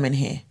Caribbeans are coming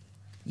here.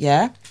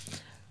 Yeah?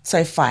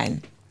 So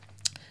fine.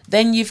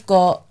 Then you've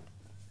got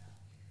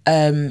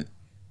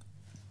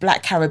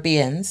Black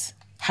Caribbeans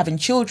having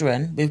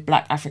children with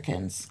Black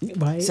Africans.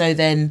 Right. So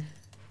then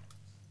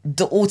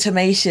the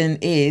automation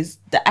is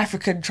the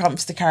African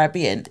trumps the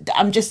Caribbean.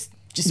 I'm just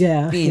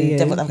being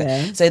devil's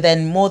advocate. So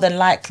then more than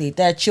likely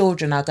their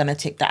children are going to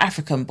tick the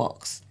African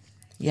box.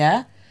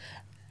 Yeah?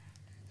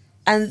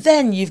 And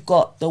then you've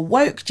got the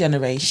woke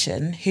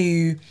generation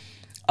who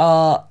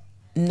are,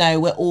 no,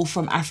 we're all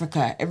from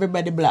Africa.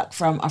 Everybody Black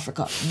from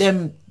Africa.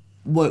 Them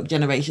woke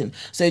generation.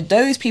 So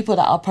those people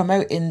that are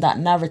promoting that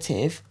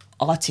narrative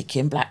are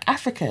ticking Black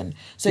African.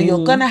 So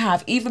you're going to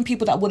have even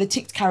people that would have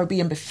ticked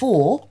Caribbean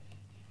before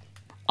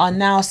are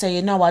now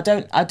saying, no, I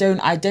don't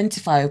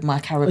identify with my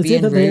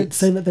Caribbean roots. They're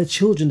saying that their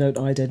children don't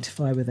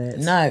identify with it.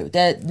 No,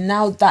 they're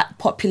now that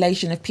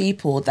population of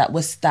people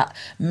that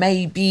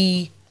may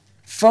be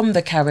from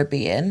the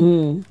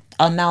Caribbean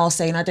are now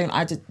saying, I don't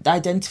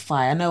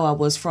identify. I know I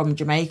was from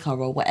Jamaica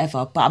or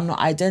whatever, but I'm not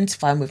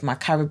identifying with my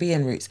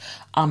Caribbean roots.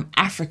 I'm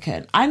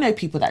African. I know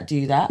people that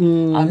do that.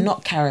 I'm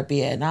not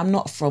Caribbean. I'm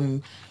not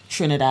from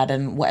Trinidad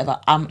and whatever.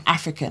 I'm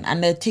African.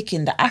 And they're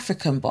ticking the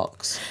African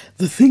box.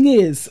 The thing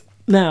is,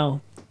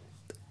 now,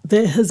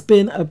 there has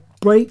been a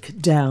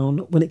breakdown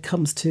when it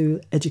comes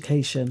to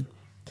education.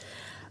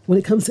 When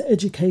it comes to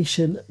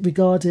education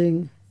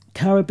regarding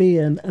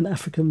Caribbean and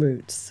African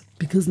roots,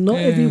 because not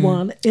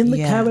everyone in the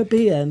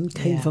Caribbean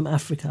came from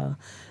Africa.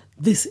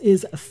 This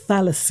is a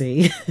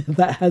fallacy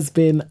that has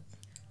been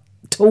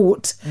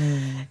taught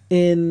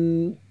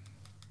in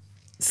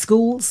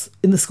schools,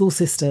 in the school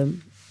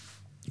system.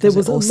 There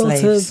was a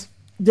lot of,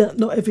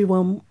 not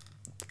everyone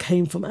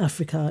came from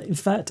Africa. In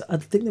fact, I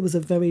think there was a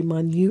very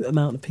minute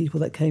amount of people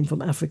that came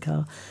from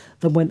Africa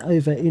that went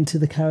over into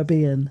the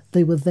Caribbean.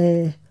 They were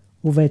there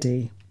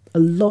already. A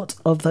lot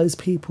of those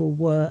people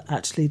were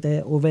actually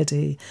there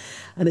already.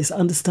 And it's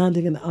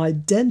understanding and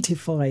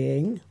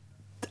identifying.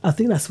 I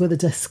think that's where the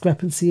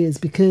discrepancy is,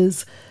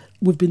 because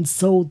we've been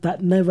sold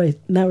that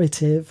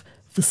narrative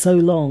for so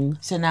long.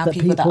 So now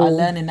people that are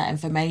learning that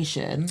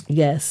information.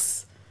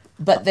 Yes.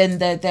 But then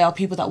there are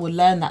people that will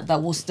learn that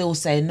will still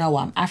say, no,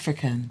 I'm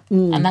African.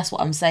 And that's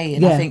what I'm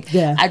saying. I think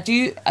I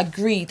do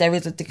agree there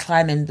is a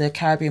decline in the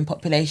Caribbean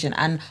population,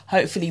 and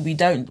hopefully we're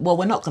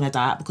not going to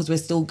die out because we're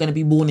still going to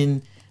be born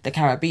in the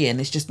Caribbean.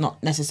 It's just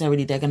not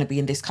necessarily they're going to be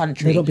in this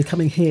country. They're not be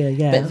coming here,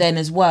 yeah. But then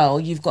as well,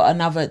 you've got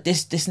another,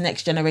 this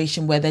next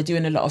generation where they're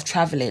doing a lot of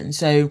travelling.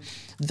 So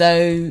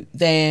though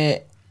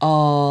there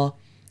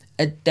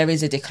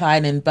is a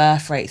decline in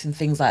birth rates and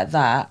things like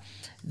that,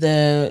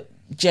 the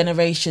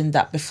generation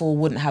that before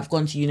wouldn't have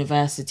gone to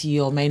university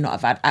or may not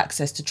have had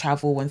access to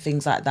travel and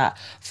things like that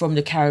from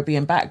the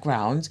Caribbean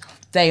background,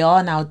 they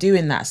are now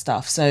doing that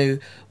stuff. So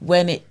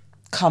when it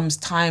comes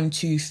time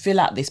to fill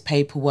out this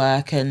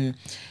paperwork and,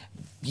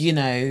 you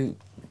know,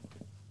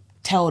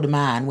 tell the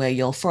man where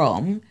you're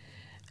from,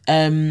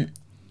 and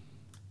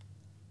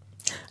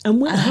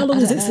how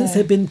long is it since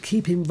they've been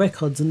keeping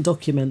records and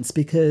documents?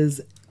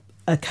 Because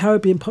a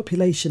Caribbean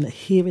population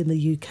here in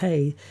the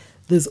UK,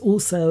 there's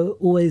also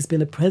always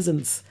been a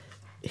presence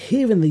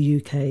here in the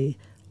UK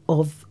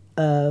of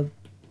a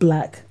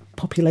Black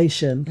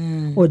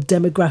population or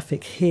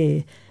demographic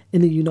here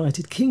in the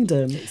United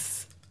Kingdom.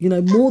 It's, you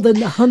know, more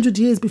than 100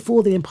 years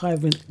before the Empire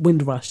of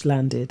Windrush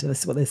landed,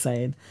 that's what they're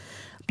saying,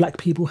 Black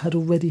people had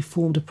already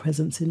formed a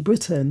presence in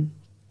Britain.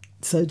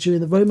 So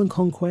during the Roman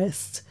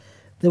conquest,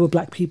 there were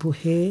Black people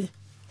here,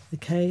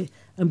 okay?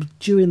 And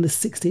during the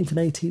 16th and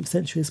 18th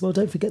century as well,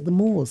 don't forget the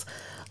Moors.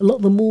 A lot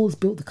of the Moors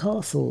built the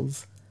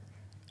castles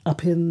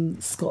up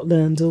in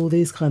Scotland, all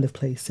these kind of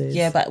places.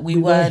 Yeah, but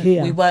we're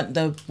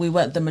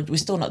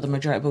still not the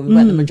majority, but we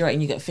weren't the majority.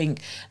 And you got to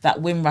think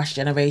that Windrush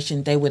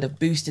generation, they would have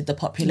boosted the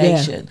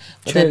population.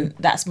 But true. Then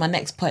that's my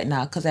next point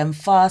now, because then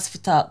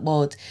fast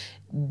forward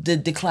the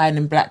decline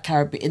in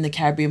in the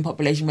Caribbean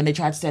population when they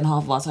tried to send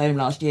half of us home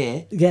last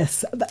year.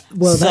 Yes, that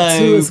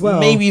too as well.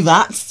 Maybe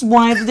that's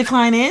why the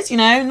decline is, you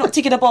know, not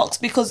ticking a box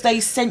because they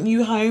sent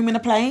you home in a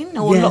plane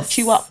or locked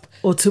you up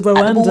or to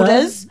Rwanda. At the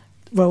borders.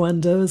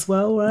 Rwanda as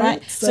well,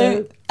 right?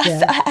 So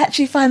I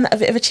actually find that a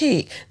bit of a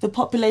cheek. The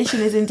population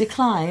is in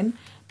decline,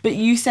 but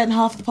you sent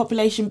half the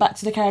population back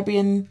to the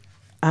Caribbean.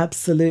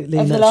 Absolutely,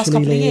 over the last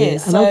couple of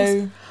years.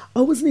 And I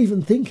wasn't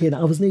even thinking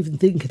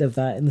of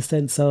that in the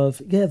sense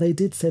of, they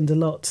did send a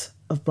lot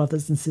of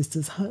brothers and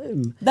sisters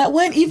home that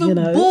weren't even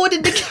born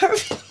in the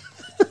Caribbean.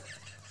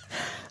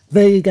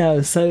 There you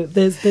go. So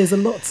there's a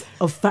lot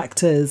of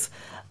factors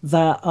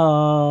that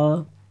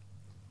are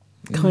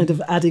kind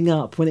of adding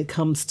up when it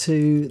comes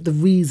to the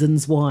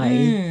reasons why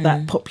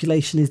that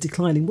population is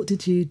declining. What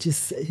did you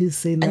just who's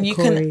seen that? And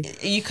Corey?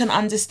 you can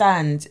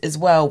understand as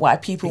well why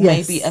people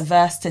may be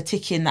averse to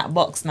ticking that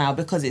box now,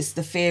 because it's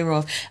the fear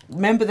of,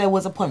 remember there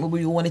was a point where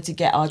we wanted to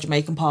get our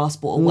Jamaican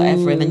passport or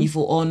whatever, and then you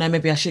thought, oh no,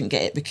 maybe I shouldn't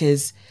get it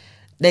because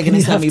they're going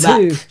to send me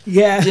back.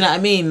 Yeah. Do you know what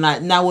I mean?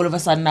 Like now all of a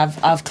sudden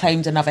I've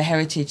claimed another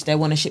heritage. They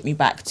want to ship me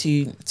back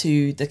to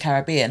the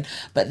Caribbean.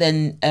 But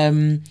then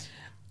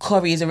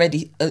Corey has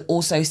already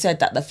also said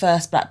that the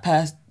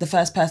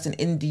first person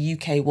in the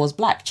UK was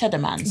black, Cheddar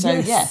Man. So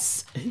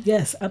yes,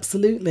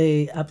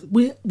 absolutely.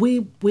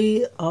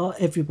 We are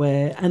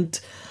everywhere. And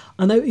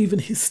I know even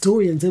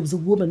historians, there was a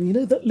woman, you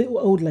know that little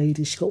old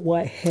lady, she got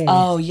white hair.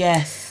 Oh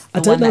yes. I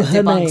don't know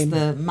her name.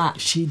 The map.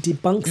 She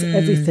debunks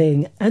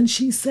everything. And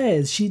she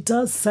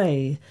does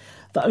say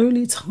the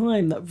only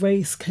time that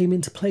race came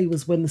into play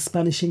was when the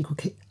Spanish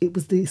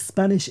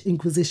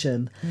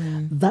Inquisition.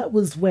 That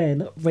was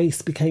when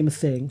race became a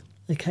thing.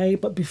 Okay,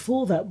 but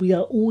before that, we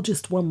are all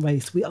just one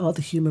race. We are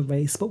the human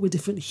race, but we're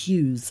different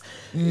hues,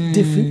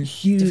 different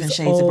shades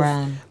of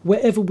brown.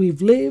 Wherever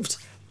we've lived,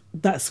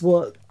 that's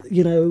what,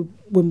 you know,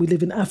 when we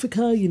live in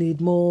Africa, you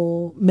need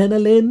more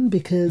melanin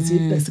because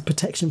there's a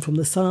protection from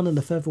the sun, and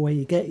the further away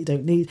you get, you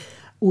don't need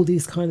all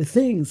these kind of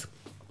things.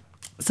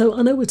 So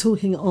I know we're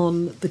talking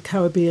on the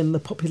Caribbean, the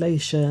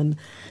population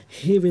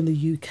here in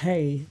the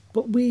UK,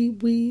 but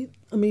we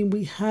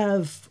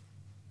have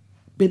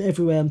been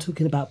everywhere. I'm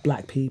talking about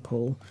black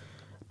people,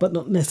 but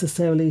not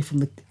necessarily from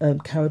the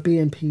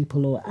Caribbean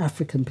people or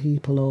African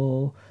people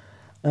or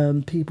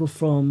people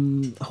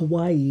from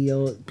Hawaii,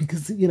 or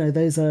because, you know,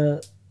 those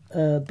are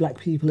black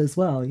people as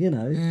well, you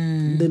know.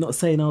 They're not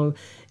saying, oh,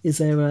 is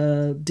there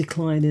a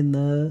decline in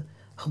the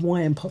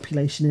Hawaiian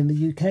population in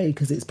the UK,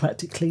 because it's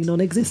practically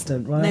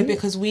non-existent, right? No,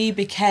 because we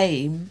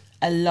became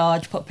a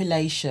large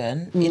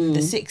population in the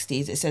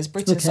 60s. It says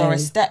Britain saw a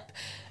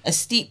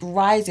steep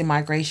rise in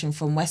migration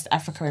from West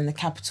Africa and the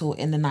capital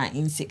in the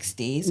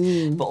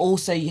 1960s, but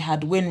also you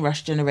had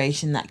Windrush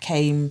generation that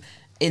came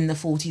in the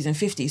 40s and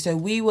 50s. So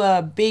we were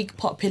a big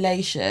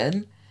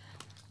population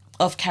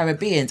of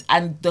Caribbeans,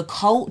 and the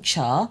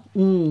culture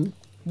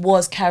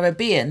was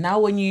Caribbean.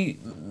 Now I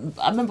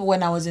remember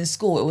when I was in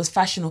school, it was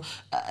fashionable.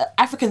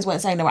 Africans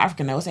weren't saying they were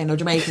African, they were saying they were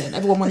Jamaican.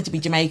 Everyone wanted to be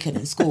Jamaican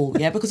in school,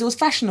 because it was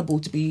fashionable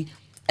to be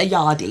a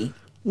yardie.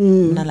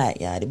 Not like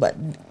yardie, but,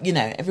 you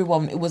know, it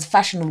was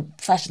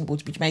fashionable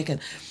to be Jamaican.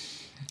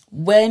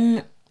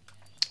 When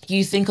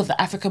you think of the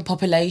African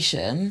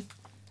population,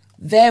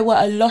 there were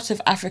a lot of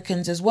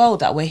Africans as well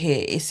that were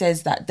here. It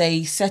says that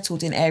they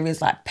settled in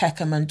areas like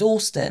Peckham and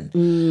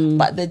Dalston.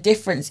 But the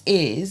difference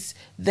is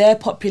their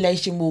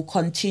population will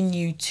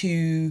continue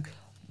to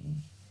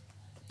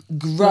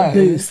grow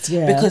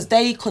because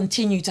they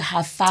continue to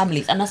have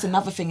families. And that's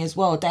another thing as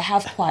well. They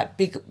have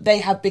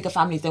bigger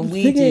families than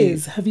we do. The thing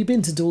is, have you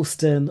been to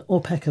Dalston or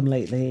Peckham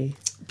lately?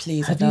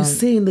 Please, have you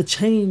seen the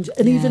change?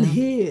 And even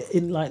here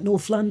in like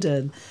North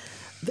London,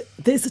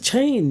 there's a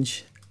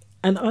change.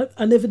 And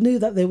I never knew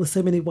that there were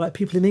so many white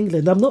people in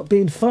England. I'm not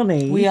being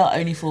funny. We are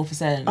only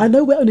 4%. I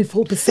know we're only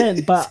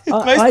 4%, but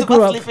I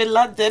grew up live in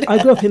London.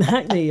 I grew up in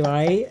Hackney,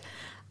 right?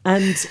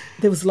 And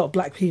there was a lot of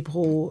black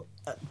people,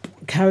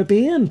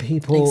 Caribbean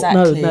people.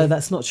 Exactly. No,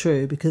 that's not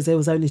true, because there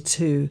was only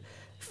two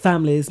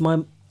families.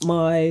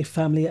 My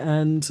family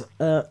and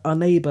our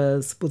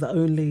neighbours were the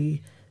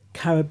only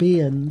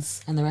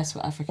Caribbeans. And the rest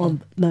were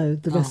African? The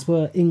rest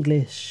were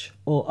English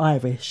or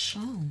Irish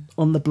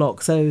on the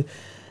block. So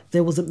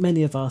there wasn't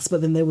many of us,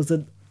 but then there was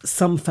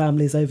some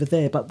families over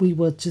there, but we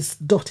were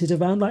just dotted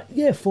around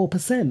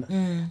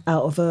 4%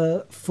 out of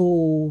a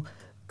full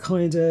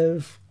kind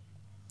of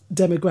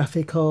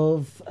demographic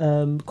of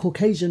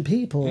Caucasian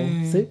people.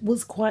 So it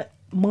was quite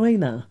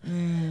minor.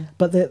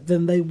 But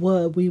then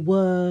we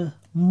were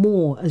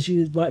more, as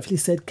you rightfully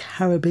said,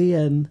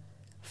 Caribbean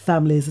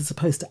families as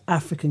opposed to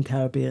African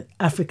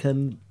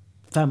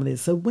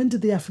families. So when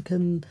did the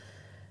African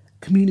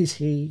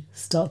community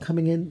start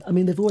coming in? I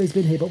mean, they've always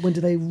been here, but when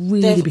do they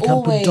really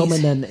become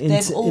predominant in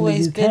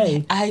the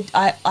UK?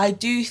 I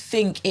do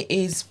think it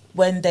is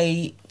when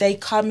they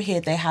come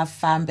here, they have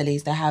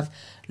families, they have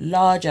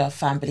larger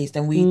families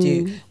than we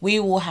do. We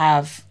will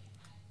have,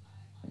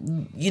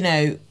 you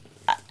know,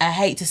 I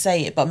hate to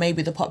say it, but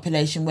maybe the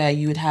population where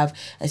you would have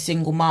a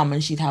single mum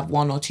and she'd have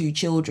one or two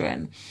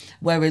children,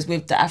 whereas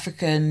with the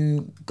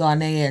African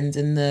Ghanaians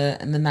and the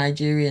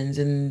Nigerians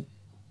and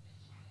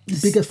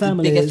bigger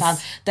families.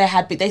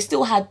 They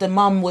still had, the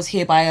mum was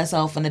here by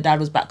herself and the dad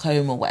was back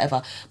home or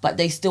whatever, but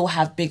they still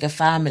have bigger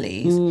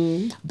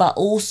families. But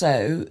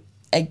also,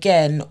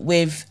 again,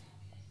 here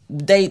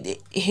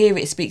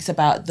it speaks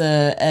about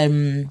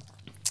the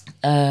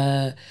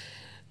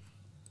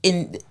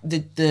in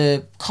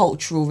the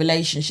cultural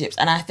relationships,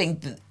 and I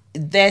think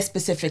they're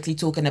specifically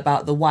talking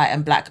about the white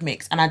and black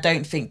mix, and I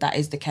don't think that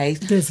is the case.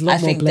 There's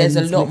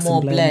a lot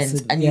more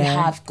blends, and you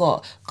have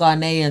got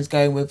Ghanaians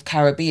going with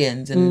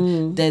Caribbeans,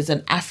 and there's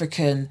an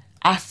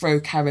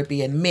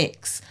Afro-Caribbean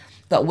mix.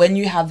 But when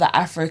you have the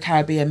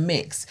Afro-Caribbean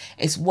mix,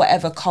 it's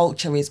whatever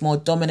culture is more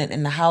dominant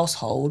in the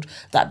household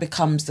that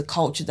becomes the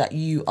culture that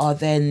you are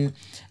then...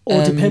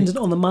 Or dependent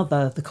on the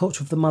mother, the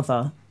culture of the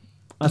mother.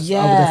 I would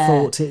have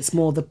thought it's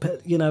more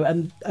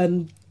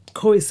and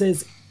Corey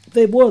says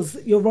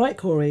you're right,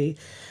 Corey,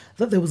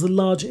 that there was a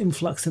large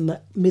influx in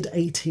the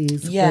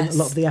mid-80s when a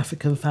lot of the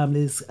African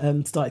families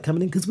started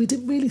coming in, because we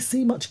didn't really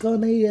see much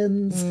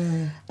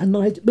Ghanaians and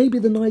maybe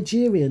the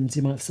Nigerians,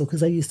 you might have saw,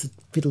 because they used to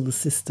fiddle the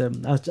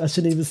system. I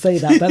shouldn't even say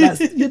that, but that's,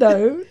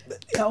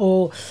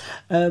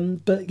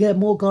 but yeah,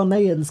 more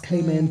Ghanaians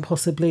came in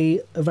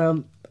possibly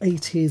around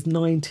 80s,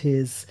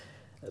 90s,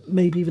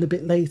 maybe even a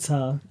bit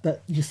later,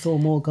 that you saw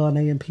more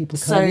Ghanaian people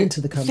coming into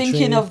the country.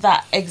 Thinking of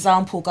that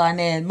example,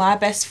 Ghanaian, my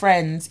best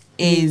friend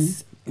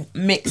is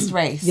mixed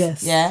race.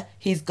 Yes. Yeah?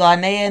 He's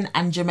Ghanaian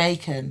and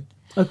Jamaican.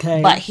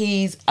 Okay. But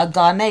he's a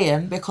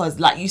Ghanaian because,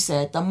 like you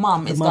said, the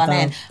mum is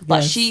Ghanaian.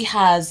 But she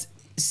has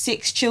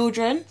 6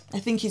 children. I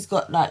think he's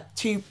got like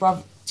two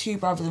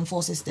brothers and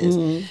 4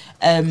 sisters.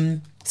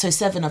 So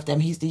 7 of them.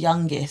 He's the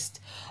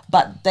youngest.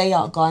 But they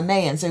are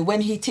Ghanaian. So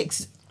when he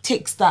ticks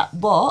that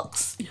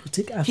box,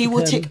 he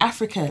will tick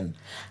African.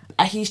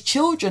 His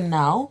children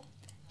now,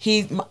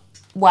 his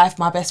wife,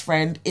 my best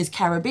friend, is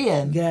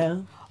Caribbean. Yeah.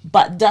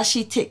 But does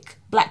she tick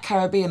Black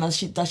Caribbean or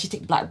does she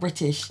tick Black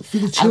British? For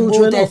the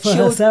children or for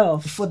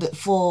herself?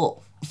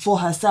 For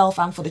herself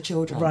and for the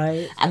children.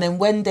 Right. And then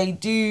when they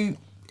do,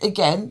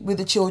 again, with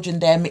the children,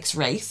 they're mixed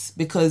race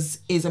because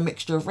it's a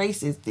mixture of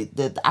races,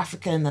 the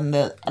African and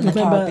the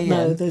Caribbean.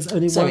 No, there's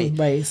only one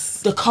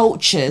race. The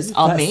cultures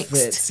are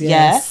mixed.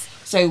 Yes.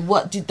 So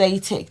what did they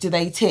tick? Do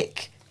they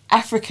tick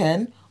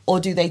African or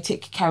do they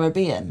tick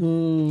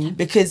Caribbean?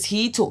 Because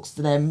he talks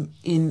to them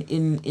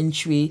in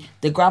Twi,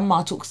 the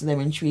grandma talks to them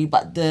in Twi,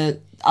 but the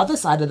other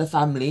side of the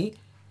family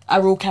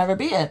are all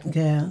Caribbean.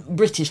 Yeah.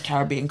 British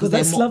Caribbean. But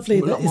that's lovely.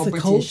 That is the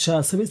British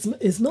culture. So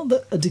it's not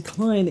a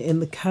decline in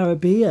the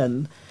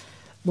Caribbean.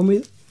 When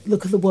we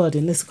look at the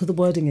wording, let's look at the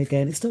wording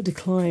again. It's not a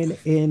decline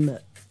in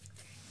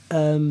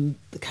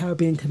the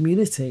Caribbean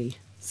community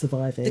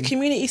surviving. The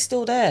community's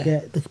still there.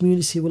 Yeah, the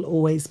community will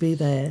always be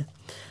there.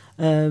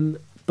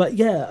 But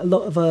yeah, a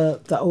lot of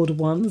the older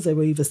ones, they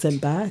were either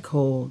sent back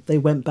or they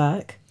went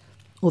back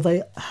or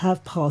they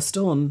have passed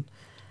on.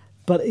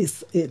 But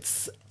it's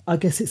I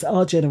guess it's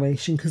our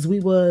generation, because we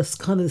were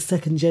kind of the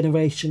second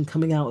generation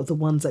coming out of the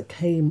ones that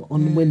came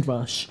on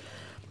Windrush.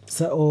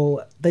 So,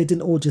 or they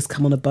didn't all just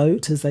come on a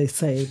boat, as they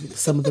say.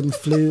 Some of them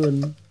flew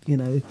and,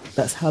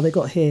 that's how they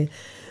got here.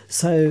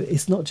 So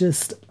it's not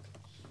just...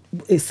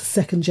 It's the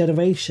second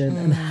generation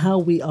and how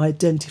we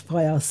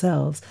identify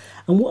ourselves.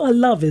 And what I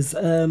love is,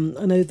 I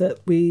know that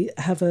we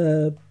have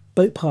a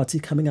boat party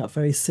coming up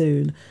very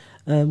soon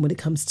when it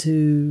comes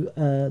to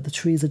the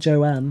Teresa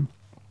Joanne.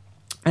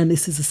 And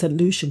this is a St.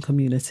 Lucian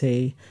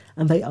community.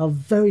 And they are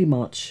very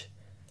much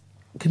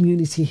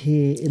community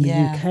here in the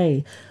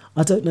UK.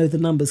 I don't know the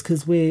numbers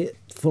because we're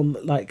from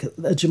like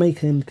a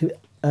Jamaican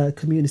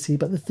community.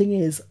 But the thing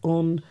is,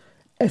 on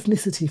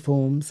ethnicity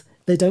forms,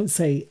 they don't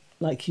say...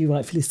 Like you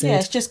rightfully said. Yeah,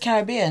 it's just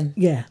Caribbean.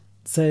 Yeah.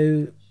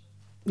 So,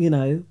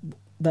 that's...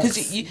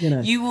 Because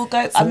you will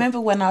go... I remember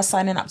when I was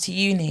signing up to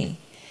uni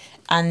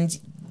and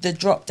the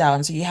drop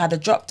down. So you had a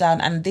drop down,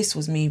 and this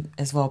was me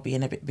as well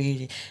being a bit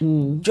bougie.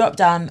 Drop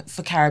down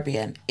for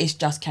Caribbean, it's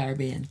just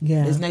Caribbean.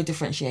 Yeah. There's no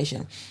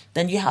differentiation.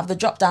 Then you have the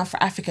drop down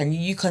for African.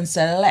 You can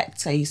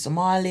select, are you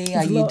Somali,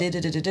 are you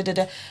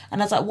da-da-da-da-da-da.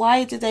 And I was like,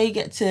 why do they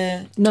get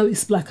to... No,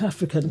 it's Black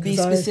African. Be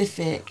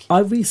specific. I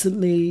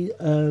recently,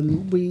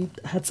 we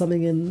had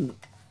something in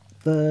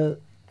the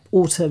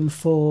autumn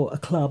for a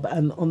club,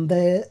 and on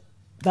that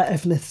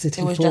ethnicity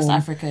it was form, just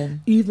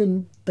African.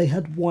 Even they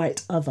had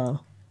white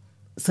other.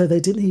 So they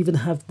didn't even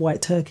have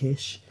white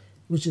Turkish.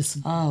 It was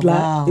just black.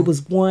 Wow. It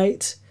was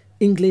white,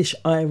 English,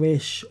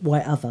 Irish,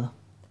 white other.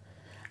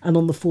 And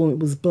on the form it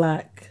was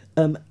black,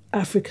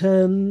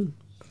 African,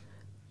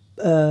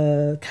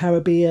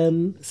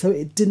 Caribbean. So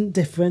it didn't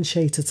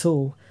differentiate at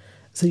all.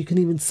 So you can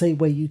even say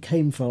where you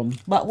came from.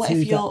 But what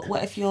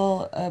if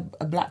you're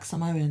a black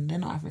Samoan? They're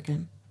not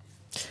African.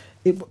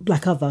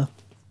 Black other.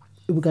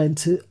 It will go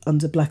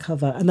under black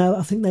other. And now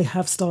I think they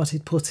have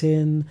started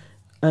putting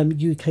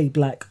UK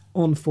black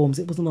on forms.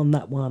 It wasn't on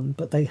that one,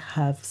 but they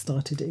have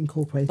started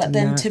incorporating that. But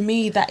then to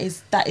me, that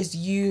is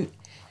you,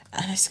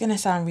 and it's going to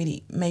sound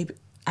really, maybe,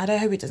 I don't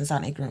hope it doesn't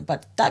sound ignorant,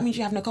 but that means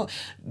you have no culture.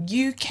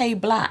 UK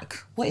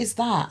black, what is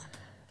that?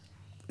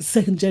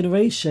 Second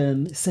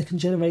generation,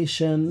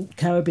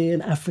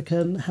 Caribbean,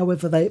 African,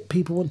 however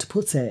people want to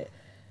put it.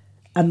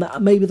 And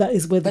maybe that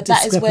is where the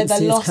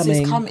discrepancy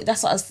is coming.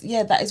 That's what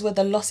that is where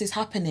the loss is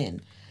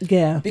happening.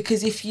 Yeah.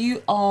 Because if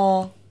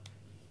your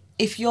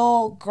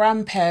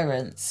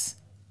grandparents,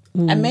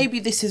 and maybe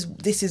this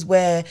is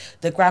where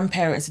the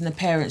grandparents and the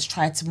parents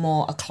try to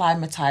more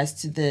acclimatise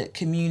to the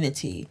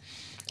community,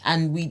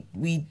 and we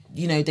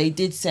they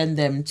did send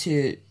them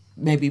to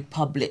maybe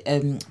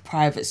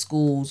private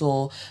schools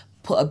or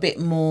put a bit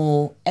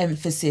more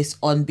emphasis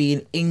on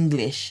being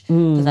English,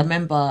 because I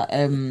remember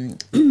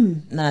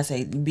I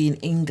say being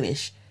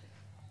English,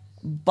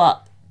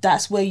 but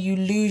that's where you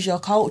lose your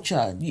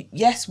culture.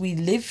 Yes, we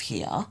live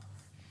here,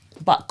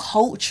 but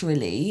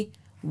culturally,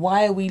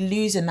 why are we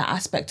losing that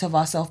aspect of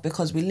ourselves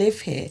because we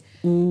live here?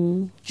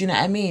 Do you know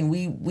what I mean?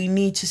 We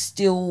need to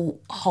still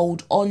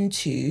hold on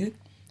to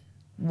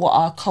what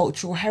our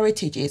cultural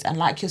heritage is. And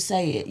like you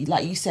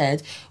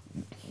said,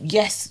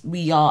 yes,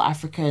 we are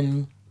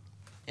African.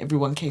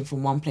 Everyone came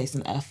from one place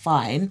on earth,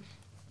 fine.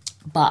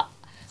 But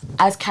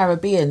as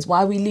Caribbeans,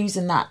 why are we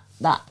losing that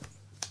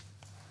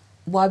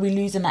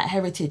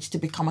heritage to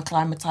become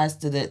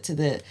acclimatized to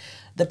the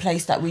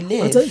place that we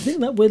live? I don't think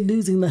that we're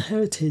losing the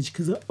heritage,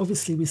 because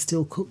obviously we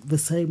still cook the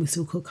same. We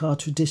still cook our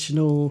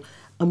traditional,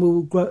 and we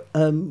will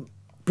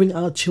bring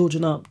our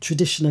children up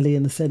traditionally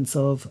in the sense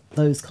of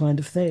those kind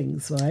of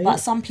things, right? But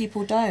some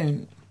people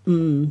don't.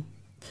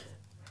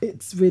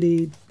 It's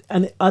really,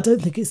 and I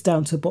don't think it's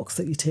down to a box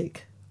that you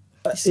tick.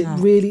 It not.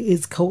 really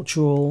is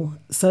cultural.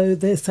 So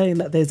they're saying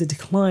that there's a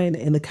decline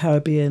in the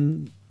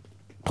Caribbean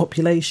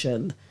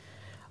population.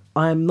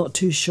 I'm not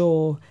too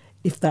sure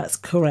if that's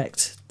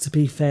correct, to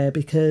be fair,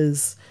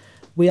 because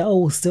we are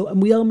all still, and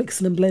we are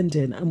mixing and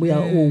blending, and we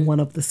are all one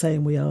of the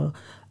same. We are,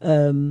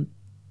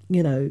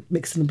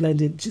 mixing and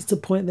blending. Just a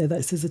point there that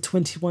it says the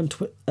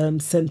 2021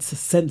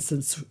 census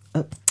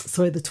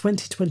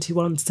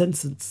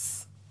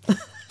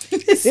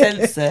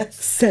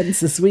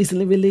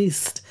recently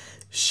released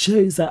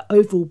shows that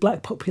overall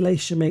black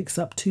population makes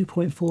up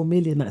 2.4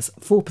 million. That's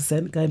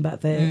 4% going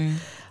back there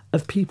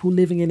of people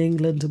living in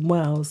England and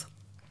Wales.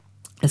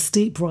 A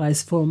steep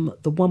rise from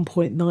the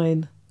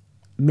 1.9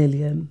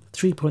 million,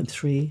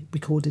 3.3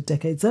 recorded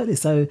decades earlier.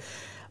 So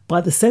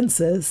by the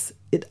census,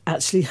 it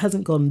actually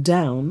hasn't gone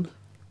down.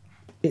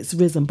 It's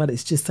risen, but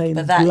it's just saying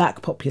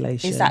black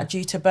population. Is that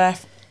due to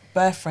birth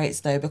rates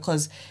though?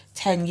 Because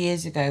 10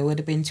 years ago would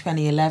have been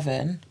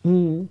 2011,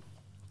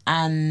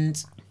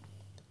 and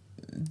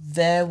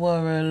there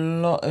were a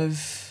lot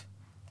of.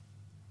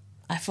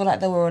 I feel like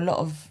there were a lot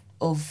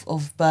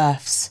of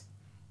births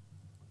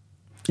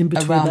in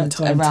between that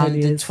time,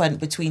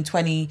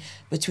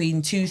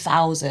 between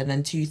 2000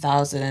 and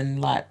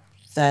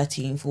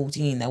 2013,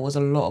 14, there was a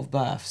lot of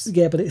births.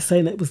 Yeah, but it's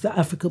saying it was the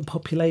African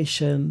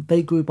population.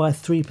 They grew by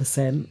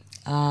 3%,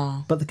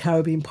 but the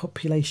Caribbean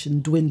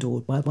population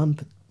dwindled by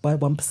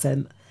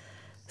 1%.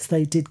 So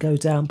they did go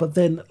down. But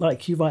then,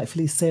 like you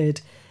rightfully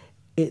said,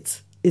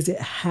 is it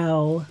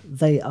how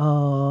they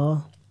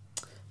are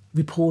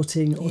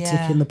reporting or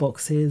ticking the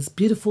boxes?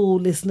 Beautiful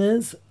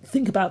listeners,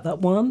 think about that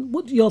one.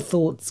 What are your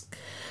thoughts?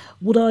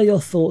 What are your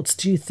thoughts?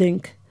 Do you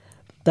think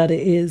that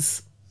it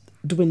is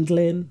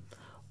dwindling,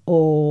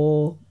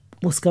 or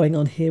what's going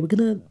on here? We're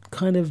going to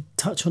kind of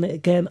touch on it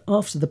again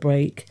after the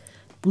break.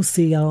 We'll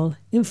see y'all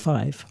in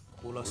 5.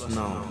 Call us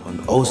now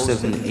on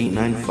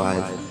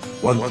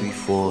 07895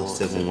 134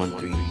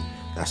 713.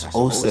 That's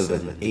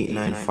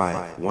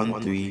 07895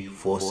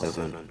 134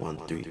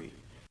 713.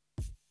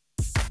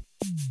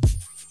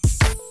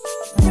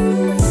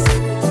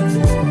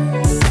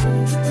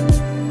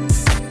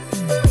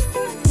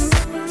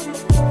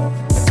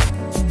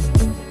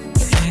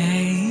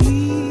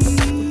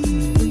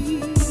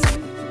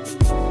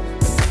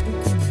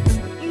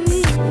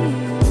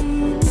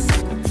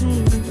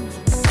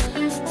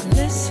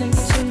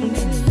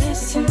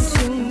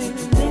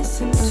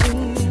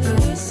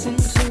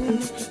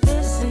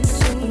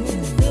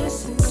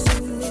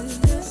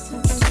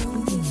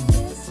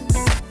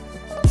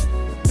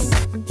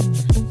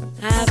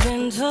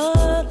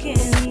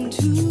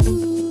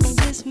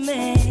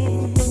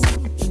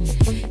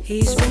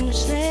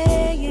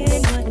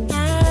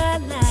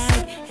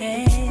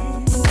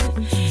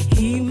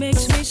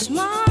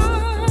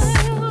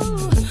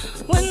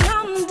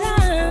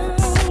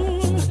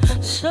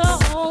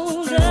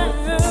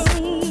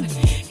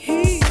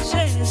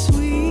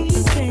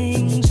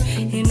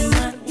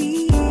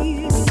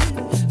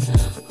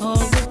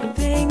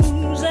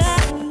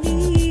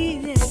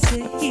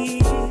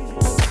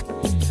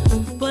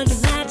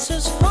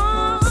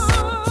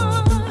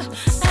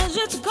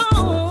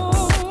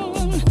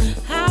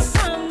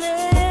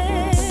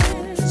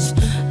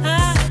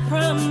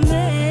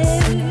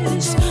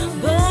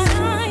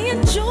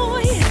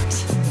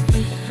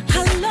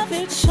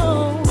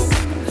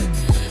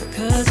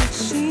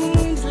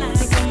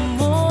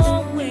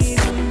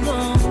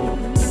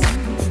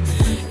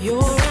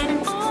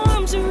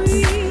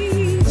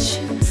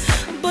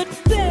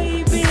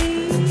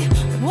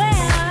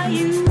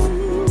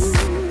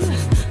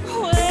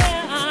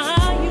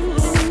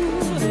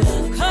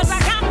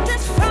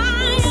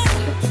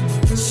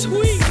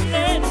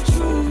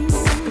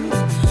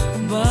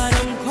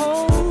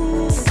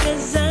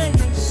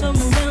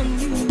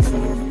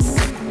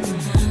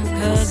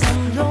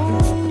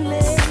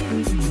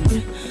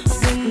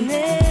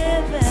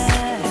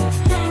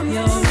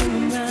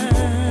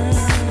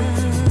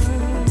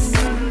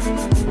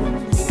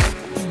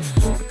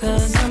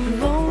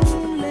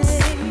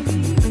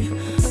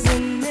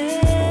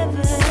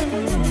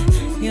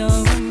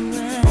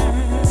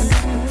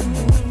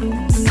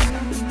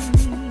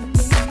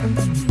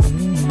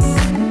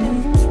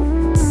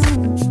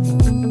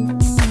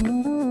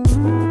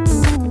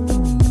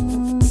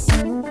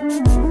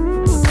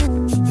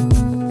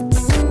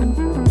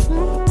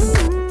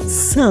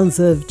 sounds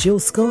of Jill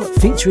Scott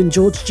featuring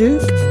George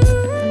Duke.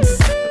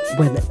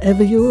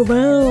 Whenever you're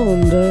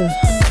around.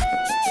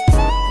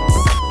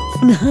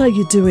 And how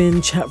you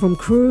doing, chat room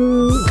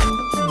crew?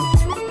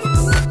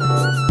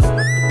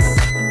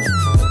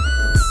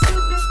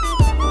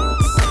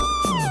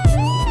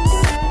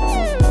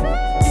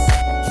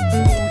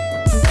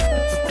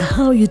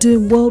 How you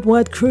doing,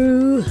 worldwide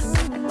crew?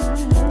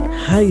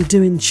 How you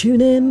doing,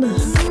 tune in?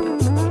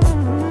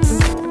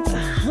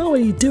 How are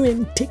you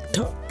doing,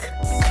 TikTok?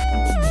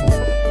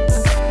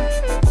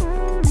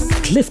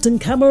 Clifton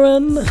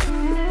Cameron,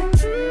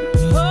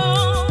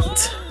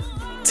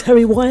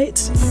 Terry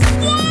White.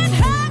 What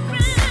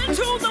happened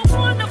to the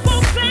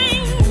wonderful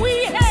thing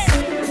we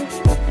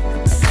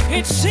had?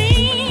 It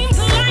seems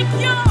like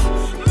you're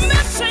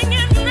missing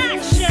in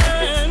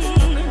action.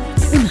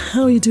 And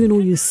how are you doing,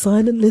 all you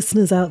silent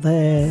listeners out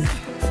there?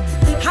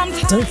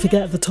 Don't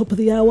forget, at the top of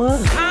the hour,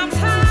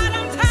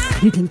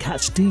 you can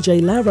catch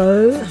DJ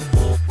Laro.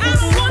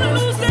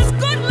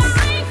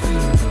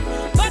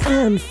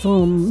 And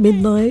from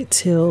midnight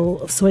till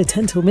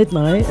 10 till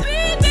midnight,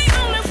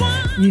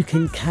 you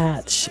can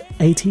catch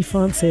A.T.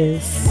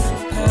 Francis.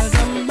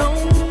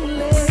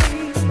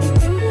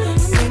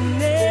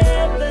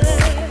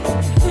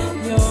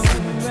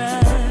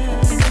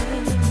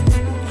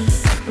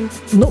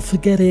 Not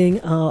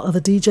forgetting our other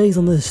DJs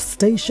on the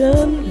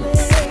station: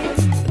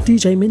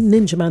 DJ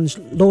Ninja Man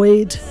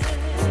Lloyd,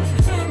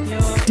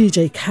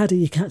 DJ Caddy.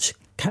 You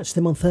catch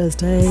them on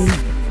Thursday.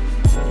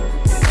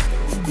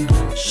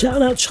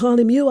 Shout out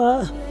Charlie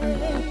Muir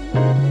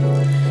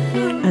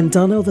and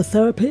Darnell the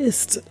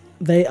Therapist.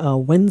 They are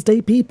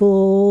Wednesday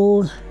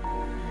people.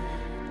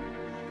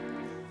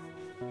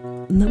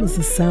 And that was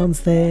the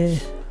sounds there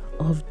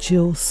of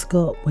Jill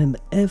Scott,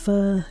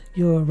 Whenever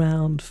You're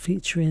Around,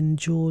 featuring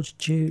George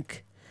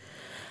Duke.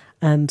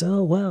 And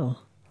oh wow,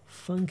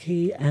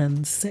 funky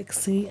and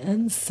sexy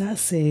and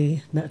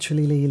sassy,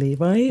 Naturally Lily,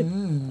 right?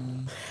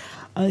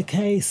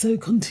 Okay, so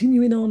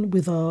continuing on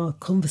with our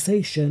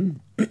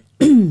conversation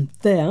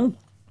there.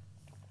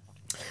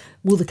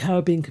 Will the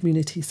Caribbean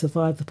community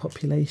survive the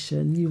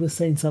population? You were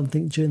saying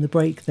something during the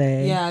break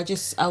there. Yeah,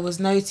 I was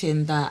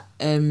noting that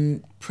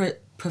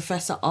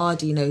Professor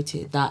Ardy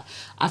noted that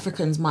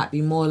Africans might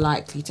be more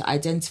likely to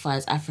identify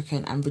as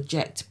African and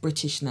reject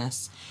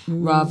Britishness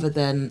rather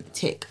than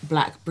tick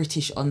Black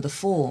British on the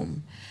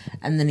form.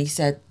 And then he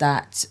said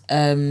that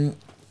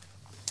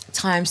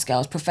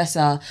timescales,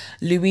 Professor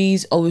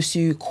Louise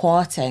Owusu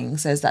Kwarteng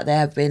says that there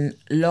have been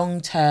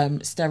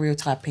long-term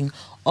stereotyping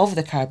of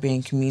the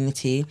Caribbean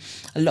community.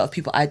 A lot of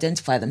people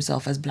identify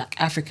themselves as Black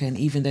African,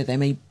 even though they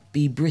may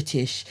be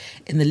British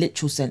in the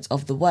literal sense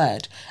of the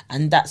word.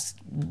 And that's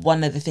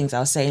one of the things I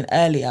was saying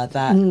earlier,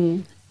 that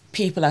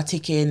people are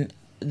ticking,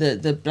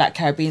 the Black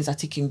Caribbeans are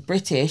ticking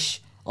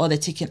British or they're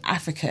ticking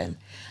African.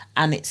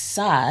 And it's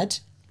sad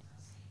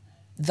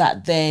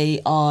that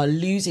they are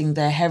losing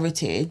their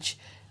heritage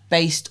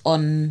based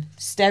on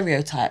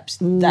stereotypes.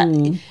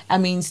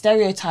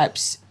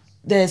 Stereotypes,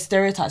 there's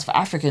stereotypes for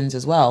Africans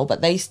as well,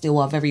 but they still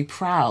are very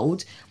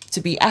proud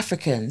to be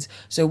Africans.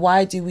 So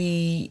why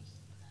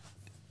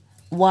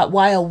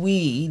are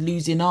we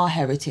losing our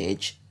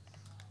heritage?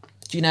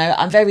 Do you know?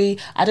 I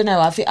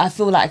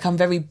feel like I'm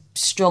very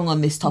strong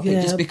on this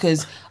topic just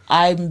because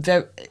I've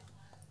never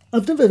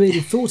really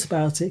thought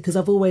about it, because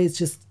I've always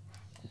just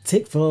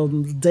ticked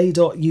from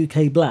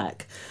day.uk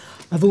black.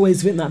 I've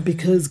always written that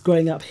because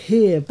growing up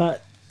here,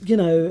 but, you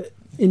know,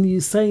 in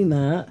you saying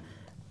that,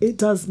 it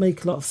does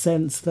make a lot of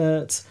sense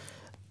that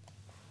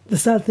the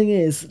sad thing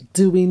is,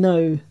 do we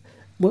know,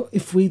 well,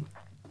 if we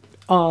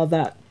are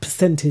that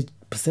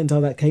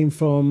percentile that came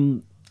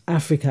from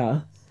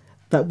Africa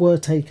that were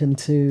taken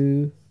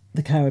to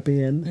the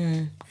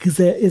Caribbean, because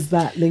there is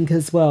that link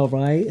as well,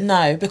 right?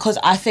 No, because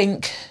I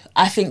think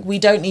we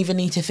don't even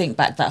need to think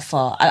back that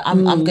far.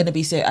 I'm going to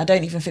be serious. I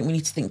don't even think we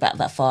need to think back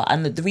that far.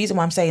 And the reason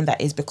why I'm saying that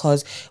is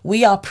because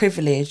we are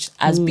privileged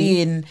as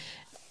being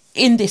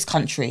in this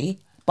country,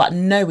 but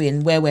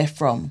knowing where we're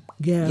from.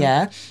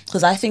 Yeah.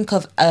 Because I think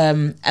of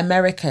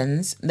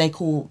Americans, they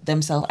call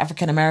themselves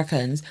African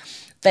Americans.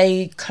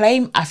 They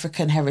claim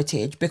African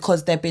heritage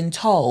because they've been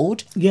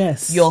told,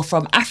 yes, you're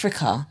from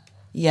Africa.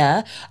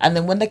 Yeah. And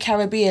then when the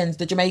Caribbeans,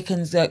 the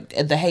Jamaicans,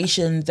 the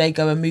Haitians, they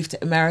go and move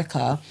to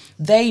America,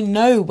 they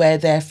know where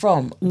they're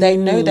from. They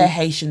know they're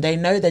Haitian. They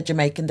know they're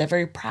Jamaican. They're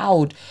very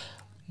proud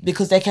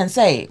because they can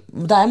say,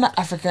 I'm not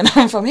African,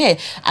 I'm from here.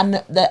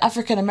 And the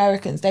African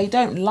Americans, they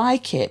don't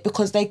like it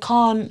because they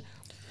don't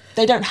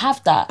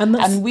have that.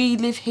 And we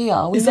live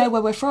here. We know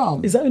where we're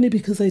from. Is that only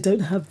because they don't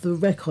have the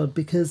record?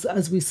 Because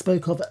as we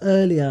spoke of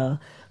earlier,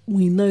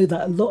 we know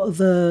that a lot of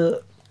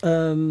the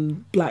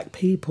Black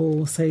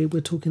people, say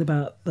we're talking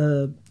about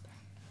the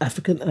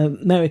African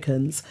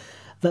Americans,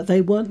 that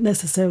they weren't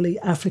necessarily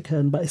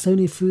African, but it's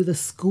only through the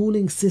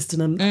schooling system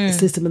and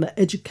the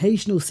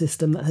educational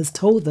system that has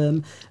told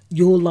them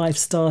your life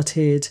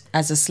started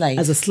as a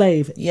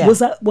slave. Yeah. Was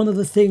that one of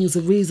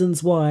the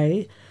reasons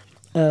why,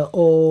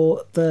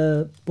 or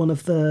one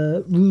of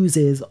the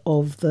ruses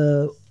of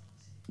the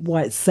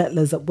white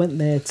settlers that went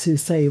there to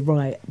say,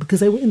 right,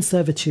 because they were in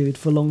servitude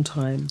for a long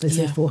time, they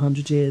say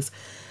 400 years,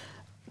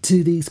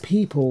 to these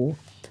people,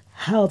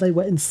 how they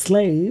were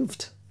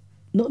enslaved,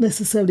 not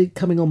necessarily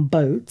coming on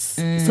boats.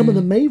 Some of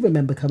them may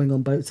remember coming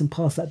on boats and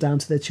pass that down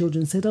to their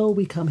children and said, oh,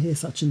 we come here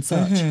such and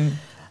such.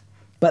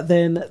 But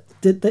then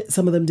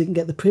some of them didn't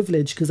get the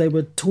privilege because they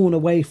were torn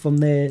away from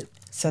their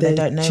they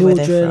don't know children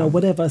where they're from. or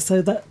whatever.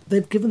 So that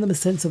they've given them a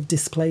sense of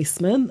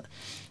displacement.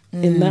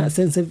 In that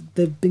sense,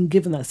 they've been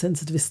given that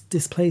sense of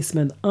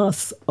displacement.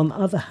 Us, on the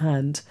other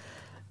hand,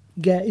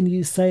 getting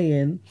you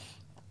saying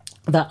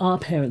that our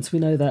parents, we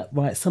know that,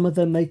 right, some of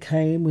them, they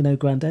came, we know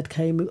Granddad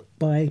came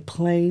by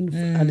plane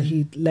and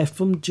he left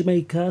from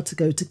Jamaica to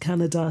go to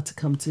Canada to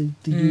come to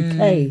the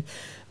UK.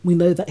 We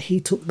know that he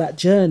took that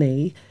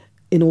journey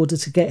in order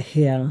to get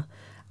here,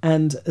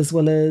 and as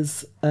well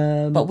as...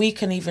 but we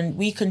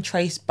can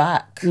trace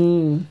back.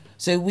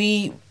 So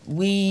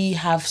we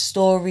have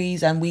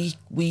stories and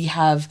we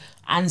have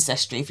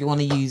ancestry, if you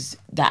want to use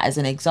that as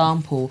an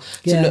example,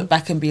 to look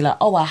back and be like,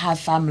 oh, I have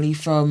family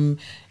from,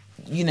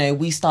 you know,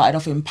 we started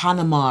off in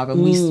Panama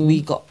and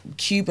we got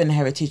Cuban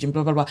heritage and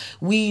blah, blah, blah.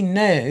 We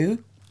know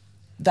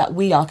that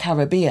we are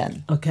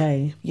Caribbean.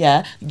 Okay.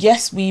 Yeah.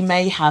 Yes, we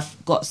may have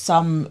got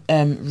some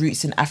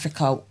roots in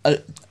Africa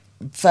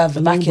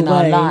further back in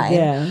our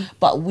line,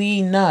 but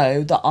we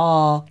know that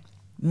our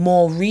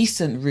more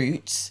recent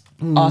roots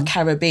are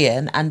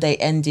Caribbean and they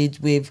ended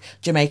with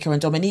Jamaica and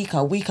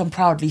Dominica. We can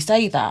proudly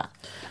say that.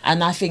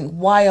 And I think,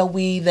 why are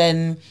we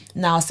then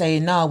now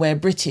saying, no, we're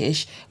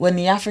British, when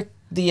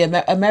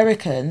the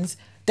Americans,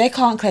 they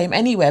can't claim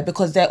anywhere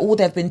because all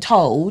they've been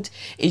told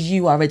is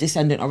you are a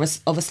descendant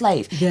of a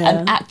slave. Yeah.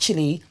 And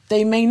actually,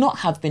 they may not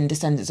have been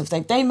descendants of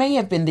slaves. They may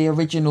have been the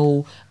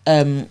original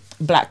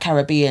Black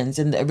Caribbeans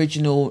and the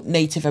original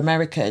Native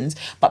Americans.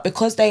 But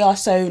because they are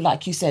so,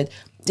 like you said,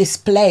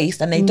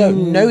 displaced and they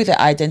don't know their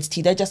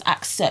identity, they just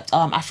accept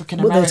African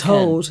American. Well, they're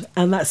told,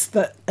 and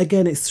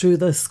again, it's through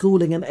the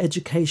schooling and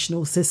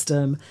educational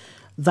system.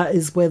 That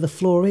is where the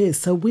flaw is.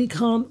 So we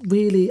can't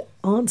really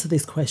answer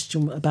this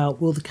question about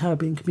will the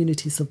Caribbean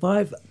community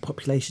survive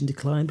population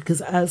decline,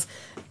 because as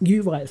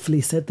you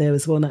rightfully said there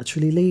as well,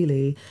 naturally,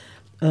 Lily,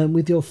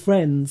 with your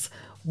friends,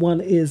 one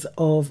is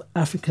of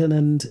African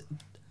and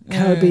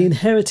Caribbean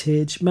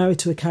heritage, married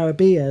to a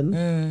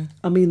Caribbean.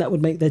 I mean, that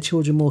would make their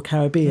children more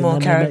Caribbean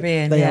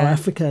than they are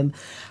African.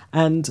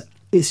 And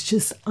it's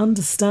just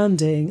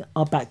understanding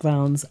our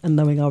backgrounds and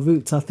knowing our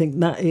roots. I think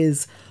that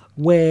is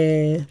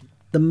where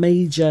the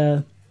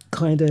major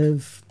kind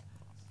of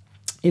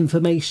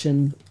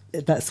information,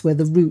 that's where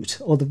the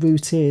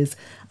root is.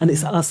 And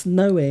it's us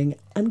knowing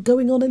and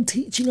going on and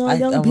teaching our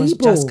young people. I was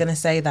just going to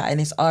say that, and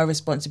it's our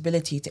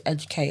responsibility to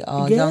educate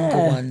our younger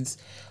ones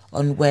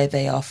on where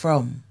they are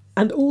from.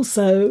 And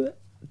also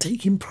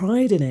taking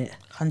pride in it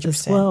 100%.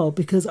 As well,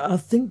 because I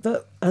think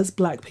that as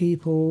Black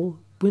people,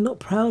 we're not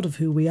proud of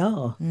who we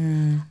are.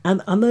 And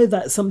I know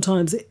that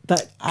sometimes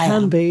that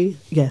can be,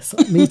 yes,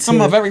 me too.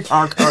 I'm a very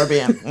proud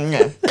Caribbean.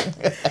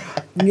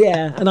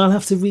 Yeah, and I'll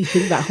have to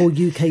rethink that whole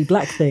UK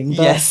Black thing.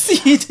 But,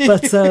 yes, you do.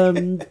 But,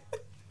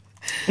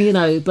 you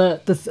know,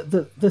 but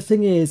the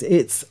thing is,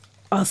 it's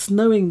us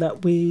knowing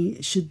that we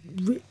should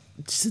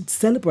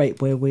celebrate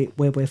where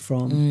we're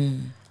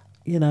from.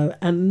 You know,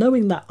 and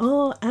knowing that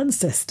our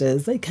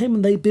ancestors, they came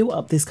and they built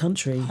up this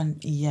country.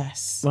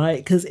 Yes. Right?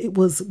 Because it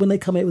was, when they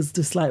come, it was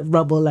just like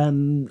rubble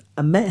and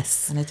a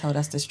mess. And they told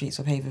us the streets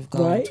were paved with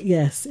gold. Right?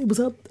 Yes. It was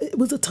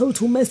a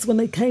total mess when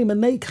they came,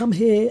 and they come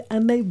here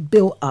and they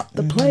built up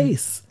the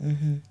place.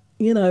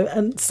 You know,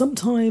 and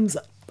sometimes,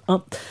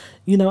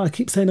 you know, I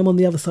keep saying I'm on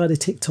the other side of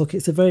TikTok.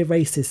 It's a very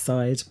racist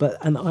side,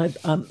 and I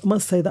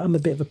must say that I'm a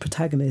bit of a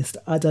protagonist.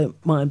 I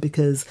don't mind,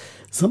 because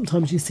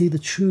sometimes you see the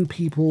true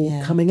people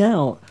coming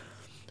out.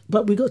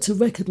 But we got to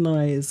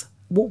recognise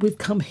what we've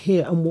come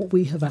here and what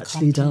we have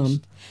actually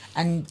done.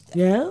 And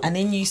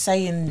in you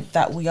saying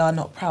that we are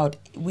not proud,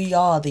 we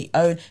are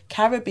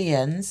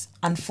Caribbeans,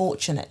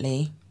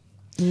 unfortunately,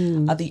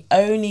 are the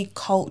only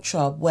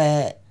culture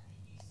where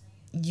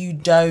you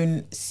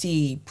don't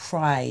see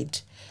pride.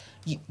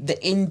 The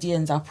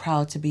Indians are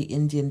proud to be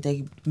Indian.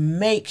 They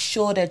make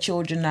sure their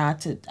children are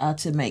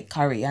to make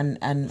curry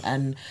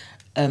and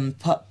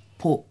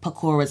pork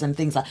pakoras and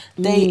things like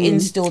that. They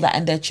instill that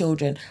in their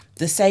children.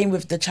 The same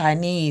with the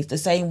Chinese, the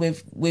same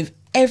with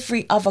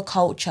every other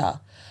culture.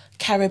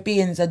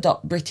 Caribbeans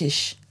adopt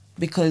British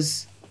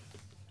because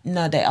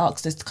they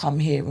asked us to come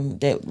here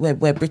and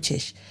we're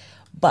British.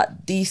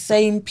 But these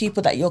same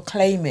people that you're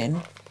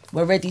claiming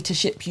were ready to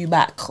ship you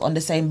back on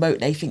the same boat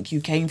they think you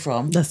came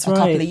from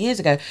couple of years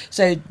ago.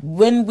 So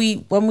when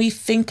we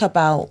think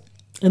about...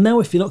 And now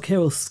if you're not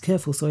careful,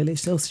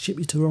 Soilish, they'll ship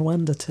you to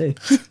Rwanda too.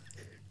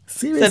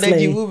 Seriously. So then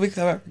you will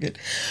become African.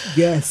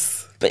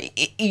 Yes. But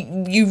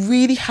you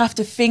really have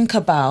to think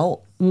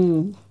about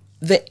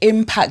the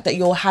impact that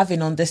you're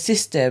having on the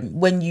system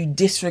when you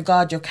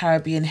disregard your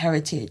Caribbean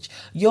heritage.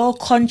 You're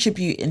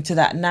contributing to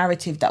that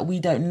narrative that we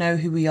don't know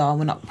who we are and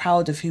we're not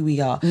proud of who we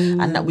are,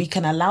 and that we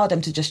can allow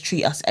them to just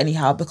treat us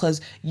anyhow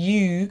because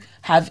you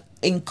have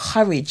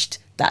encouraged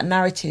that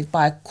narrative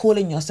by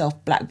calling yourself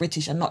Black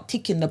British and not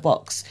ticking the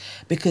box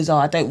because,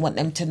 I don't want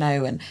them to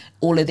know and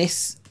all of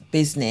this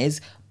business.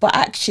 But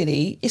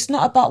actually, it's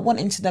not about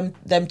wanting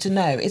them to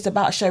know. It's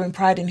about showing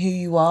pride in who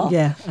you are.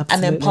 Yeah, absolutely.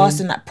 And then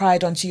passing that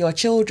pride on to your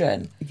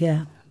children.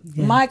 Yeah.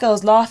 Yeah. My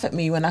girls laugh at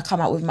me when I come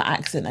out with my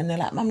accent and they're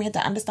like, Mummy, I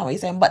don't understand what you're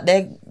saying. But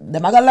they're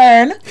not going to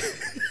learn.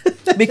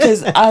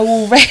 Because I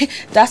will...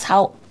 That's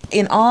how,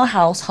 in our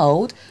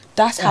household,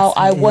 that's how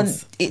I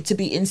want it to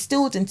be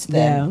instilled into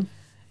them. Yeah.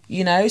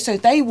 You know, so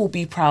they will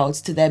be proud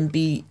to then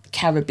be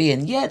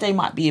Caribbean. Yeah, they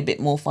might be a bit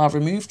more far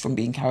removed from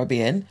being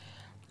Caribbean.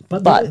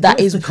 But that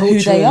is who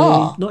they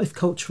are. Not if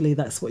culturally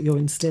that's what you're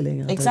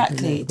instilling.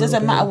 Exactly. It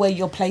doesn't matter where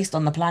you're placed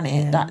on the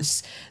planet. Yeah.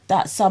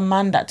 That's some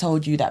man that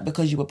told you that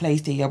because you were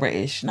placed here, you're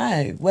British.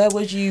 No. Where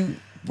were you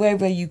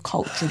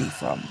culturally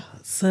from?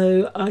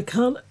 So I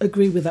can't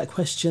agree with that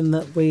question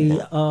that we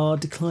are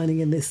declining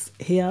in this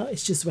here.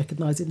 It's just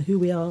recognising who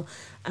we are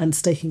and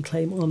staking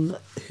claim on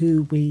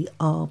who we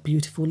are,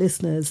 beautiful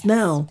listeners. Yes.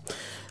 Now,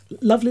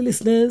 lovely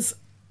listeners,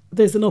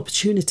 there's an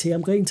opportunity.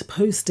 I'm going to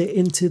post it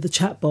into the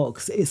chat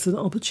box. It's an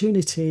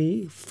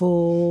opportunity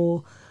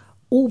for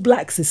all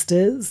Black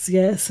sisters.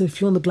 Yeah, so if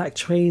you're on the Black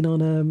train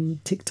on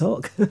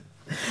TikTok,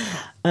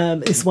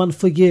 it's one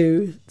for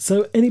you.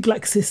 So any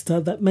Black sister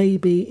that may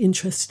be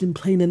interested in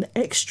playing an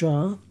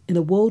extra in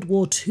a World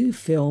War II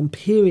film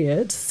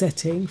period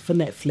setting for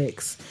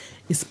Netflix.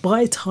 It's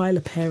by Tyler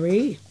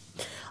Perry.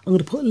 I'm going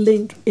to put a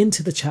link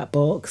into the chat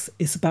box.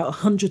 It's about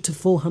 £100 to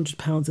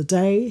 £400 a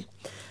day.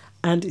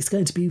 And it's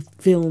going to be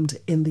filmed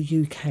in the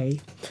UK.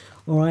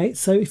 All right.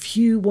 So if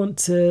you want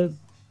to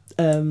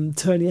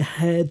turn your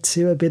head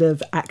to a bit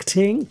of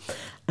acting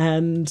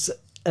and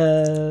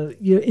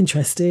you're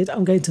interested,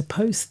 I'm going to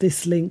post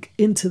this link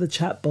into the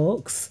chat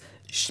box.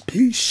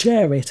 Please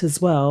share it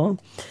as well.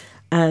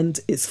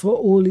 And it's for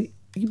all you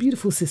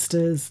beautiful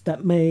sisters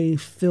that may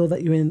feel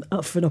that you're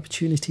up for an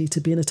opportunity to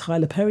be in a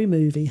Tyler Perry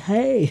movie.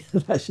 Hey,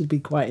 that should be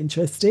quite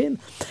interesting.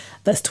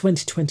 That's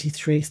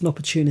 2023. It's an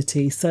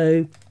opportunity.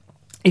 So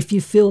if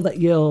you feel that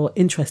you're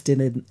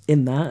interested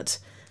in that,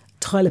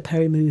 Tyler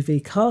Perry movie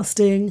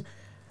casting,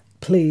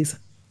 please,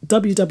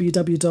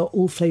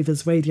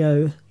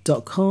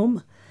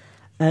 www.allflavorsradio.com.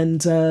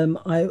 And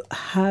I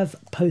have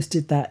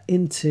posted that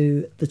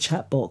into the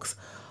chat box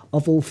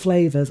of All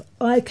Flavours.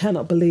 I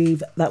cannot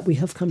believe that we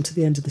have come to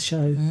the end of the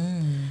show.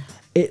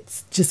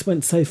 It just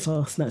went so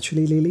fast,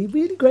 naturally, Lily.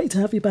 Really great to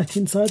have you back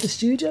inside the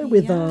studio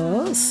with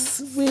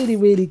us. Really,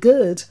 really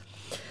good.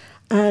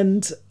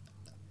 And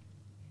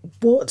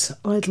what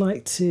I'd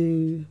like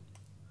to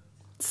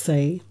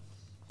say,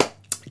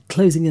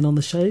 closing in on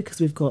the show,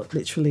 because we've got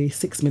literally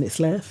 6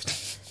 minutes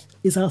left,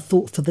 is our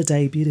thought for the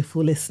day,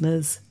 beautiful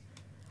listeners.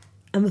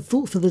 And the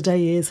thought for the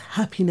day is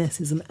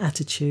happiness is an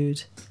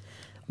attitude.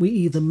 We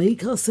either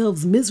make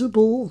ourselves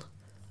miserable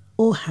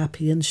or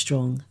happy and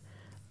strong.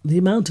 The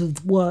amount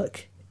of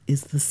work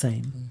is the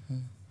same.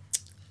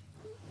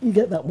 You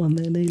get that one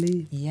there,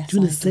 Neely? Yes, do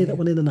you want to say that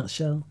one in a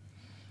nutshell?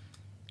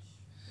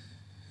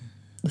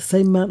 The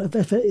same amount of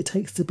effort it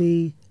takes to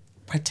be...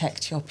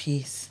 Protect your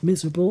peace.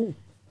 Miserable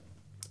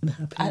and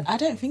happy. I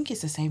don't think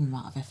it's the same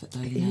amount of effort,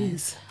 though. It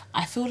is.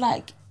 I feel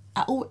like...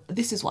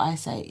 this is what I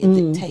say.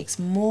 It takes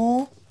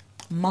more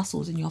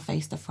muscles in your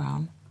face to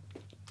frown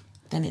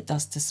than it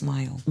does to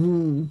smile.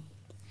 And...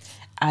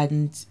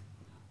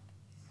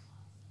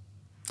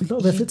 a lot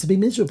of effort to be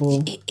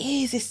miserable. It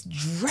is. It's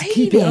draining. To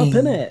keep it up,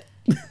 innit?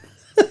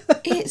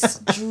 It's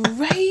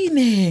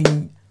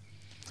draining.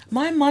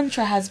 My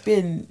mantra has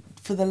been...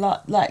 for the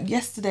like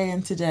yesterday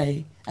and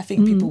today, I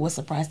think people were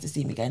surprised to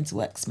see me going to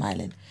work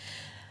smiling.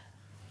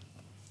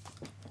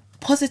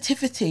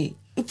 Positivity.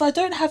 If I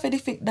don't have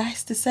anything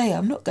nice to say,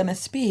 I'm not going to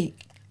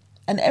speak.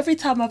 And every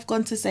time I've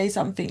gone to say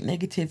something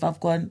negative, I've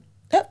gone,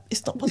 yep,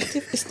 it's not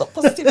positive, it's not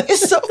positive,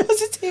 it's not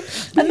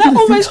positive. And that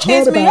almost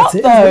cheers me up,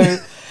 though.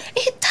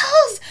 It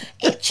does.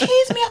 It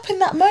cheers me up in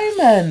that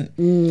moment.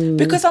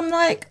 Because I'm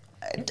like,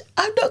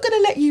 I'm not going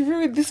to let you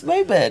ruin this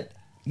moment.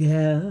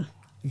 Yeah.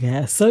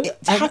 Yeah, so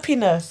it's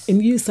happiness. In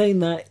you saying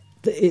that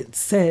it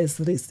says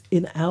that it's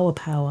in our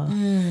power.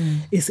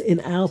 It's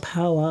in our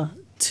power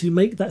to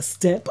make that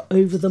step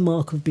over the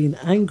mark of being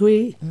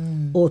angry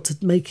or to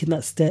making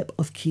that step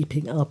of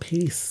keeping our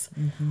peace.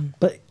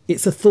 But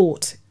it's a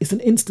thought. It's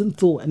an instant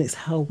thought and it's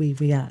how we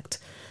react.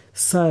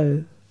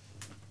 So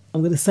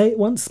I'm going to say it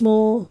once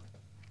more.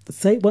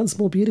 Say it once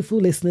more, beautiful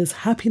listeners.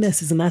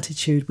 Happiness is an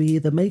attitude. We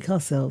either make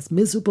ourselves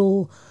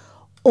miserable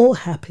or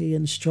happy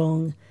and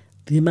strong.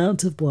 The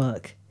amount of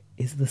work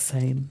is the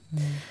same.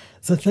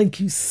 So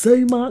thank you so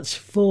much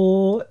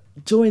for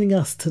joining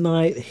us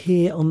tonight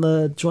here on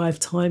the Drive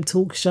Time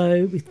Talk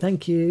Show. We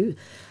thank you,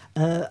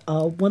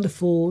 our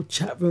wonderful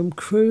chat room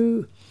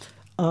crew,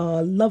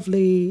 our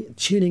lovely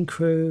tuning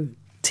crew,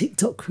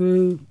 TikTok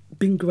crew,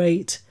 been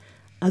great,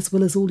 as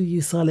well as all of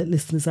you silent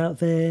listeners out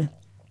there.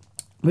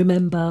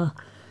 Remember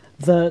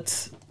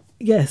that,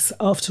 yes,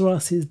 after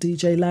us is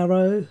DJ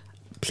Laro,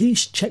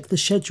 Please check the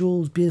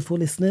schedules, beautiful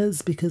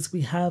listeners, because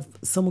we have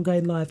someone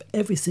going live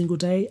every single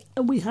day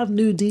and we have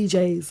new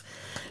DJs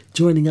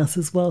joining us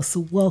as well.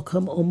 So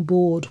welcome on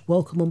board.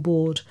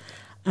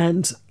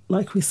 And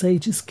like we say,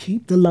 just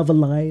keep the love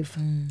alive.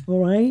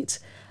 All right?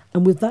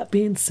 And with that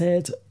being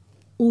said,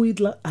 all we'd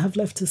have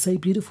left to say,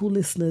 beautiful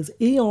listeners,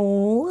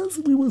 eons,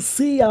 we will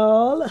see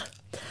y'all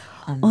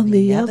on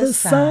the other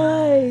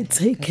side.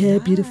 Take Good care,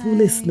 night. beautiful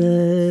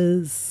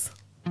listeners.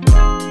 You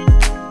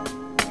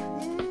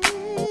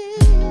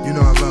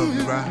know I love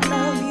you, right?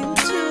 Love you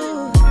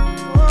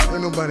too.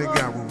 Ain't nobody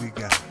got what we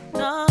got.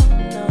 No.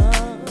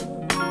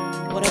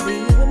 Wanna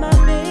be with my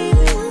baby.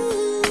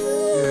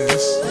 Yeah,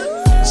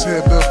 this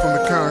head built from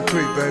the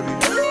concrete, baby.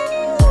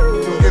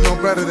 You don't get no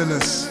better than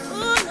this.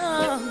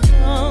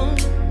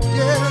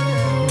 Yeah.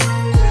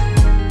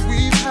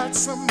 We've had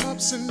some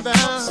ups and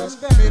downs,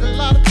 made a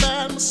lot of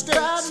bad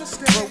mistakes,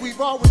 but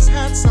we've always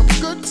had some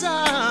good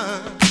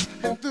times.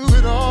 And through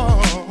it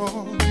all,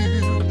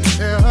 you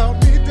held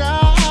me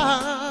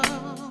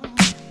down.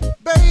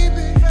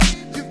 Baby,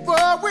 you've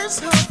always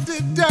held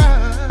it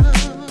down.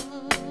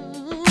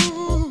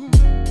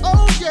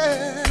 Oh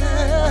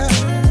yeah.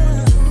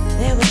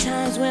 There were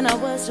times when I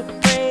was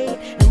afraid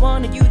and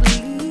wanted you to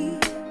leave,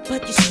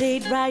 but you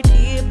stayed right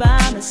here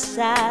by my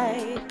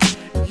side.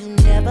 You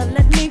never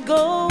let me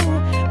go.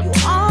 You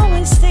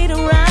always stayed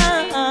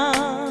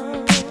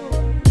around.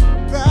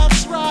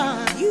 That's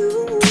right.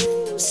 You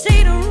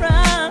stayed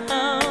around.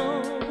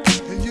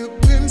 And you've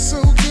been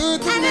so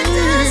good to me. And it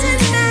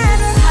doesn't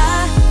matter. I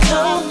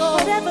know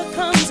whatever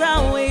comes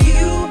our way.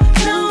 You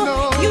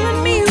know, you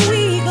and me,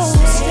 we gon'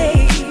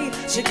 stay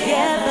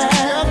together.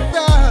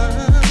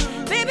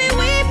 Baby,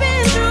 we've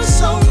been through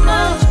so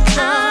much.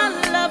 Our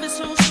love is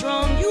so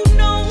strong. You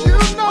know, you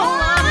and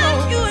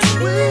me,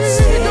 we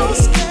gon'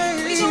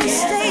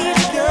 stay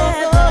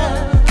together.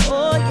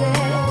 Oh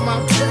yeah, my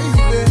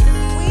baby.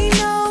 We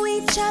know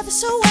each other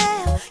so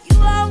well. You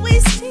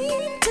always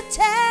seem to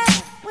tell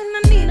when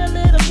I need a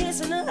little kiss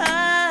and a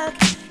hug,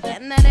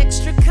 and that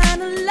extra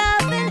kind of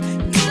loving.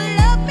 You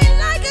love me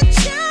like a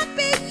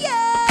champion.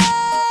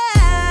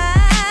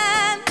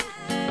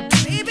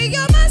 Baby,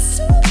 you're my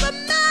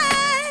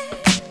Superman.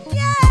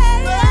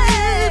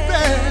 Yeah,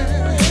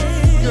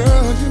 Baby,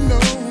 girl, you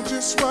know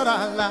just what I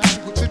like.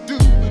 What you do,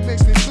 it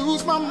makes me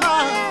lose my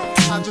mind.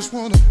 I just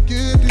wanna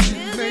give to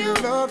you,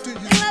 make love to you,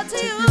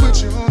 take you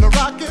with you on a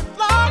rocket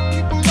flight.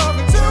 Keep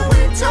loving till we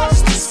touch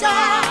the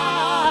sky.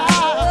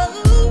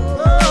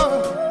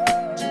 Oh,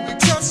 till we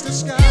touch the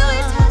sky.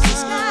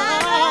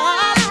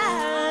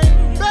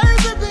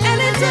 Baby, and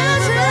it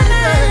doesn't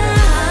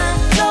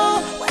matter. No,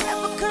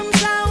 whatever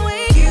comes our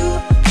way, you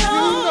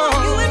know,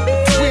 you and me,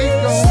 we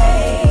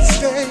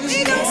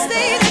gon'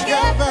 stay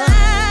together.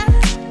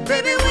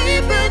 Baby,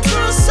 we've been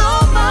through so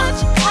much.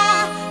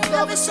 Our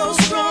love is so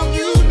strong,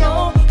 you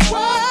know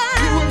what?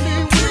 You and me,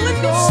 we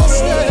gon'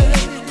 stay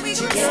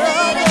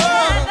together.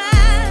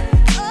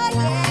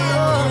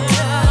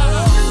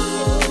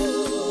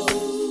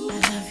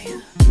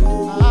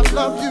 I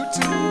love you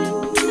too.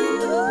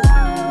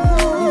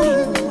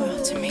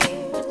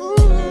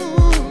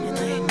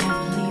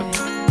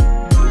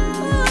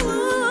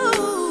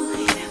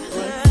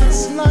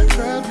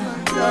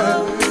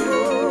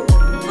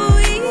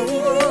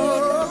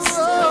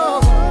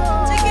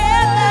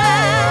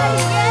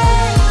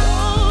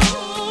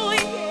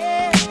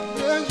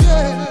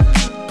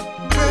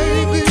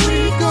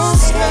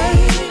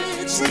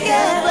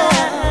 Together.